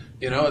this?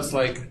 You know, it's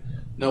like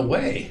no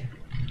way.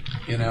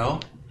 You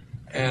know.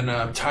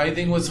 And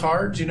tithing was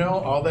hard, you know,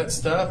 all that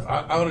stuff.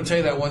 I want to tell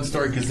you that one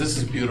story because this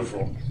is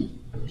beautiful.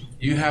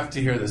 You have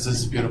to hear this. This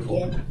is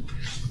beautiful.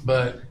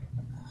 But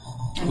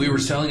we were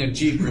selling a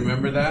Jeep.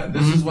 Remember that?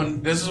 This is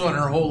when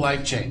her whole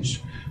life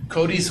changed.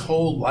 Cody's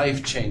whole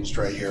life changed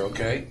right here.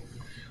 Okay,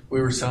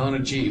 we were selling a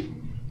Jeep,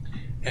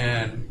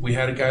 and we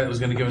had a guy that was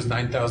going to give us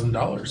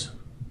 $9,000.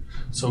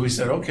 So we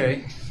said,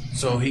 okay.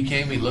 So he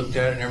came, he looked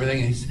at it and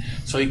everything.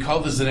 So he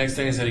called us the next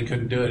day and said he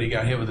couldn't do it. He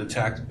got hit with a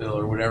tax bill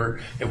or whatever.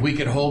 If we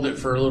could hold it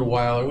for a little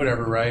while or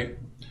whatever, right?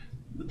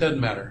 It doesn't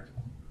matter.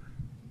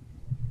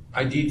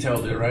 I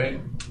detailed it,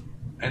 right?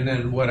 And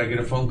then I get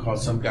a phone call.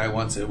 Some guy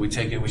wants it. We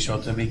take it. We show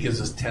it to him. He gives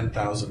us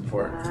 $10,000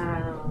 for it.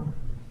 Wow.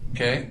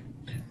 Okay?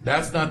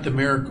 That's not the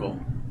miracle.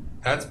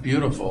 That's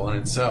beautiful in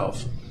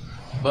itself.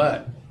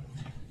 But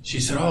she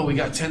said, oh, we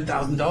got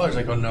 $10,000.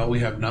 I go, no,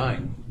 we have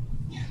 9.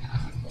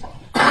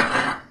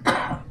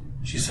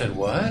 She said,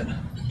 what?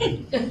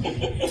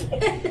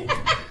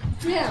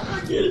 Yeah.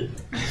 I get it.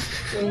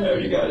 I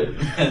already got it.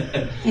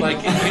 Like,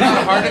 you know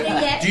how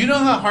hard do you know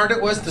how hard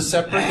it was to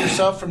separate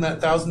yourself from that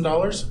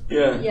 $1,000?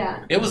 Yeah.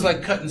 Yeah. It was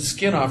like cutting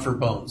skin off her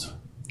bones.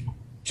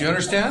 Do you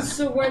understand?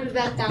 So where did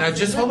that Now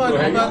just hold on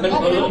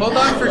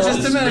for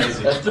just a minute.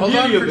 Hold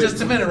on for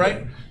just a minute,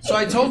 right? So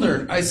I told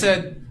her, I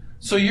said,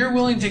 so you're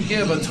willing to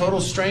give a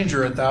total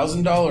stranger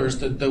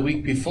 $1,000 the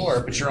week before,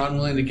 but you're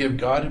unwilling to give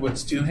God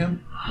what's due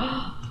Him?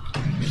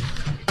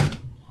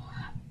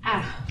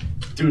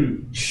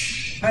 Dude.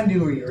 I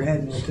knew where you were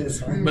heading with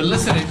this one. But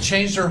listen, it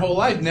changed her whole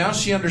life. Now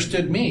she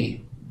understood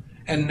me.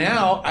 And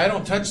now I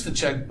don't touch the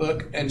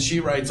checkbook, and she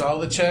writes all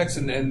the checks,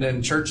 and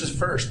then church is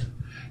first.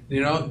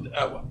 You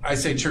know, I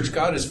say church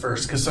God is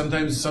first, because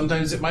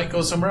sometimes it might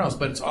go somewhere else,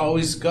 but it's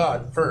always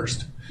God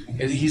first.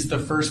 He's the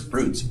first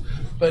fruits.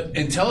 But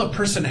until a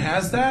person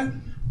has that,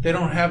 they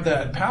don't have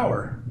that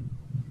power.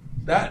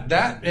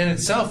 That in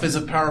itself is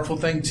a powerful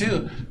thing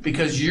too,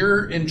 because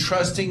you're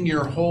entrusting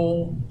your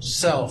whole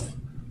self,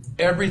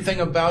 everything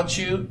about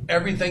you,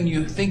 everything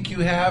you think you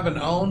have and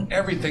own,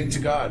 everything to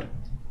God.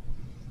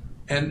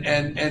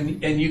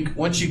 And you,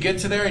 once you get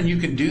to there and you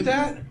can do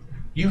that,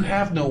 you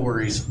have no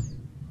worries.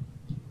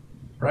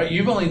 Right?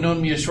 You've only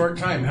known me a short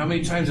time. How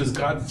many times has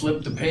God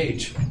flipped the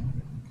page?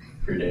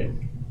 Every day.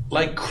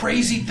 Like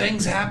crazy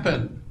things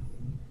happen.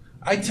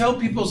 I tell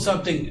people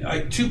something,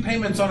 like 2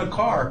 payments on a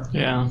car.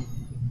 Yeah.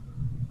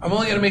 I'm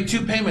only going to make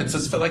 2 payments.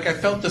 It's like I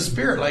felt the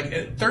Spirit. Like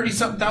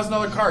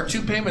 $30,000 car,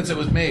 2 payments it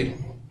was made.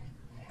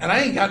 And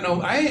I ain't got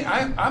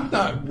I'm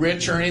not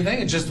rich or anything.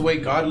 It's just the way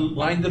God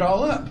lined it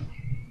all up.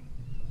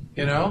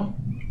 You know?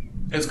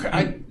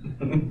 I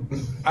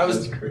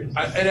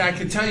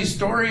could tell you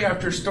story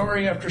after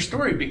story after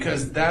story,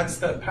 because that's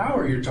that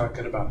power you're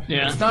talking about.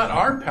 Yeah. It's not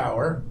our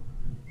power.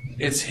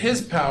 It's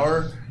His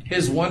power,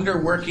 His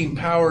wonder-working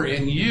power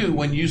in you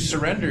when you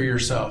surrender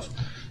yourself.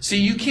 See,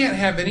 you can't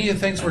have any of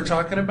the things we're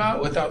talking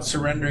about without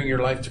surrendering your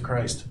life to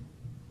Christ.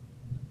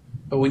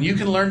 But when you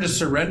can learn to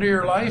surrender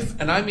your life,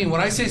 and I mean,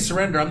 when I say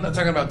surrender, I'm not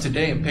talking about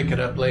today and pick it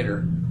up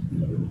later.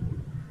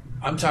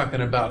 I'm talking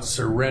about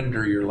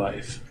surrender your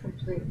life.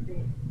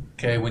 Completely.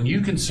 Okay, when you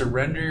can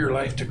surrender your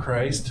life to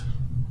Christ,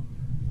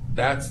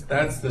 that's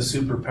the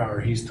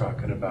superpower he's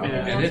talking about.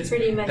 Yeah. And That's it's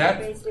pretty much that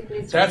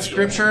basically that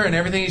scripture and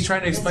everything he's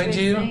trying to explain That's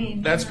to what he's you.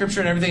 saying. That scripture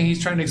and everything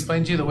he's trying to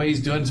explain to you, the way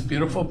he's doing is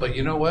beautiful. But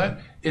you know what?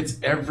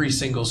 It's every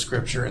single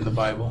scripture in the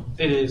Bible.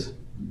 It is.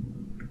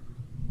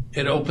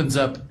 It opens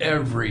up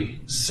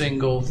every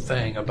single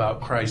thing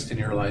about Christ in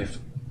your life.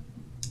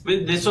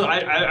 But this one,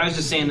 I was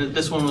just saying that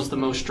this one was the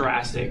most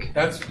drastic.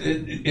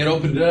 It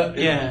opened it up.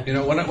 Yeah. You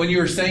know, when you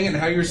were saying it and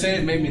how you were saying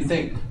it, it made me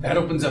think that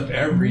opens up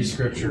every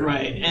scripture.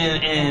 Right.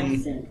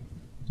 And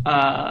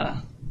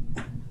I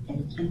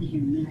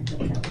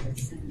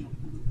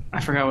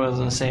forgot what I was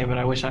going to say, but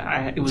I wish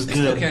it was good.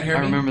 Still can't hear I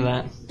me? remember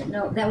that.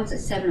 No, that was at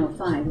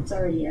 7:05. It's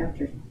already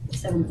after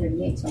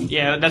 7:38. So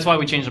Yeah, that's why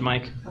we changed the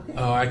mic.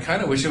 Oh, I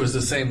kind of wish it was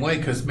the same way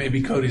because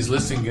maybe Cody's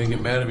listening and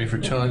get mad at me for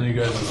telling you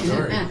guys the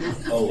story.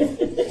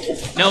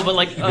 No, but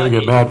like, You're gonna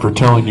get mad for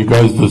telling you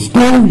guys the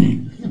story.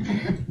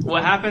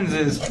 what happens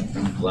is,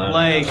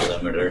 like,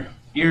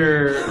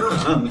 you're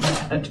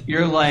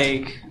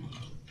like,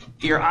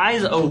 your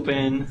eyes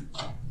open,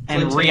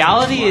 and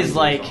reality is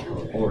like,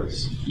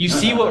 you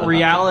see what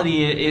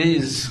reality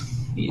is.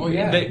 Oh,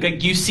 yeah.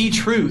 Like, you see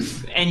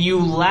truth, and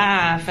you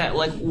laugh at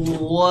like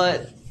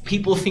what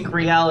people think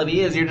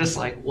reality is. You're just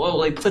like,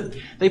 whoa!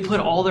 They put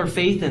all their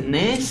faith in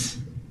this,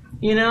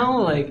 you know?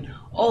 Like,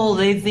 oh,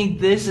 they think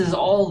this is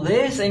all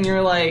this, and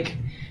you're like,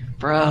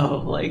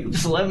 bro, like,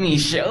 just let me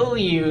show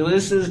you.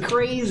 This is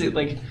crazy.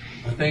 Like,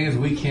 The thing is,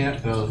 we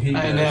can't though. He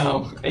does. I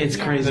know, it's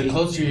crazy. The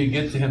closer you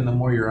get to him, the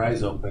more your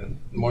eyes open,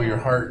 the more your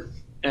heart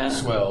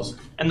swells,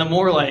 and the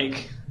more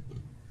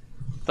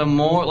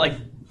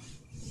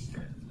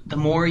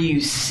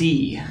you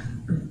see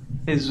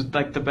is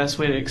like the best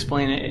way to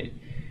explain it.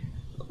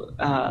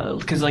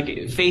 Because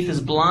like faith is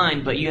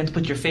blind, but you have to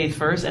put your faith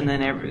first, and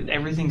then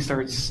everything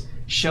starts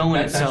showing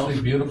That's itself.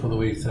 actually beautiful the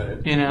way you said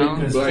it. You know,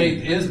 because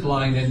faith is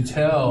blind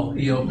until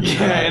he opens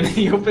your eyes. and then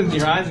he opens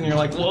your eyes, and you're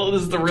like, "Whoa,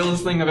 this is the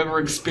realest thing I've ever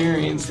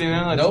experienced." You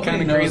know, it's Nobody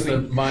kind of knows crazy.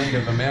 the mind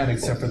of a man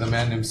except for the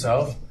man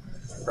himself,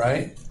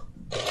 right?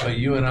 But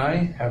you and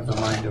I have the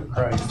mind of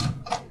Christ.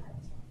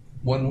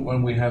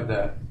 When we have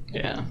that.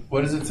 Yeah.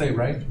 What does it say,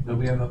 right? Do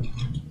we have a...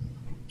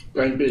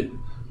 Blind bit.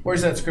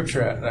 Where's that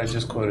scripture at that I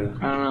just quoted?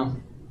 I don't know.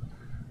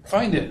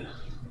 Find it.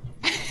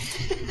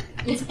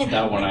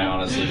 That one I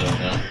honestly don't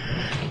know.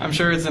 I'm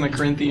sure it's in a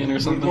Corinthian or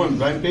something. One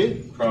blind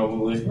bit?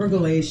 Probably. Or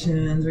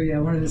Galatians,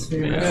 or one of his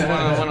favorites.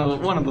 Yeah,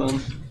 one of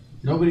them.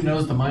 Nobody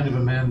knows the mind of a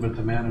man but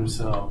the man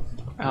himself.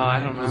 Oh, I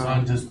don't It goes know.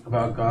 on just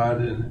about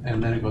God,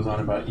 and then it goes on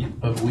about you,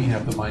 but we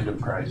have the mind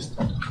of Christ.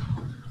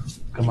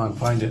 Come on,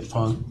 find it,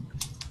 punk.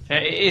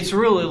 It's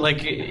really like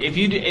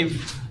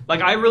if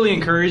I really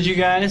encourage you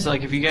guys,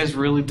 like if you guys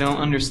really don't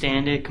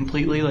understand it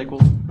completely, like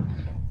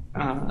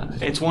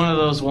it's one of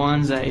those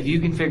ones that if you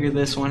can figure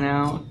this one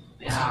out,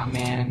 oh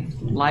man,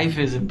 life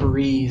is a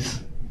breeze.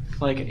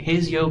 Like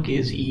his yoke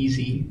is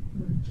easy,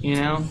 you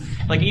know.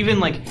 Like even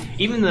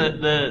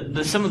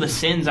the some of the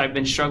sins I've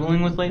been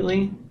struggling with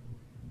lately,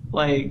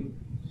 like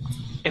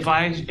if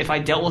I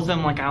dealt with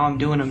them like how I'm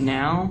doing them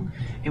now,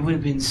 it would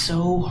have been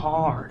so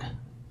hard.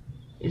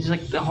 It's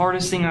like the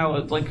hardest thing I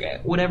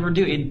would ever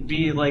do. It'd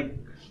be like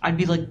I'd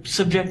be like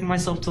subjecting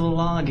myself to the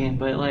law again.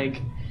 But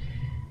like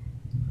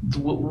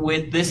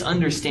with this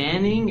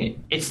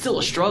understanding, it's still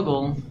a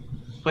struggle,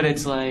 but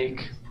it's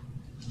like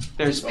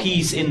there's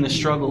peace in the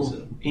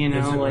struggle. You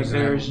know, like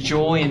there's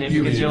joy in it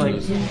because you're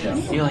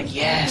like,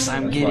 yes,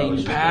 I'm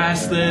getting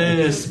past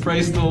this.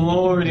 Praise the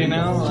Lord. You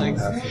know, like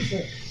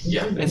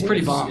Yeah, it's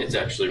pretty bomb. It's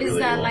actually Is really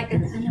that cool.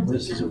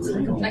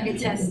 like a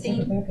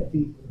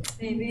testing?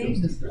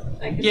 Maybe.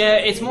 Yeah,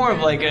 it's more of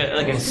like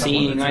a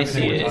seeing. I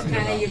see it.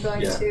 Kind of you're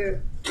going to.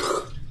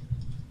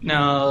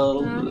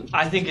 No,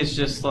 I think it's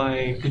just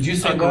like Did you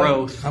say a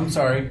growth. I'm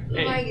sorry.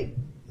 Like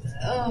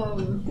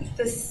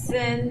the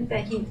sin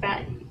that you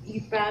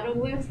battle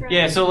with, right?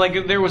 Yeah, so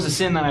like there was a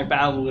sin that I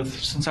battled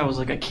with since I was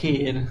like a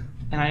kid, and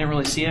I didn't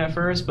really see it at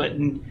first, but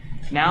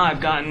now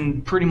I've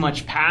gotten pretty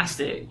much past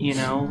it. You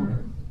know,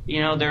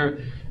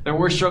 there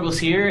were struggles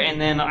here, and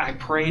then I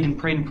prayed and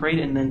prayed and prayed,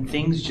 and then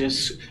things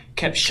just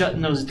kept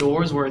shutting those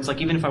doors where it's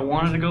like even if I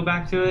wanted to go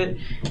back to it,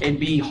 it'd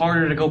be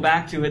harder to go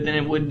back to it than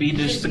it would be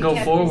just to go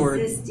forward.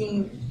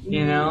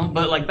 You know,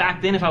 but like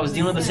back then, if I was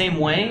dealing the same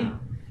way,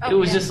 it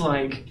was just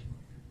like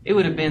it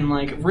would have been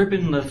like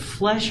ripping the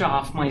flesh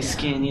off my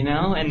skin, you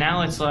know. And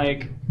now it's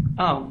like,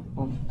 oh,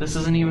 well, this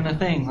isn't even a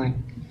thing. Like,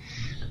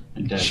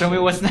 show me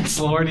what's next,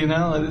 Lord. You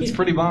know, it's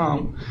pretty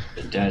bomb.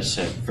 The dad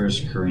said 1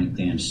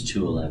 Corinthians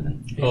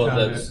 2:11. Oh,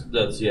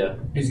 that's yeah.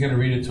 He's gonna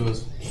read it to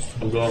us.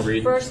 I'm going to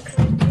read. First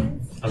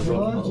Corinthians. I'm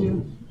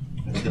going.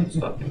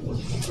 Stop. It's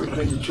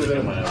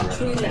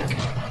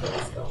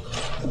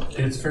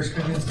 1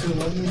 Corinthians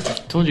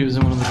 2:11. Told you it was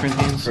in one of the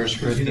Corinthians. 1 You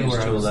know Corinthians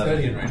where I was 2:11.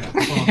 studying right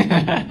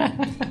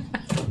now.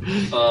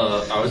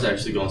 I was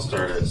actually going to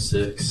start at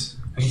 6.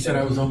 He said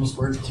I was almost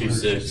working.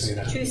 2:6.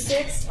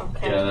 2:6.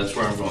 Okay. Yeah, that's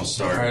where I'm going to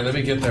start. All right, let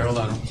me get there. Hold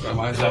on.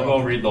 Might as I'm well,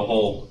 going to read the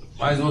whole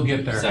might as well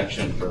get there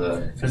section for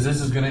that. because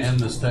this is going to end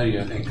the study.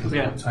 I think because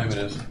Yeah. of what time it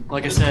is.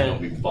 Like I It's going said,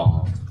 to be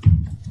bomb.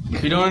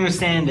 If you don't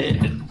understand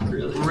it,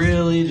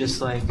 really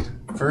just like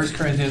 1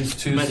 Corinthians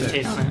 2:6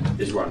 meditate on it.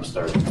 Is where I'm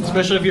starting.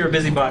 Especially if you're a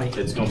busybody.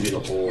 It's going to be the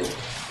whole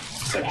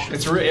section.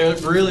 It's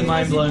really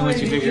mind blowing once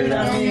you figure it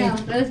out. No,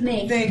 that was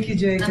me. Thank you,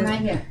 Jacob. I'm right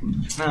here.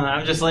 No,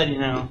 I'm just letting you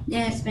know.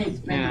 Yeah, it's me.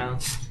 You know,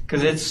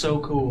 because it's so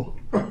cool.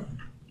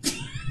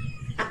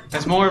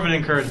 It's more of an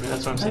encouragement.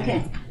 That's what I'm saying.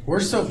 Okay. We're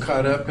so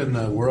caught up in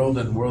the world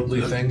and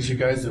worldly things, you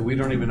guys, that we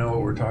don't even know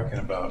what we're talking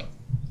about.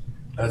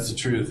 That's the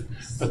truth.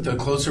 But the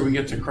closer we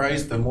get to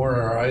Christ, the more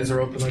our eyes are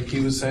open, like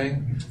he was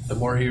saying. The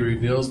more he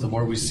reveals, the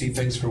more we see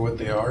things for what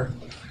they are.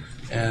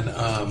 And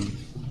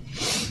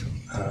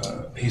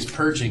he's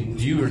purging.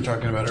 You were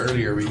talking about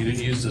earlier, but you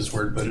didn't use this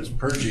word, but it's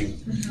purging.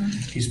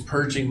 He's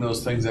purging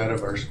those things out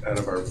of our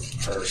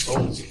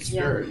souls and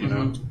spirit, you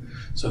know,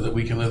 so that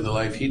we can live the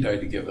life he died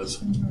to give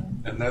us.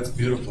 And that's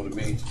beautiful to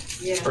me.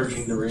 Yeah.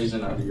 Purging the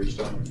raisin out of your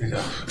stomach.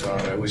 Oh,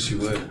 God, I wish you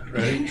would.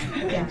 Ready?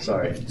 Yeah.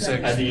 Sorry. 6. I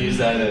had to use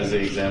that as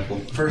an example.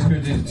 1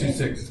 Corinthians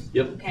 2:6.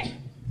 Yep. Okay.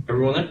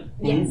 Everyone there?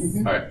 Yes.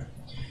 All right.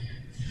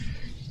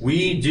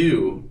 We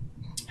do,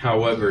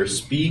 however,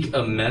 speak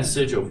a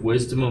message of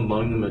wisdom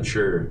among the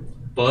mature,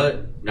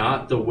 but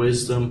not the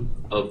wisdom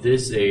of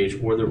this age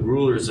or the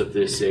rulers of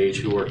this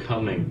age who are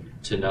coming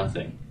to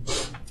nothing.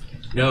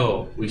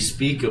 No, we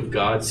speak of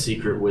God's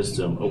secret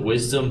wisdom, a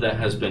wisdom that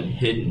has been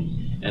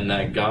hidden and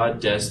that God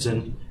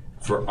destined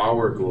for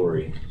our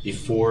glory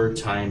before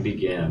time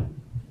began.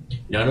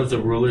 None of the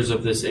rulers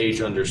of this age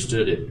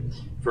understood it,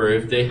 for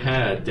if they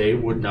had, they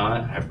would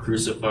not have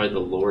crucified the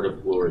Lord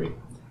of glory.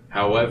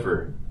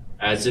 However,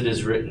 as it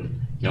is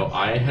written, no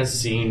eye has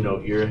seen,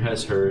 no ear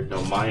has heard,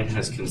 no mind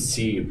has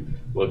conceived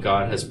what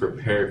God has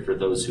prepared for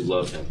those who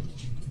love him.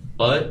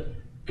 But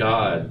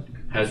God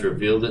has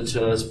revealed it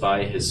to us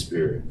by his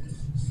Spirit.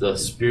 The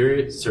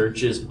Spirit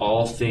searches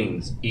all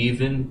things,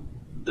 even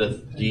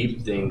the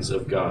deep things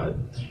of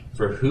God.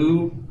 For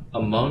who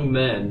among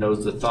men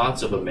knows the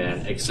thoughts of a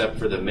man except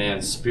for the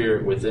man's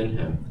spirit within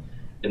him?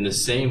 In the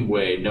same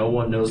way, no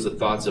one knows the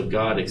thoughts of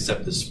God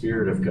except the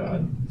Spirit of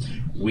God.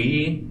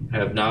 We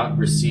have not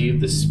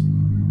received the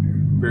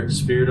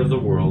spirit of the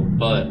world,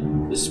 but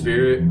the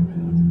Spirit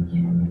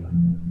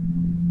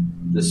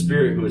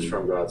who is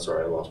from God.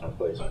 Sorry, I lost my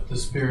place. The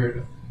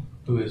Spirit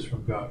who is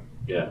from God.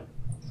 Yeah.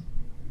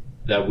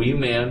 That we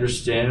may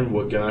understand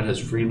what God has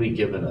freely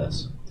given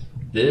us.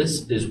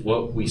 This is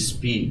what we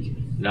speak,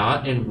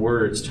 not in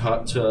words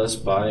taught to us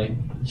by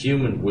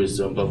human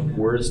wisdom, but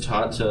words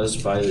taught to us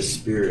by the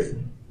Spirit,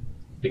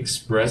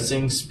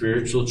 expressing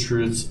spiritual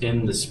truths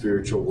in the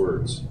spiritual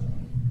words.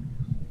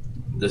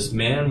 This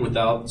man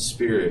without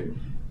Spirit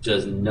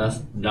does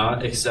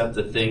not accept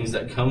the things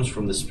that comes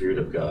from the Spirit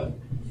of God,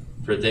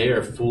 for they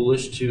are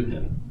foolish to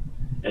him,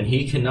 and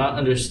he cannot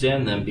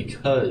understand them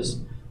because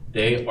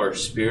they are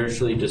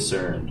spiritually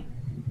discerned.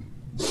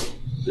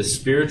 The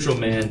spiritual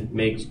man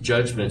makes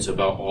judgments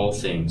about all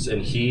things,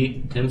 and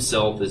he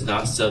himself is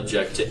not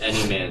subject to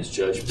any man's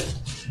judgment.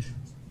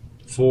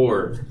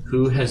 For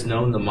who has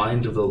known the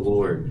mind of the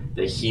Lord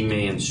that he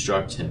may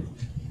instruct him?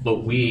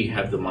 But we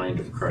have the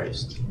mind of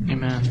Christ.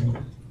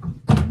 Amen.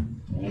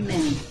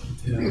 Amen.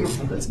 Yeah.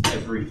 That's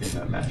everything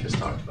that Matt just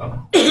talked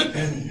about.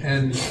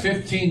 And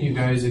 15, you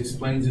guys,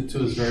 explains it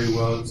to us very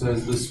well. It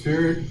says, the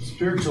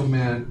spiritual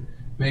man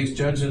makes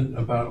judgment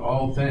about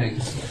all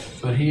things,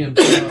 but he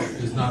himself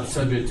is not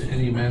subject to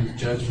any man's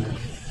judgment.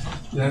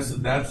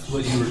 That's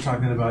what you were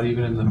talking about,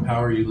 even in the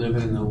power you live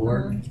in the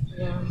Lord.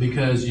 Yeah.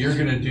 Because you're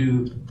gonna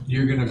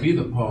be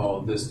the Paul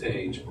of this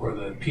age, or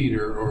the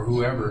Peter, or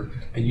whoever,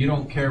 and you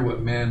don't care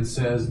what man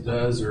says,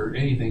 does, or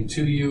anything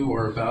to you,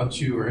 or about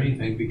you, or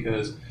anything,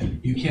 because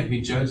you can't be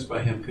judged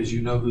by him, because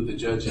you know who the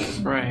judge is.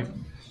 Right.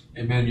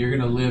 Amen. You're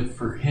gonna live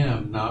for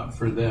him, not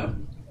for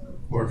them,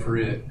 or for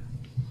it.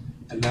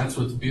 And that's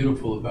what's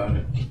beautiful about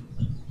it.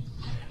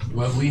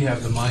 But we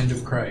have the mind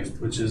of Christ,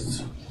 which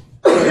is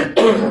We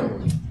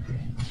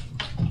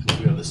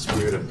have the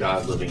Spirit of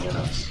God living in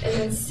us. And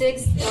then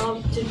 6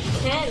 to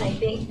 10, I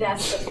think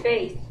that's the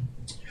faith.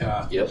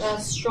 yeah. Yep. How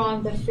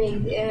strong the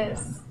faith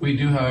is. We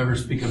do, however,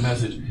 speak a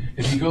message.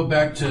 If you go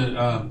back to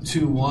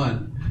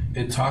 2:1,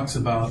 it talks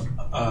about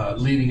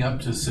leading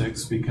up to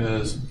 6,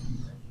 because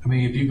I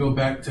mean, if you go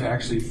back to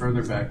actually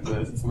further back,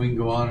 but we can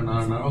go on and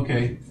on and on.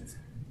 Okay.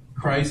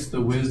 Christ,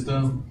 the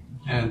wisdom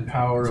and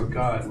power of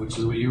God, which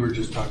is what you were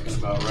just talking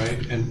about, right?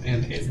 And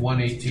in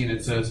 1:18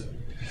 it says,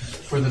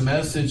 for the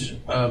message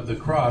of the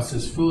cross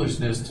is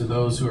foolishness to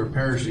those who are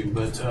perishing,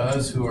 but to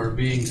us who are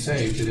being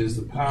saved, it is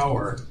the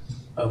power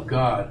of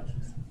God.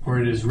 For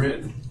it is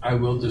written, I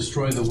will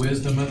destroy the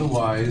wisdom of the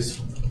wise,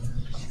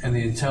 and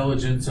the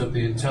intelligence of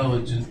the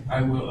intelligent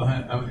I will,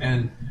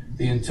 and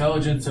the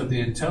intelligence of the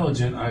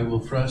intelligent I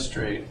will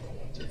frustrate.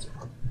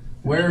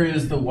 Where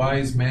is the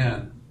wise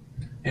man?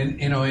 In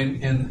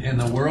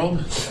the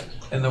world,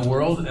 and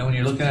when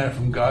you're looking at it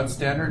from God's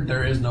standard,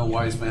 there is no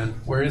wise man.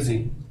 Where is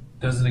he?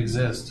 Doesn't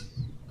exist.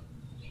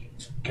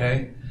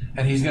 Okay?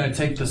 And he's going to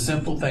take the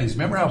simple things.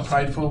 Remember how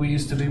prideful we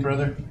used to be,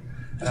 brother?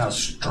 And how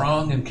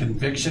strong in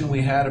conviction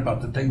we had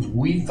about the things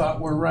we thought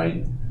were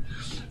right?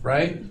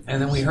 right?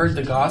 And then we heard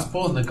the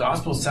gospel, and the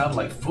gospel sounded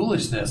like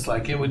foolishness,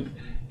 like it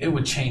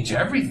would change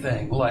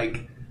everything.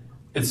 Like,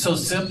 it's so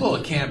simple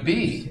it can't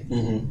be,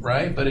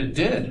 right? But it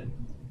did,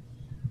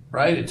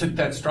 right? It took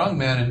that strong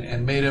man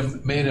and made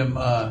him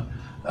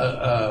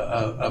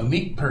a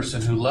meek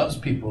person who loves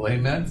people.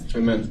 Amen.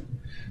 Amen.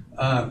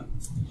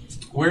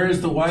 Where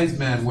is the wise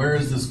man? Where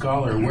is the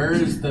scholar? Where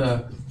is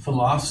the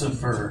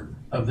philosopher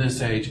of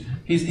this age?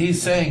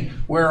 He's saying,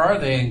 where are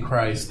they in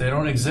Christ? They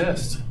don't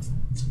exist.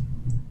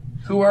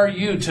 Who are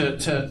you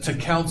to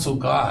counsel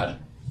God?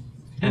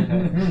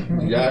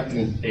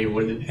 Exactly. Hey,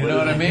 You know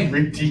what I mean?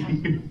 Read to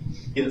you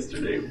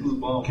yesterday.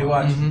 Okay,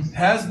 watch.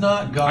 Has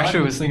not God? Actually,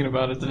 I was thinking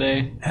about it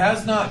today.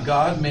 Has not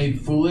God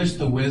made foolish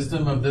the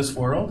wisdom of this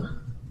world?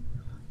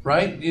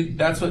 Right?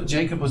 That's what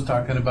Jacob was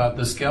talking about.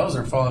 The scales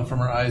are falling from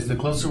our eyes. The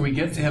closer we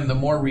get to him, the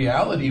more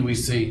reality we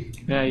see.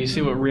 Yeah, you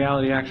see what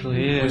reality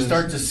actually is. We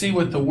start to see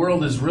what the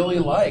world is really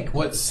like,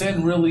 what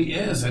sin really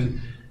is, and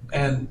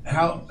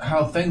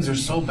how things are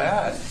so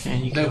bad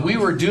that we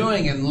were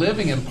doing and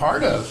living and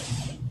part of.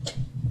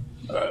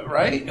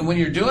 Right? And when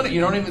you're doing it, you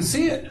don't even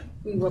see it.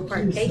 We were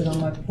partaking.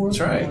 That's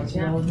right.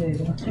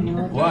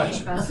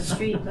 Watch. Across the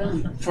street,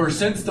 boom. For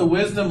since the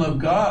wisdom of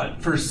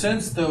God, wait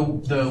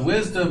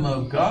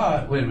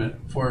a minute.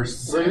 For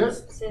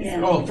since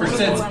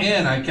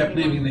in, I kept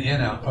leaving the in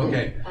out.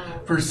 Okay.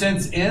 For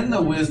since in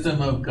the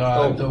wisdom of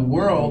God, the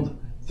world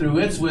through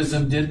its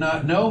wisdom did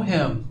not know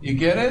him. You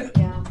get it?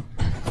 Yeah.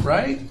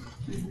 Right?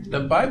 The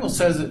Bible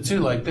says it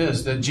too, like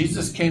this, that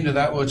Jesus came to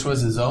that which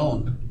was his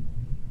own,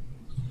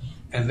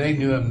 and they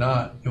knew him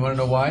not. You want to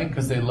know why?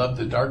 Because they loved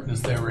the darkness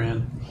they were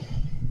in.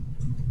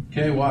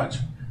 Okay, watch.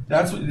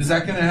 Is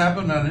that going to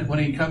happen when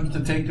he comes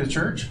to take the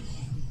church?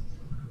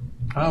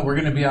 Oh, we're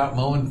going to be out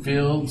mowing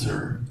fields,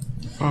 or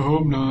I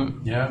hope not.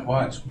 Yeah,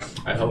 watch.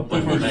 I hope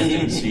we're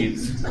planting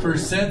seeds. For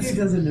since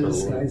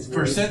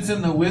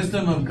in the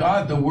wisdom of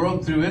God, the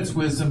world through its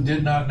wisdom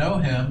did not know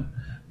him,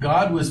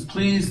 God was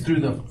pleased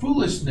through the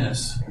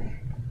foolishness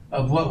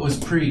of what was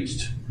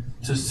preached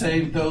to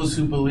save those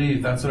who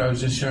believe. That's what I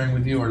was just sharing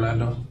with you,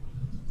 Orlando.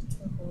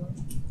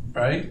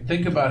 Right?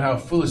 Think about how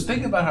foolish.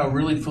 Think about how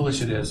really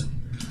foolish it is.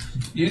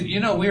 You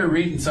know, we were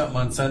reading something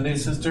on Sunday,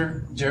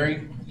 Sister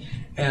Jerry,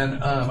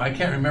 and I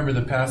can't remember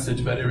the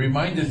passage, but it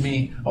reminded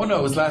me. Oh no,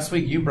 it was last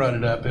week. You brought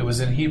it up. It was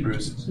in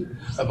Hebrews,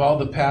 of all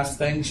the past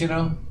things. You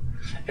know,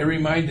 it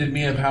reminded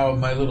me of how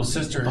my little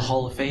sister, the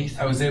Hall of Faith.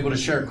 I was able to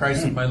share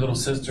Christ with my little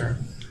sister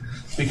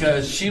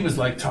because she was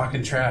like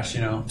talking trash.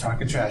 You know,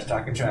 talking trash.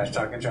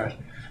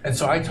 And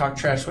so I talked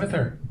trash with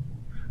her.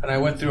 And I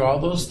went through all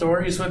those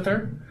stories with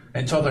her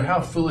and told her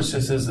how foolish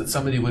this is that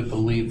somebody would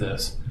believe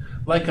this.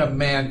 Like a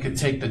man could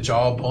take the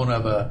jawbone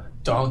of a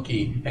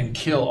donkey and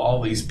kill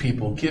all these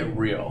people. Get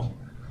real.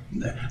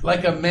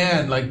 Like a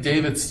man, like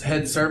David's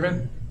head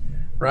servant,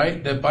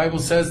 right? The Bible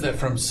says that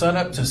from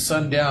sunup to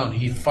sundown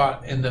he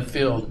fought in the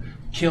field,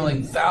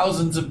 killing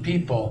thousands of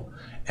people.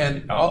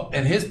 And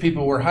his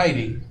people were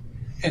hiding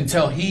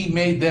until he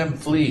made them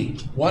flee.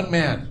 One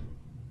man.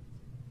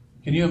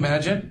 Can you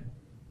imagine?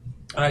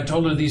 And I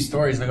told her these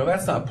stories, and I go,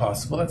 that's not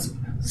possible.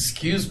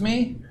 Excuse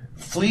me?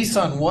 Fleece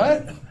on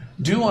what?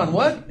 Do on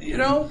what? You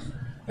know?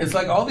 It's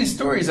like all these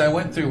stories I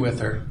went through with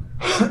her.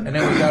 And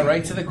then we got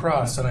right to the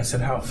cross, and I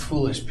said, how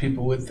foolish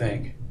people would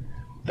think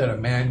that a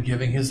man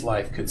giving his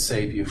life could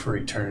save you for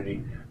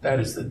eternity. That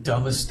is the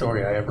dumbest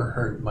story I ever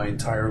heard in my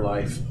entire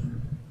life.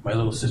 My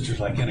little sister's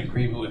like in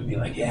agreement with me,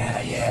 like,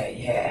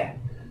 yeah.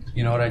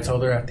 You know what I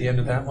told her at the end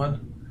of that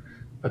one?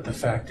 But the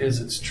fact is,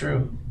 it's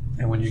true.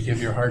 And when you give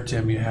your heart to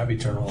him, you have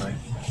eternal life.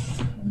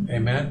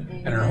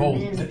 Amen? And her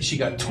whole, she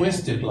got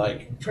twisted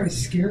like. I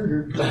scared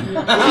her.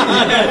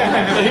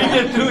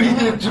 He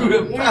did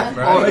too.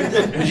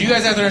 Right? Because you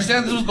guys have to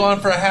understand, this was going on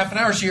for a half an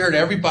hour. She heard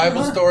every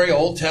Bible story,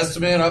 Old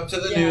Testament up to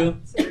the New.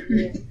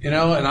 You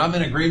know, and I'm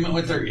in agreement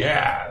with her.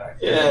 Yeah,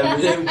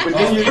 but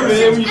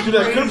then you do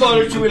that good about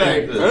her, she would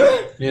like,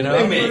 huh? You know?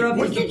 Wait a minute,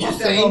 what did you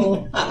say?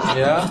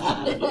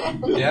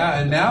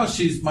 Yeah, and now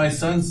she's my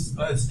son's,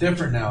 it's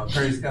different now,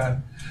 praise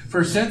God.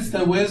 For since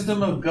in the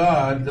wisdom of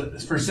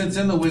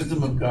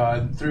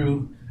God,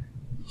 through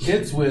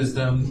its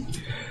wisdom,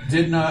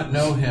 did not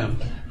know him,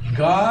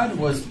 God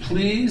was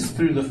pleased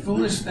through the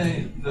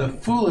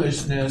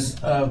foolishness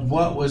of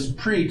what was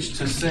preached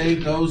to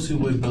save those who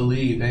would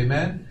believe.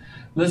 Amen?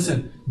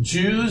 Listen,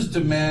 Jews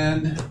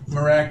demand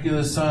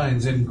miraculous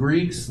signs, and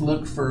Greeks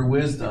look for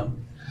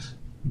wisdom.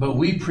 But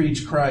we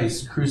preach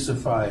Christ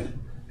crucified,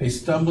 a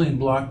stumbling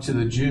block to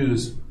the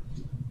Jews,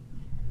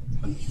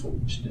 and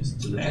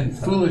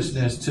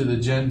foolishness to the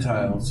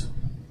Gentiles.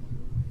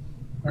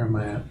 Where am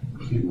I at?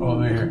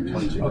 Over here.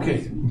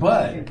 Okay,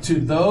 but to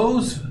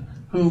those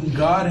whom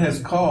God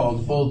has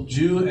called, both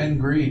Jew and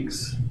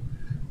Greeks,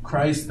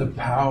 Christ the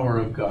power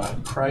of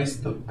God.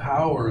 Christ the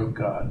power of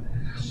God.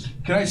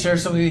 Can I share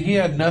something? He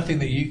had nothing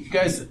that you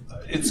guys,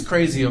 it's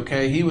crazy,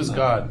 okay? He was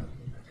God.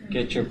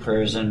 Get your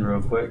prayers in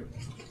real quick.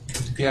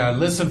 Yeah,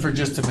 listen for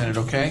just a minute,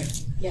 okay?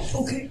 Yes.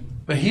 Okay.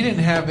 But he didn't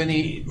have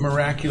any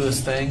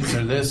miraculous things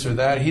or this or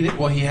that. He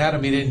had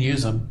them, he didn't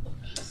use them.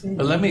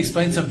 But let me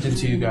explain something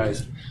to you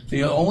guys.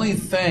 The only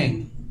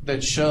thing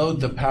that showed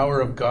the power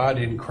of God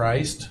in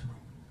Christ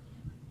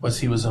was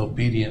he was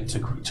obedient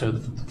to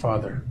the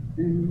Father.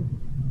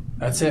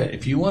 That's it.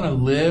 If you want to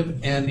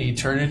live in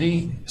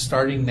eternity,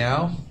 starting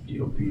now,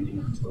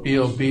 be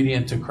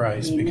obedient to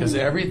Christ. Because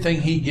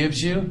everything he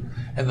gives you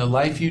and the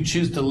life you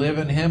choose to live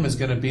in him is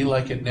going to be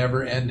like it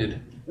never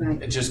ended.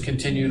 It just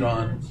continued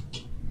on.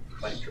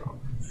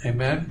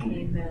 Amen?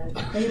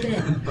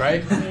 Amen.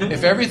 Right?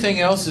 If everything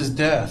else is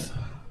death,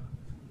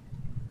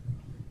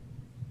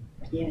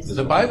 Yes.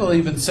 the Bible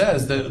even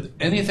says that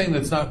anything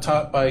that's not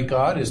taught by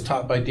God is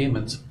taught by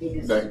demons.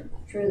 Yes. Right.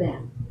 True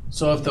that.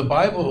 So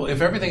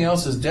if everything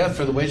else is death,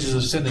 for the wages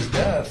of sin is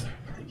death,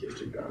 The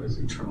gift of God is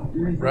eternal.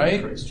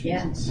 right?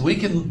 Yes.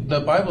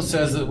 The Bible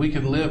says that we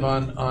can live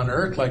on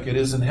earth like it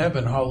is in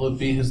heaven. Hallowed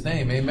be his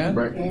name. Amen?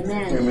 Right.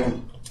 Amen.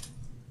 Amen.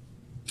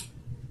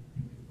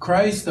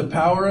 Christ, the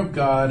power of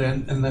God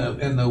and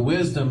the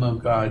wisdom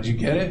of God, you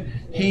get it?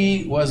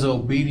 He was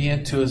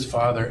obedient to his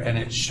Father, and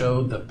it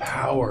showed the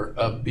power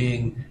of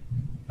being,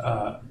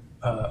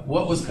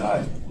 what was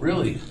God?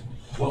 Really?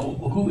 Well,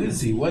 who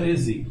is he? What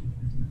is he?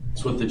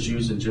 It's what the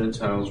Jews and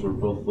Gentiles were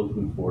both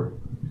looking for.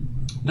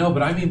 No,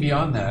 but I mean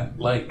beyond that,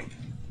 like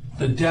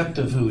the depth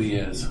of who he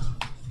is.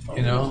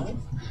 You know?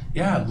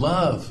 Yeah,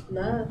 love.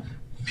 Love.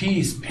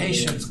 Peace,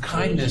 patience,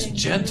 kindness,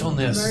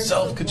 gentleness,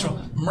 self-control,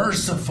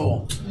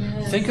 merciful.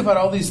 Think about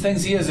all these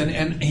things he is,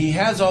 and he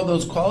has all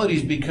those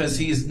qualities because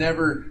he's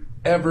never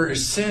ever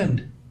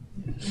sinned.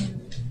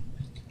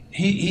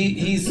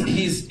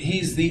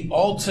 He's the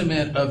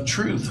ultimate of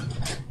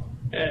truth.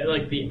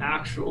 Like the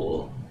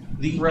actual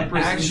The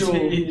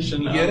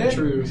representation actual, get of it?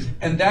 truth,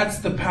 And that's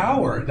the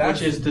power.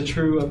 which is the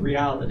true of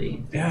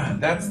reality, yeah.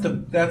 That's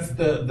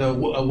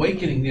the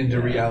awakening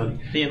into reality.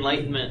 the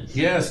enlightenment.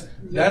 Yes,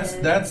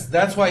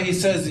 that's why he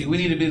says we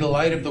need to be the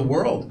light of the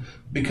world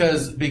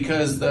because we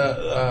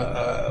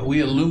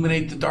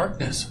illuminate the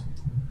darkness.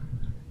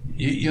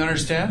 You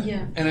understand?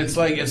 Yeah. And it's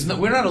like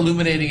we're not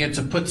illuminating it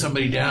to put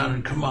somebody down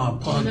and come on,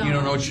 punk, you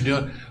don't know what you're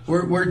doing.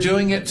 We're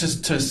doing it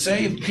to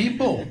save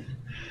people.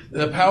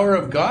 The power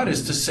of God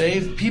is to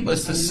save people.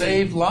 It's to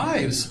save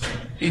lives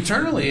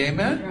eternally.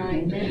 Amen.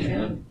 Right.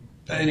 Amen.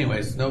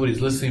 Anyways,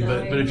 nobody's listening,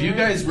 but if you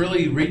guys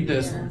really read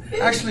this,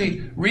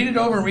 actually read it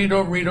over,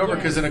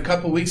 because in a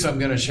couple weeks I'm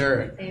going to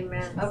share it.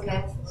 Amen.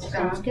 Okay.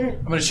 Sounds good.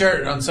 I'm going to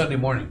share it on Sunday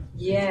morning.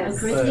 Yes.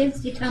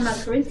 Corinthians, you're talking about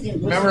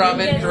Corinthians. Remember, I'm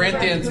in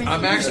Corinthians.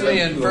 I'm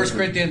actually in 1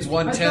 Corinthians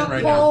 1:10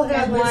 right Paul now.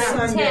 had this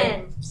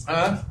Sunday.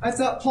 Huh? I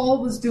thought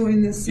Paul was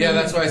doing this. Yeah,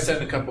 that's why I said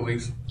in a couple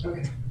weeks.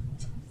 Okay.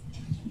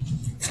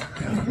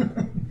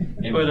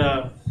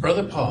 But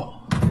Brother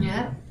Paul.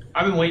 Yeah.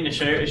 I've been waiting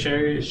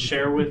to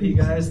share with you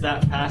guys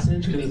that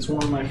passage because it's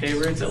one of my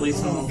favorites, at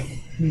least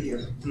in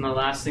the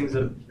last things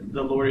that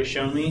the Lord has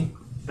shown me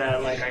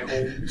that like I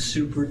hold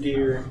super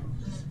dear.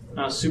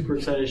 I was super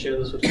excited to share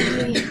this with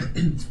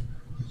you.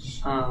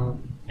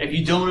 If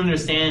you don't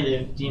understand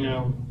it,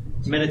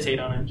 meditate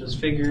on it. Just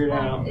figure it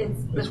out.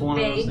 It's the one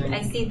of those faith. things.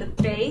 I see the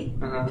faith,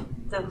 Uh-huh.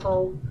 the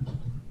hope,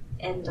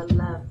 and the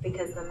love.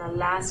 Because in the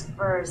last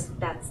verse,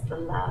 that's the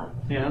love.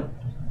 Yeah.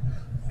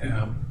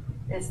 Yeah.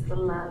 It's the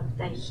love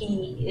that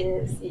He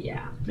is.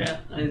 Yeah. Yeah.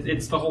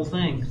 It's the whole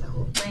thing. The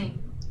whole thing.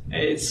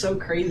 It's so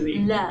crazy.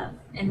 Love.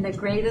 And the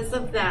greatest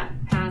of that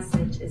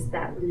passage is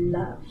that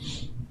love.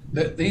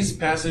 These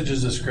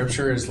passages of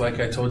Scripture is like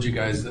I told you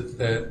guys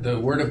that the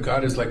Word of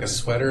God is like a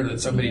sweater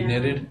that somebody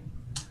knitted.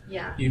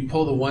 Yeah. You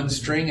pull the one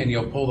string and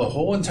you'll pull the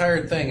whole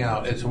entire thing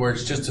out. It's where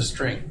it's just a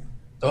string.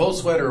 The whole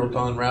sweater will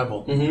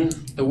unravel.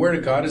 Mm-hmm. The Word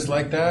of God is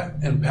like that,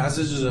 and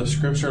passages of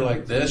Scripture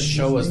like this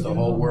show us the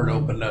whole Word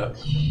opened up.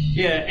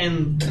 Yeah,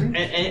 and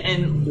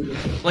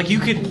like you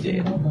could,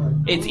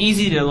 it's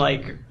easy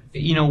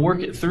to work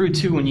it through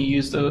too when you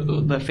use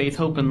the faith,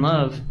 hope, and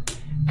love,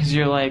 because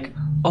you're like,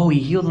 oh, He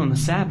healed on the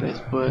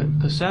Sabbath, but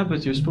the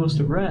Sabbath you're supposed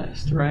to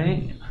rest,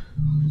 right?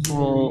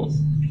 Well,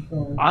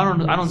 I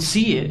don't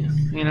see it.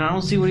 I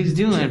don't see what He's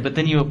doing. But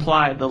then you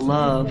apply the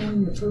love,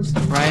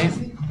 right?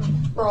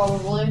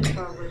 Probably.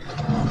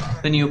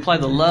 Then you apply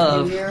the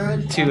love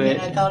to it,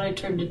 I thought I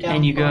turned it down.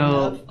 and you far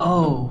go, enough.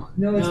 oh,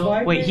 No,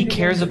 it's wait, He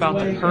cares about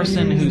the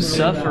person who's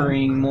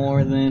suffering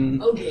more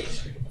than Okay.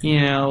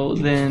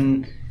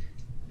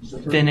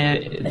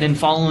 than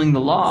following the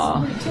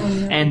law,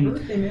 and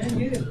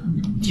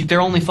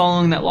they're only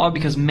following that law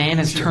because man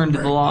has turned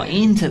the law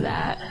into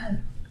that.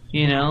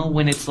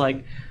 When it's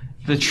like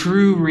the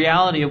true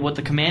reality of what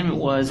the commandment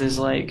was is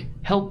like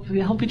help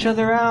each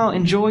other out,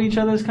 enjoy each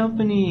other's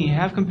company,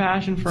 have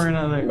compassion for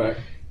another. Right.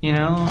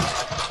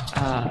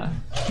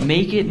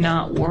 Make it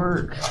not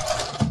work,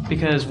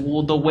 because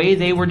the way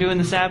they were doing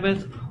the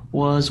Sabbath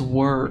was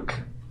work.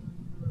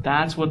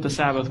 That's what the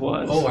Sabbath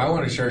was. Oh, I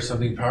want to share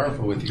something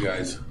powerful with you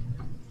guys.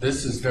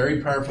 This is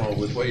very powerful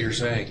with what you're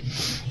saying.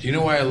 Do you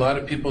know why a lot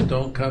of people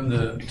don't come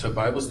to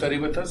Bible study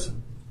with us?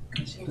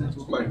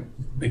 Right.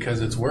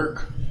 Because it's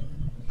work.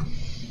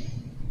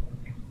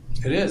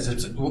 It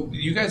is.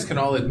 You guys can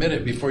all admit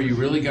it. Before you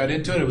really got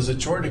into it, it was a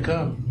chore to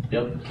come.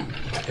 Yep.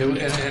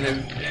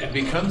 It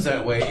becomes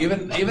that way.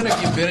 Even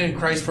if you've been in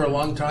Christ for a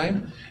long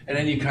time, and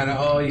then you kind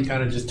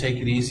of just take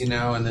it easy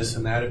now and this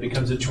and that, it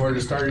becomes a chore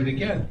to start it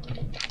again.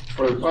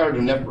 For part of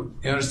the network.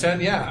 You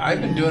understand? Yeah, I've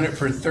been doing it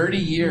for 30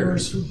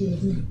 years.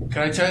 Can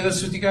I tell you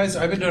this with you guys?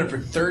 I've been doing it for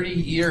 30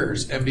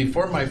 years, and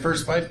before my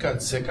first wife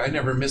got sick, I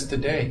never missed a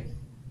day.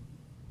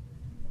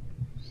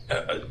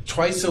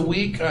 Twice a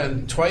week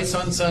and twice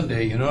on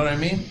Sunday, you know what I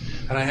mean?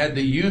 And I had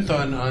the youth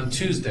on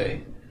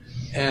Tuesday.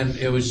 And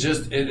it was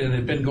just, it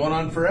had been going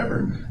on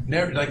forever.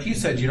 Never, like he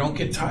said, you don't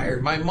get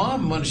tired. My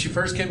mom, when she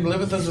first came to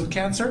live with us with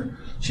cancer,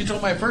 she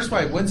told my first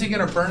wife, when's he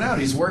going to burn out?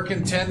 He's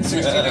working 10,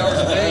 16 hours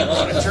a day,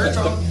 going to church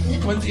all,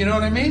 you know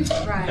what I mean?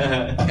 Right.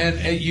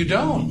 And you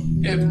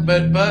don't.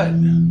 But,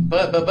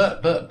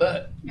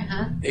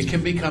 it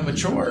can become a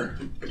chore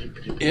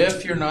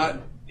if you're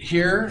not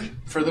here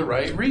for the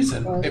right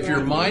reason. If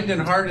your mind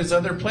and heart is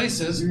other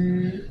places,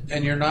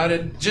 and you're not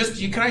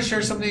can I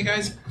share something, you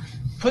guys?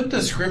 Put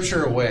the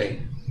scripture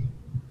away,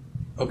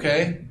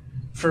 okay?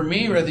 For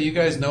me, whether you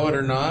guys know it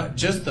or not,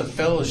 just the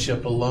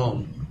fellowship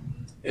alone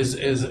is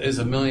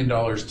 $1 million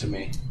to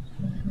me.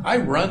 I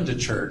run to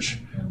church,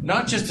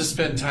 not just to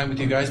spend time with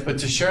you guys, but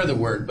to share the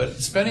word. But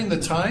spending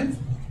the time,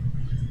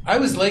 I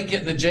was late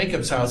getting to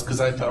Jacob's house because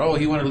I thought,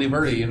 he wanted to leave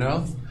early, you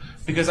know?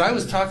 Because I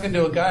was talking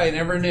to a guy I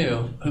never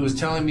knew who was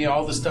telling me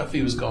all the stuff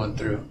he was going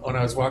through when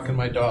I was walking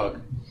my dog.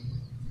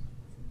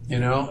 You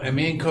know, and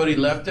me and Cody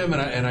left him,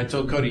 and I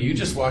told Cody, you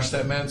just washed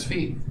that man's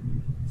feet.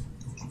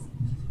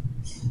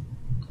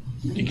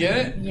 You get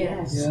it?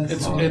 Yes.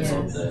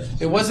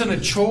 It wasn't a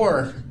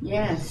chore.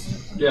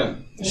 Yes. Yeah.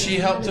 She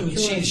helped him.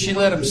 She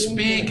let him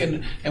speak,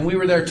 and we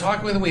were there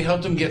talking with him. We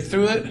helped him get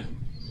through it.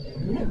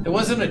 It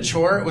wasn't a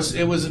chore.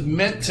 It was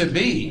meant to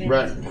be.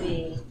 Right.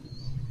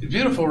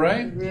 Beautiful,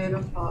 right?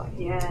 Beautiful,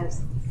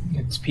 yes.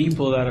 It's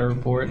people that are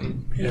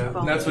important. Yeah,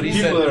 that's what he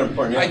People that are said.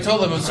 important, yeah. I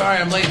told him, I'm sorry,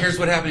 I'm late. Here's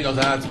what happened. He goes,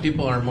 it's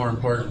people are more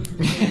important.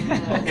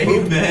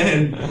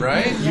 Amen.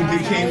 Right? You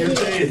became your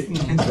faith.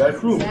 That's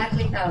true.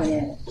 Exactly how it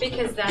is.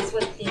 Because that's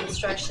what the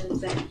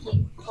instructions that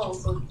he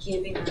also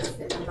giving us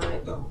in the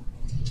Bible.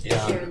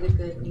 Yeah. Share the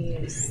good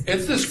news.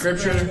 It's the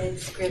scripture.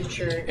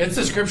 It's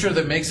the scripture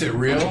that makes it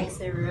real.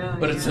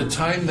 But it's the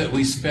time that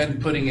we spend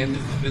putting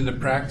into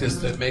practice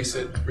that makes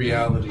it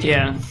reality.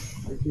 Yeah,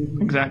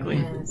 exactly.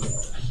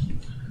 Yes.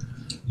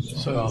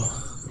 So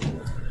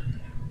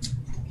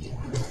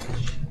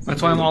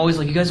that's why I'm always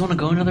like, you guys want to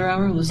go another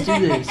hour? Let's do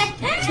this. That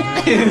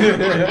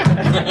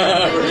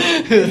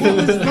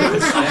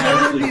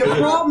wouldn't be a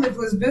problem if it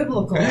was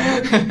biblical.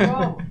 That would be a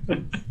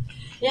problem.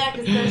 Yeah,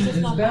 because there's just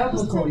It's no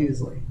biblical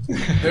usually.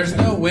 there's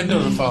no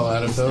window to fall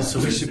out of those, so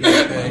we should be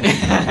okay.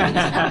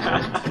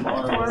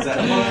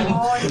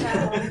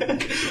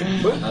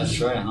 That's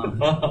right,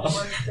 huh?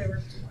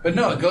 But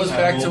no, it goes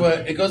back to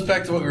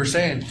what we were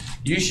saying.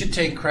 You should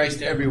take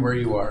Christ everywhere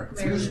you are.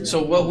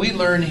 So what we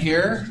learn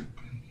here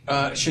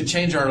should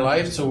change our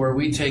life. So where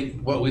we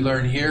take what we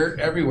learn here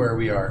everywhere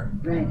we are.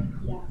 Right.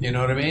 You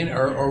know what I mean?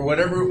 Or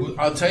whatever.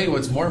 I'll tell you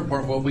what's more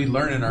important, what we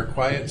learn in our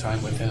quiet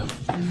time with him.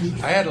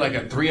 I had like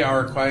a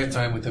 3-hour quiet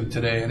time with him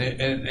today,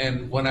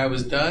 and when I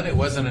was done, it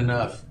wasn't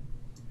enough.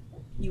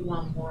 You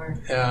want more.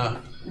 Yeah.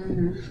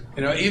 You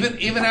know,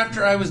 even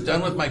after I was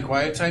done with my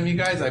quiet time, you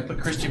guys, I put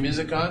Christian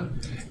music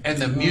on, and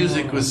the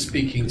music was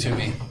speaking to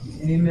me.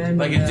 Amen.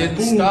 Like it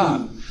didn't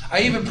stop.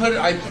 I even put it,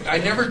 I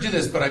never do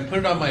this, but I put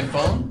it on my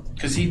phone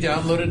because he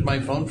downloaded my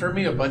phone for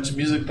me, a bunch of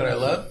music that I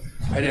love.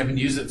 I haven't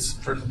used it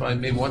for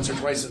maybe once or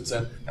twice since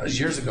then. That was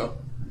years ago.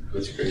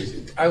 That's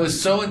crazy. I was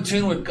so in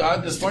tune with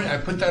God this morning. I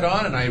put that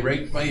on and I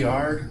raked my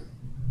yard.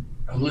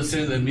 I'm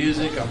listening to the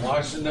music. I'm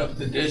washing up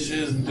the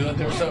dishes and doing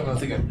their stuff. I'm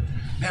thinking,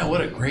 man,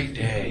 what a great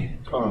day.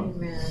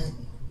 Amen.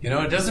 You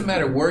know, it doesn't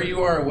matter where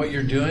you are or what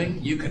you're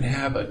doing. You can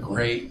have a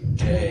great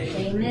day.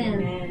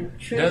 Amen.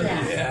 True Doesn't-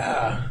 that.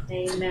 Yeah.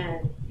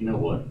 Amen. You know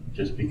what?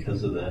 Just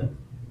because of that,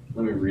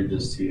 let me read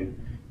this to you.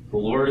 The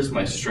Lord is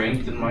my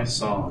strength and my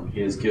song. He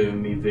has given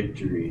me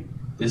victory.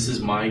 This is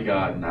my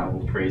God, and I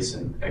will praise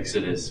him.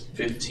 Exodus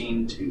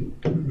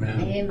 15:2.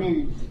 Man.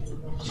 Amen.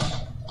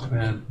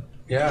 Man.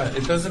 Yeah,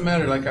 it doesn't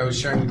matter, like I was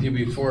sharing with you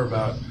before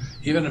about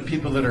even the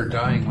people that are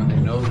dying when they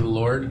know the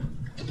Lord,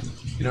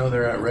 you know,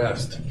 they're at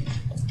rest.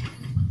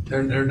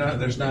 They're not,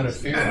 there's not a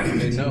fear.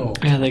 They know.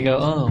 Yeah, they go,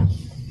 oh,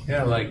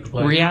 Yeah, like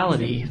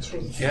reality.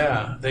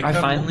 Yeah, I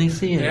finally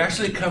see it. They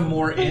actually come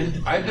more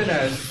in. I've been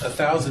at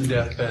 1,000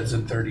 deathbeds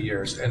in 30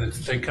 years, and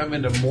they come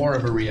into more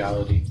of a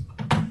reality.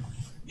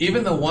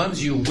 Even the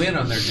ones you win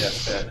on their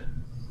deathbed,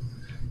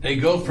 they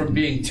go from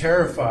being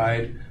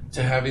terrified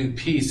to having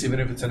peace, even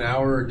if it's an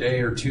hour, a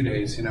day, or 2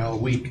 days, you know, a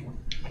week.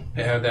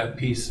 They have that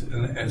peace,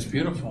 and it's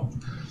beautiful.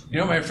 You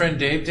know what my friend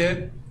Dave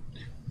did?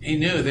 He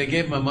knew they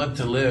gave him a month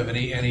to live, and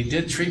he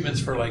did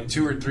treatments for like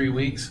 2 or 3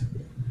 weeks.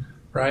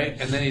 Right?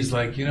 And then he's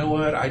like, you know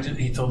what?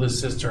 He told his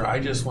sister, I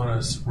just want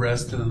to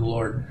rest in the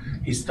Lord.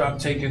 He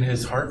stopped taking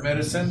his heart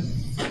medicine.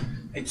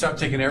 He stopped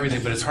taking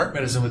everything, but his heart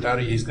medicine, without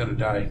it, he's going to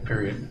die,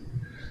 period.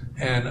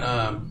 And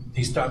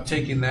he stopped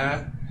taking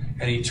that.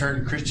 and he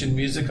turned Christian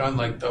music on,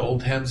 like the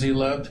old hymns he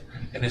loved,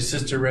 and his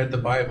sister read the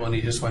Bible, and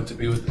he just went to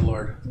be with the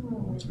Lord.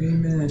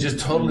 Amen. Just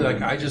totally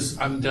like,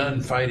 I'm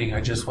done fighting.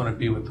 I just want to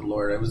be with the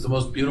Lord. It was the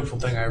most beautiful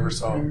thing I ever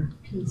saw.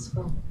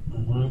 Peaceful.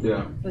 Mm-hmm.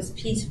 Yeah. It was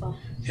peaceful.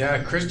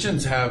 Yeah,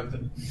 Christians have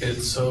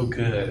it so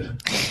good.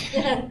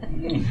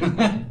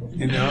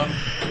 You know?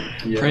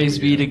 Yeah. Praise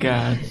be to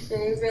God.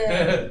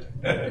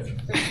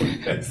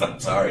 I'm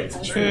sorry,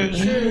 it's true.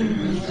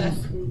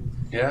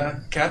 Yeah,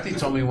 Kathy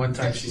told me one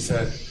time, she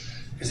said,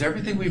 is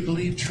everything we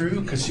believe true?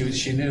 Because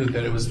she knew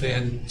that it was the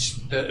end,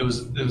 that it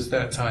was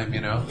that time,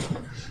 you know?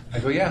 I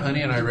go, yeah,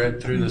 honey, and I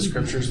read through the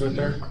scriptures with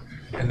her,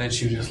 and then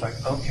she was just like,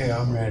 okay,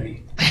 I'm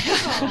ready.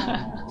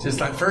 Just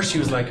like, first she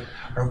was like,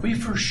 are we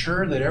for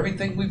sure that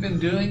everything we've been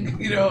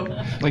doing, you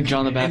know? Like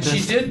John the Baptist?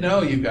 And she did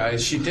know, you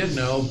guys, she did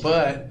know,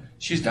 but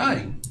she's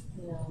dying.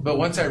 Yeah. But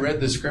once I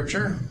read the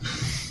scripture,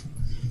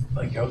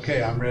 like,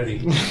 okay, I'm ready.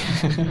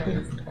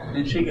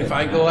 If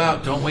I go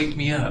out, don't wake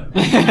me up.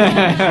 Mad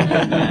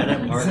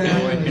at Mark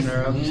for waking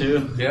her up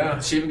too. Yeah,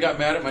 she even got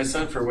mad at my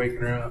son for waking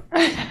her up.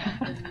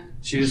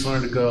 She just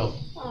wanted to go.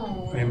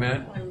 Oh,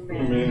 Amen.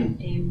 Amen.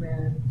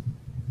 Amen.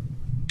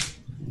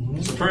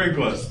 So prayer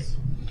requests.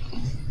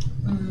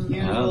 I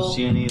don't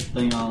see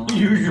anything on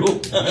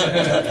usual. So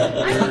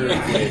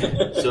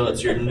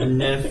it's your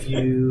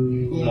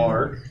nephew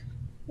Mark.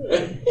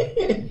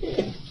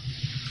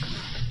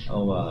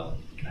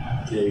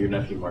 Yeah, your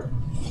nephew Mark.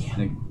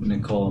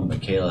 Nicole and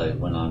Michaela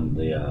went on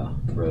the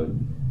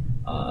road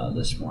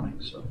this morning,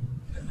 so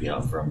I'd be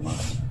out for a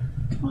month.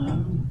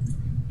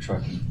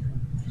 Trucking.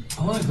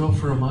 I want to go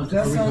for a month.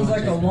 That sounds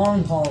like a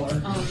long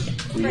hauler.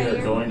 We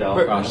are going down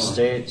across the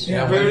states.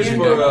 Yeah, prayers that's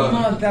for a long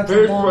haul. That's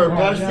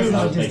pastors.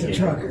 not just a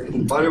trucker.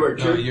 Bodywork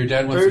Church. Your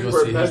dad wants to prayers go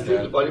for see his pastors,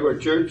 dad.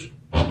 Bodywork Church,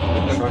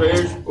 and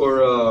prayers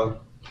for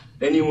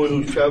anyone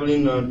who's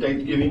traveling on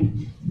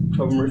Thanksgiving.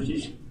 Cover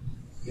mercies.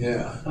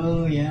 Yeah.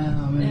 Oh yeah,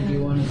 I'm gonna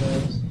do one of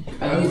those.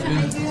 I was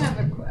I do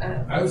have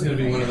I was going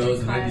to be one of those,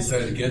 and I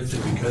decided against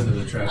it because of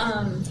the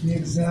traffic.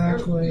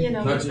 Exactly. You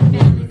know, Not family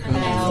just-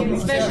 Thanksgiving,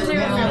 especially I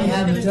around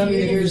have the W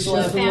years years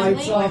left the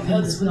lights family. off.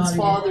 husband's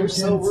father,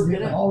 so we're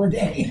gonna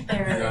holiday.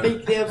 They're-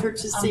 make the effort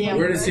to see him.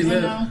 Where does he you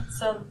live? know?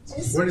 So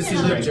just, Where does he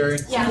you know, live, Jerry?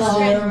 Yeah,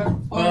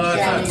 Oh,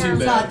 that's not too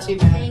It's bad. not too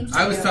bad.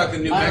 I was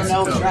talking New I don't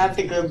know Mexico. if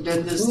traffic have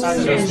been this time.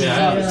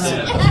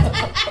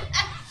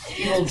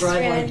 You'll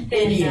drive like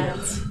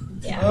idiots.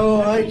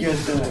 Oh, I get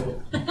that.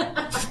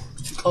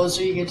 The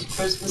closer you get to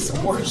Christmas, the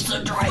worse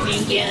the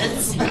driving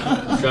gets.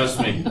 Trust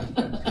me.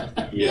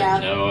 You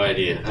have no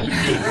idea. I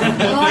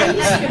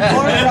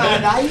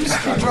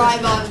used to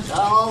drive on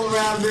all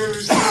around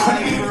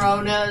Riverside,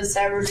 Corona,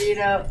 San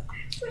Bernardino.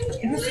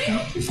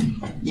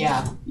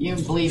 Yeah, you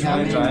can believe how I'm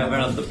many. driving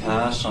up the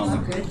pass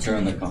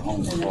during the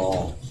Cajon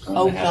fall.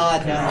 Oh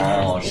God,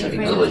 no. Oh, shit.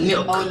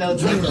 Oh no,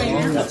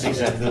 That's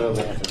exactly what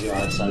we have to do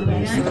on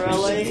Sundays.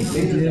 Really?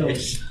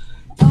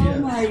 Oh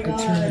my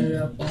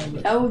God,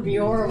 that would be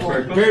horrible.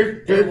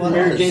 Mary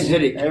Jane's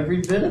headache. Every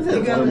bit of You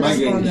it. got One of my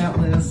enough on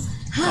games.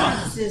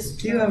 that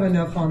list. You have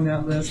enough on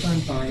that list. I'm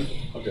fine.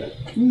 Okay.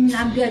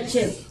 I'm good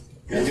too.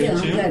 I'm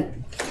good. Yeah.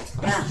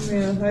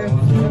 Yeah,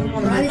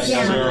 Write it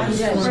down. I'm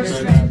good.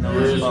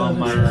 Where's all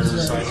my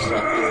side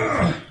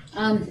stuff?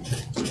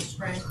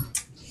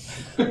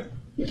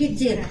 You can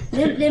do it.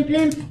 Limp, limp,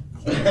 limp.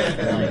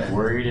 Like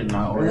worried and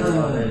not worried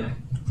about it.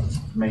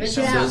 Makes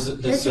Check it sense.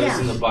 out. It says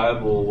in the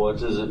Bible, what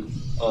does it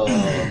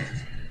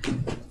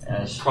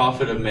Yes.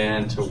 profit a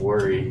man to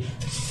worry?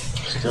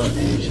 Still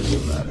anxious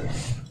about it.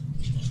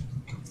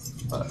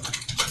 But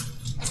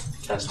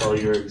cast all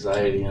your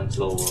anxiety onto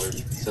the Lord.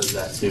 It says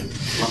that too.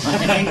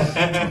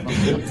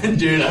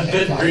 Dude, I've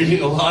been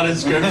reading a lot of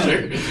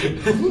scripture.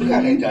 Who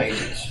got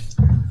indicted?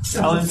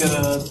 Allie's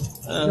got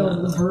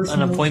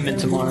an appointment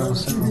tomorrow,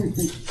 so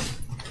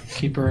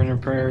keep her in her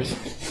prayers.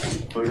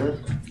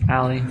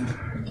 Allie.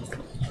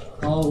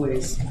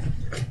 Always.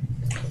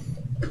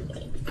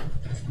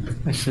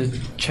 I should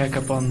check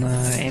up on the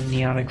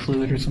amniotic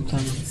fluid or something.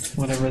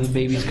 Whatever the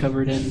baby's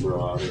covered in.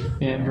 Yeah,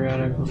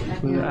 embryonic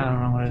fluid. I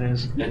don't know what it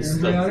is. It's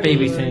the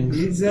Baby things.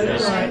 You said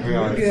it right.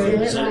 You're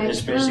good.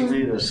 It's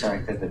basically the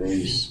sac that the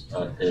baby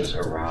is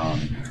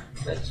around.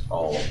 That's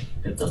all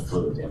the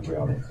fluid, the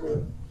embryonic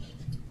fluid.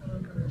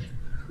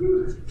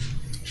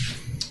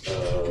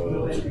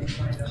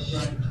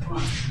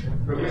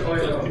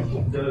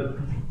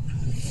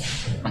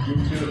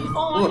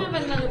 Oh, I have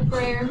another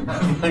prayer.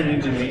 What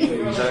did you mean?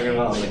 You're talking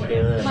about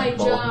Michaela? My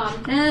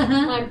job,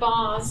 my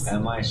boss.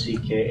 Michaela.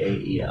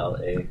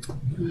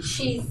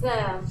 She's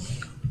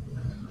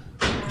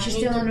She's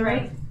still on the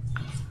right?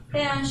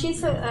 Yeah,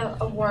 she's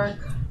a work.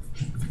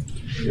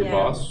 Your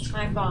boss?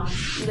 My boss.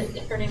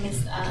 Her name is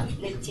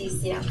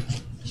Leticia.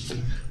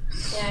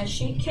 Yeah,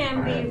 she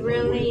can be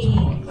really.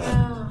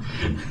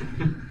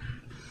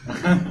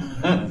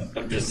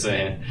 I'm just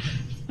saying.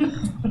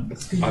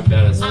 I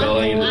bet it's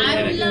spelling in the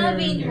I'm beginning.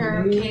 loving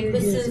her, okay,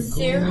 with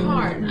sincere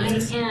heart. I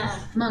am.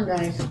 Come on,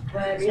 guys.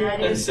 But That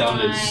is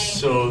sounded my,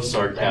 so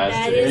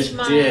sarcastic. That is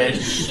my. I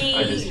She.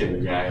 just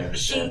kidding. Yeah, I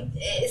understand.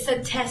 It's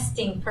a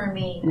testing for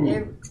me,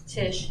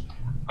 Tish.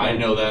 I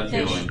know that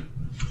feeling.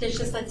 It's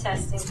just a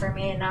testing for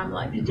me, and I'm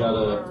like, You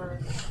gotta.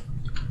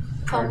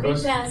 help me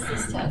pass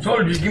this test. Told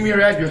her, just give me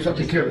your address, I'll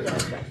take care of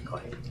it.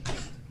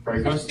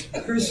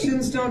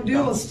 Christians don't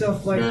deal with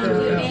stuff like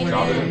that.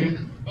 Job interview?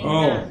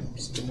 Oh.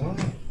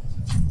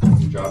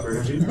 Job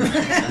interview?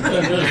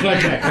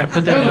 Yeah,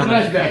 put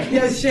that down.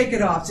 Yes, shake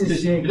it off.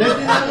 Just shake it.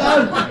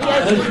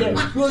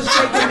 We'll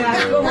shake it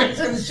now. Go on,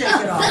 just gonna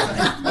shake it off.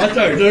 That's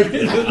all right, look.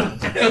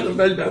 That's the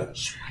best now.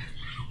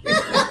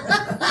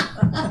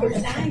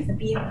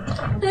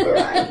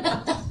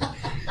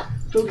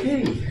 It's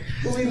okay.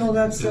 We'll leave all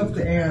that stuff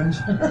to Ange.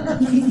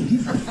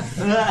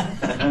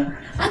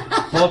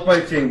 Paul's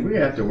probably saying, we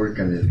have to work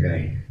on this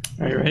guy.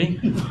 Are you ready?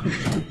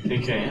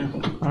 Okay.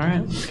 All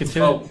right, let's get to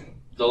it. Oh,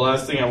 the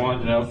last thing I wanted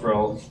to know for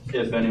all,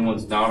 if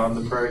anyone's not on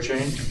the prayer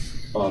chain,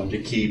 to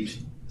keep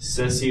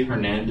Ceci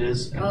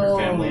Hernandez and her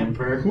family in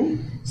prayer. Who?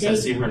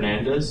 Ceci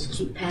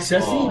Hernandez.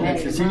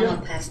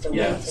 Cecilia? Passed away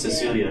Yeah, today.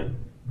 Cecilia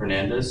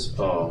Hernandez.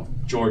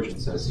 George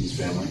and Ceci's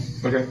family.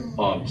 Okay.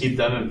 Keep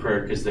them in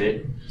prayer because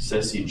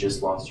Ceci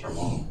just lost her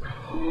mom.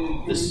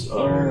 This my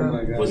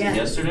God. was it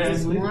yesterday? I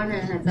This believe? morning,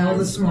 I thought No,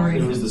 this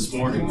morning. It was this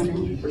morning, I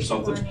believe, or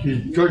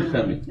something. George's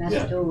family. That's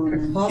Yeah. still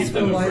on.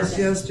 Hospitalized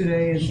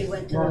yesterday She and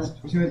went to lost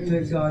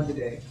to God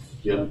today.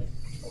 Yep.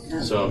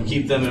 So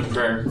keep them in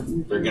prayer.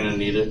 They're gonna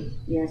need it.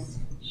 Yes.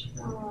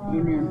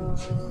 Amen.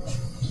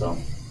 So. All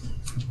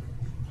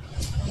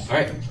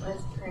right.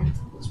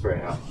 Let's pray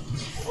now.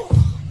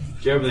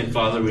 Dear Heavenly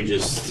Father, we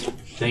just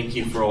thank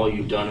you for all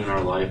you've done in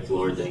our life,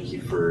 Lord. Thank you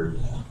for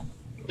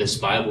this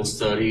Bible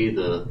study,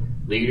 the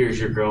leaders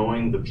you're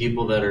growing, the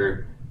people that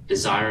are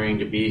desiring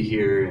to be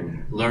here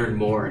and learn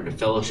more and to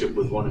fellowship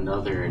with one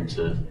another and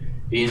to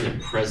be in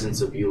the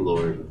presence of you,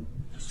 Lord.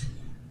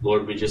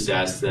 Lord, we just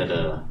ask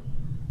that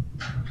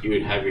you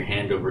would have your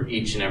hand over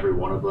each and every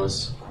one of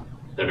us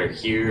that are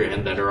here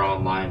and that are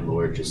online,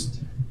 Lord.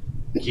 Just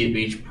keep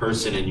each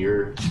person in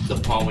the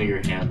palm of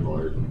your hand,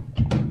 Lord.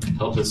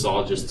 Help us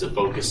all just to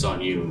focus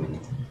on you and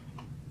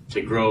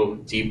to grow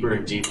deeper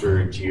and deeper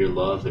into your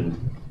love and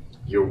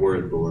your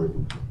word,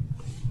 Lord.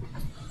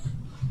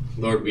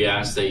 Lord, we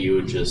ask that you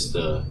would just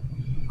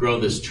grow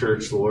this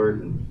church,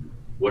 Lord, and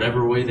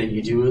whatever way that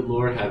you do it,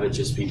 Lord, have it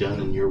just be done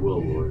in your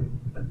will, Lord.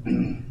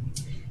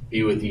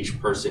 Be with each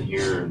person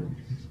here and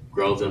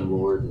grow them,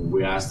 Lord. And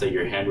we ask that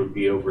your hand would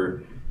be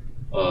over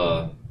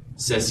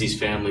Ceci's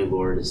family,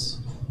 Lord.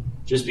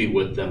 Just be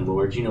with them,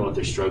 Lord. You know what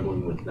they're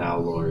struggling with now,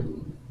 Lord.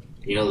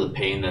 You know the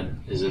pain that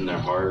is in their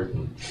heart.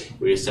 And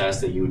we just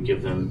ask that you would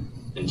give them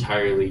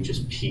entirely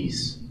just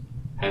peace.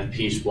 Have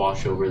peace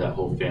wash over that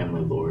whole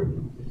family, Lord.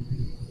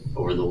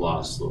 Over the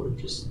lost, Lord.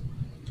 Just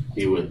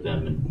be with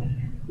them.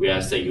 And we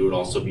ask that you would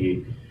also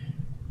be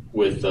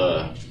with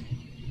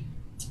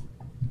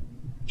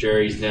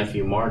Jerry's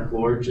nephew, Mark,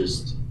 Lord.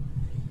 Just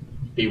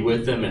be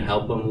with him and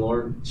help him,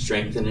 Lord.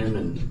 Strengthen him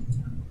and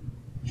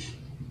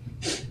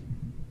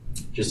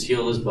just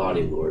heal his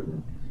body,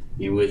 Lord.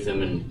 Be with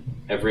him in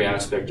every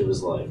aspect of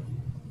his life.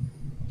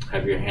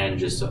 Have your hand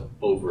just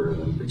over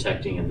him,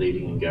 protecting and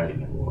leading and guiding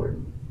him,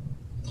 Lord.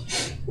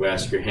 We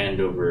ask your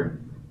hand over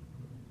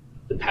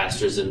the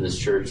pastors in this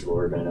church,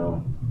 Lord. I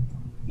know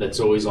that's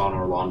always on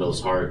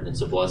Orlando's heart, and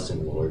it's a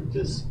blessing, Lord,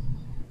 because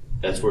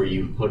that's where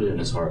you put it in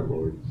his heart,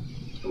 Lord.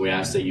 And we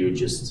ask that you would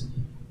just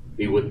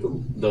be with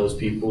those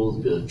people,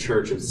 the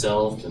church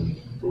itself, and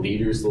the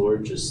leaders,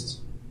 Lord. Just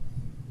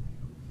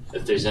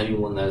if there's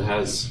anyone that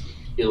has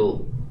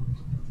ill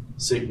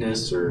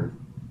sickness or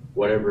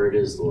whatever it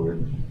is,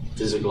 Lord,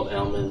 physical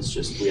ailments,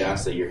 just we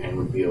ask that your hand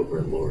would be over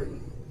it, Lord.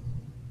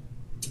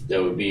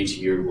 That would be to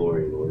your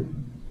glory, Lord.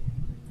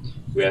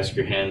 We ask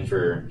your hand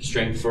for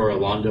strength for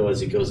Orlando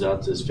as he goes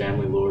out to his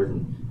family, Lord,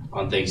 and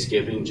on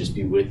Thanksgiving, just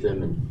be with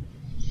him and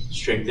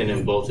strengthen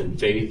him both in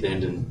faith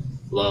and in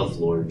love,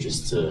 Lord,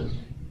 just to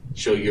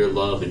show your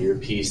love and your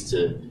peace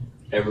to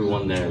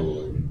everyone there,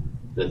 Lord,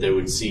 that they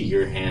would see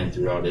your hand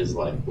throughout his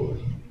life, Lord,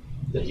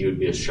 that he would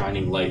be a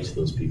shining light to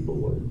those people,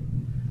 Lord.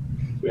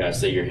 We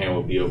ask that your hand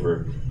will be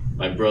over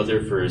my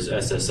brother for his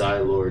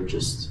SSI, Lord,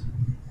 just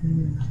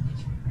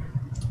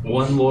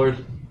one,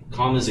 Lord,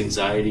 calm his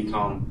anxiety,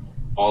 calm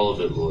all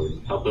of it, Lord.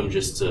 Help him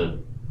just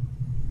to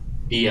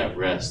be at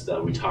rest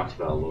that we talked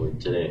about, Lord,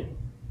 today.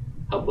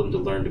 Help him to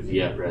learn to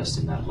be at rest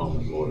in that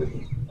moment, Lord,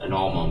 in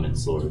all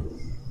moments, Lord.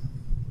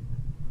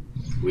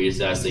 We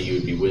just ask that you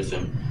would be with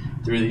him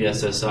through the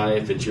SSI.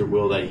 If it's your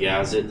will that he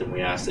has it, then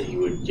we ask that you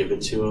would give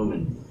it to him.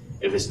 And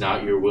if it's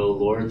not your will,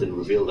 Lord, then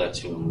reveal that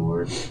to him,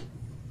 Lord.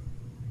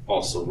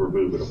 Also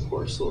remove it, of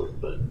course, Lord.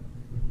 But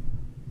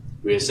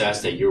we just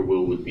ask that your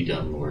will would be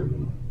done, Lord.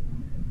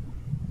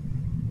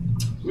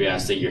 We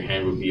ask that your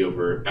hand would be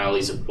over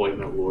Allie's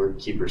appointment, Lord.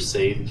 Keep her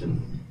safe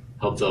and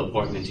help the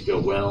appointment to go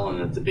well, and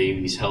that the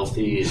baby's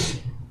healthy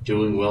and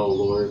doing well,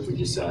 Lord. We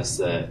just ask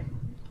that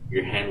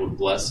your hand would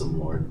bless him,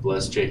 Lord.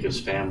 Bless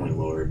Jacob's family,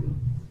 Lord.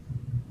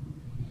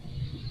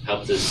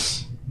 Help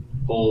this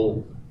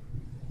whole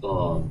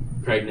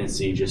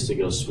pregnancy just to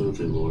go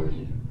smoothly, Lord.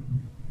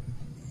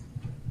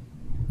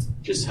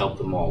 Just help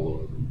them all,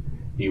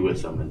 Lord. Be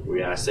with them. And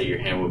we ask that your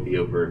hand would be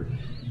over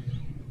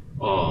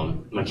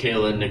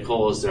Michaela and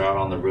Nicole, as they're out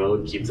on the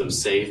road, keep them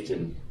safe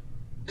and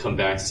come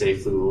back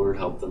safely, Lord.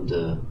 Help them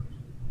to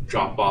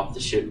drop off the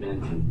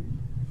shipment and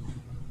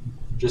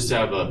just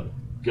have a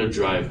good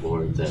drive,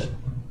 Lord, that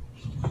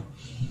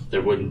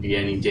there wouldn't be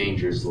any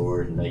dangers,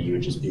 Lord, and that you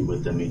would just be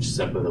with them each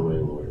step of the way,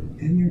 Lord.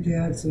 And your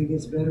dad, so he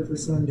gets better for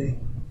Sunday.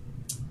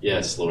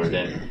 Yes, Lord,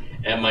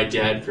 and my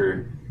dad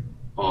for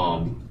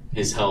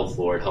his health,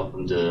 Lord. Help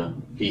him to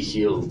be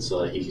healed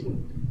so that he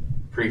can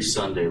preach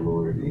Sunday,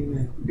 Lord.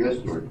 Amen. Yes,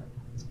 Lord.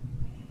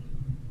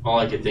 All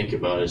I could think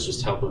about is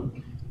just help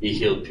him be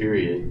healed,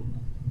 period.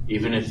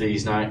 Even if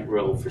he's not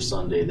well for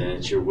Sunday, then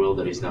it's your will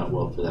that he's not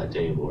well for that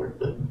day, Lord.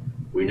 But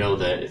we know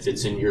that if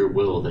it's in your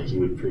will that he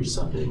would preach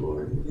Sunday,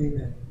 Lord.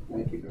 Amen.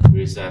 Thank you, God.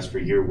 We just ask for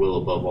your will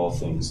above all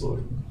things,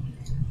 Lord.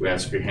 We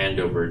ask for your hand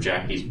over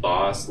Jackie's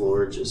boss,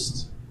 Lord.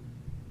 Just,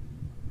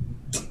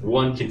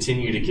 one,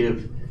 continue to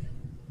give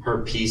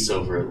her peace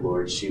over it,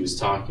 Lord. She was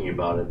talking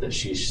about it, that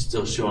she's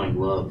still showing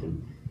love.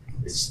 And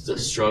it's the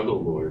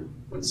struggle, Lord.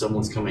 When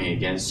someone's coming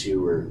against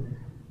you or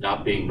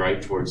not being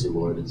right towards you,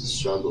 Lord, it's a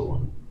struggle.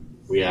 And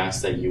we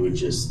ask that you would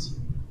just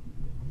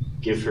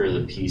give her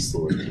the peace,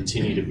 Lord.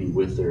 Continue to be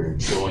with her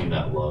and showing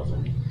that love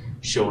and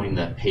showing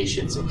that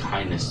patience and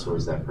kindness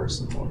towards that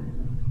person, Lord.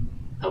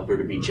 Help her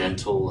to be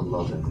gentle and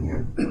loving,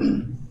 Lord.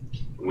 And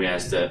we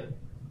ask that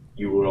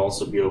you would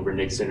also be over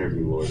Nick's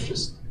interview, Lord.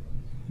 Just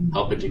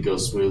help it to go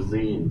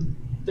smoothly and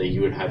that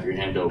you would have your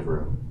hand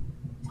over him.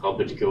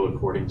 Help it to go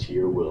according to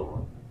your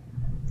will.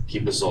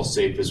 Keep us all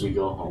safe as we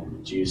go home.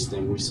 In Jesus'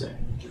 name we say.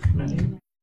 Amen.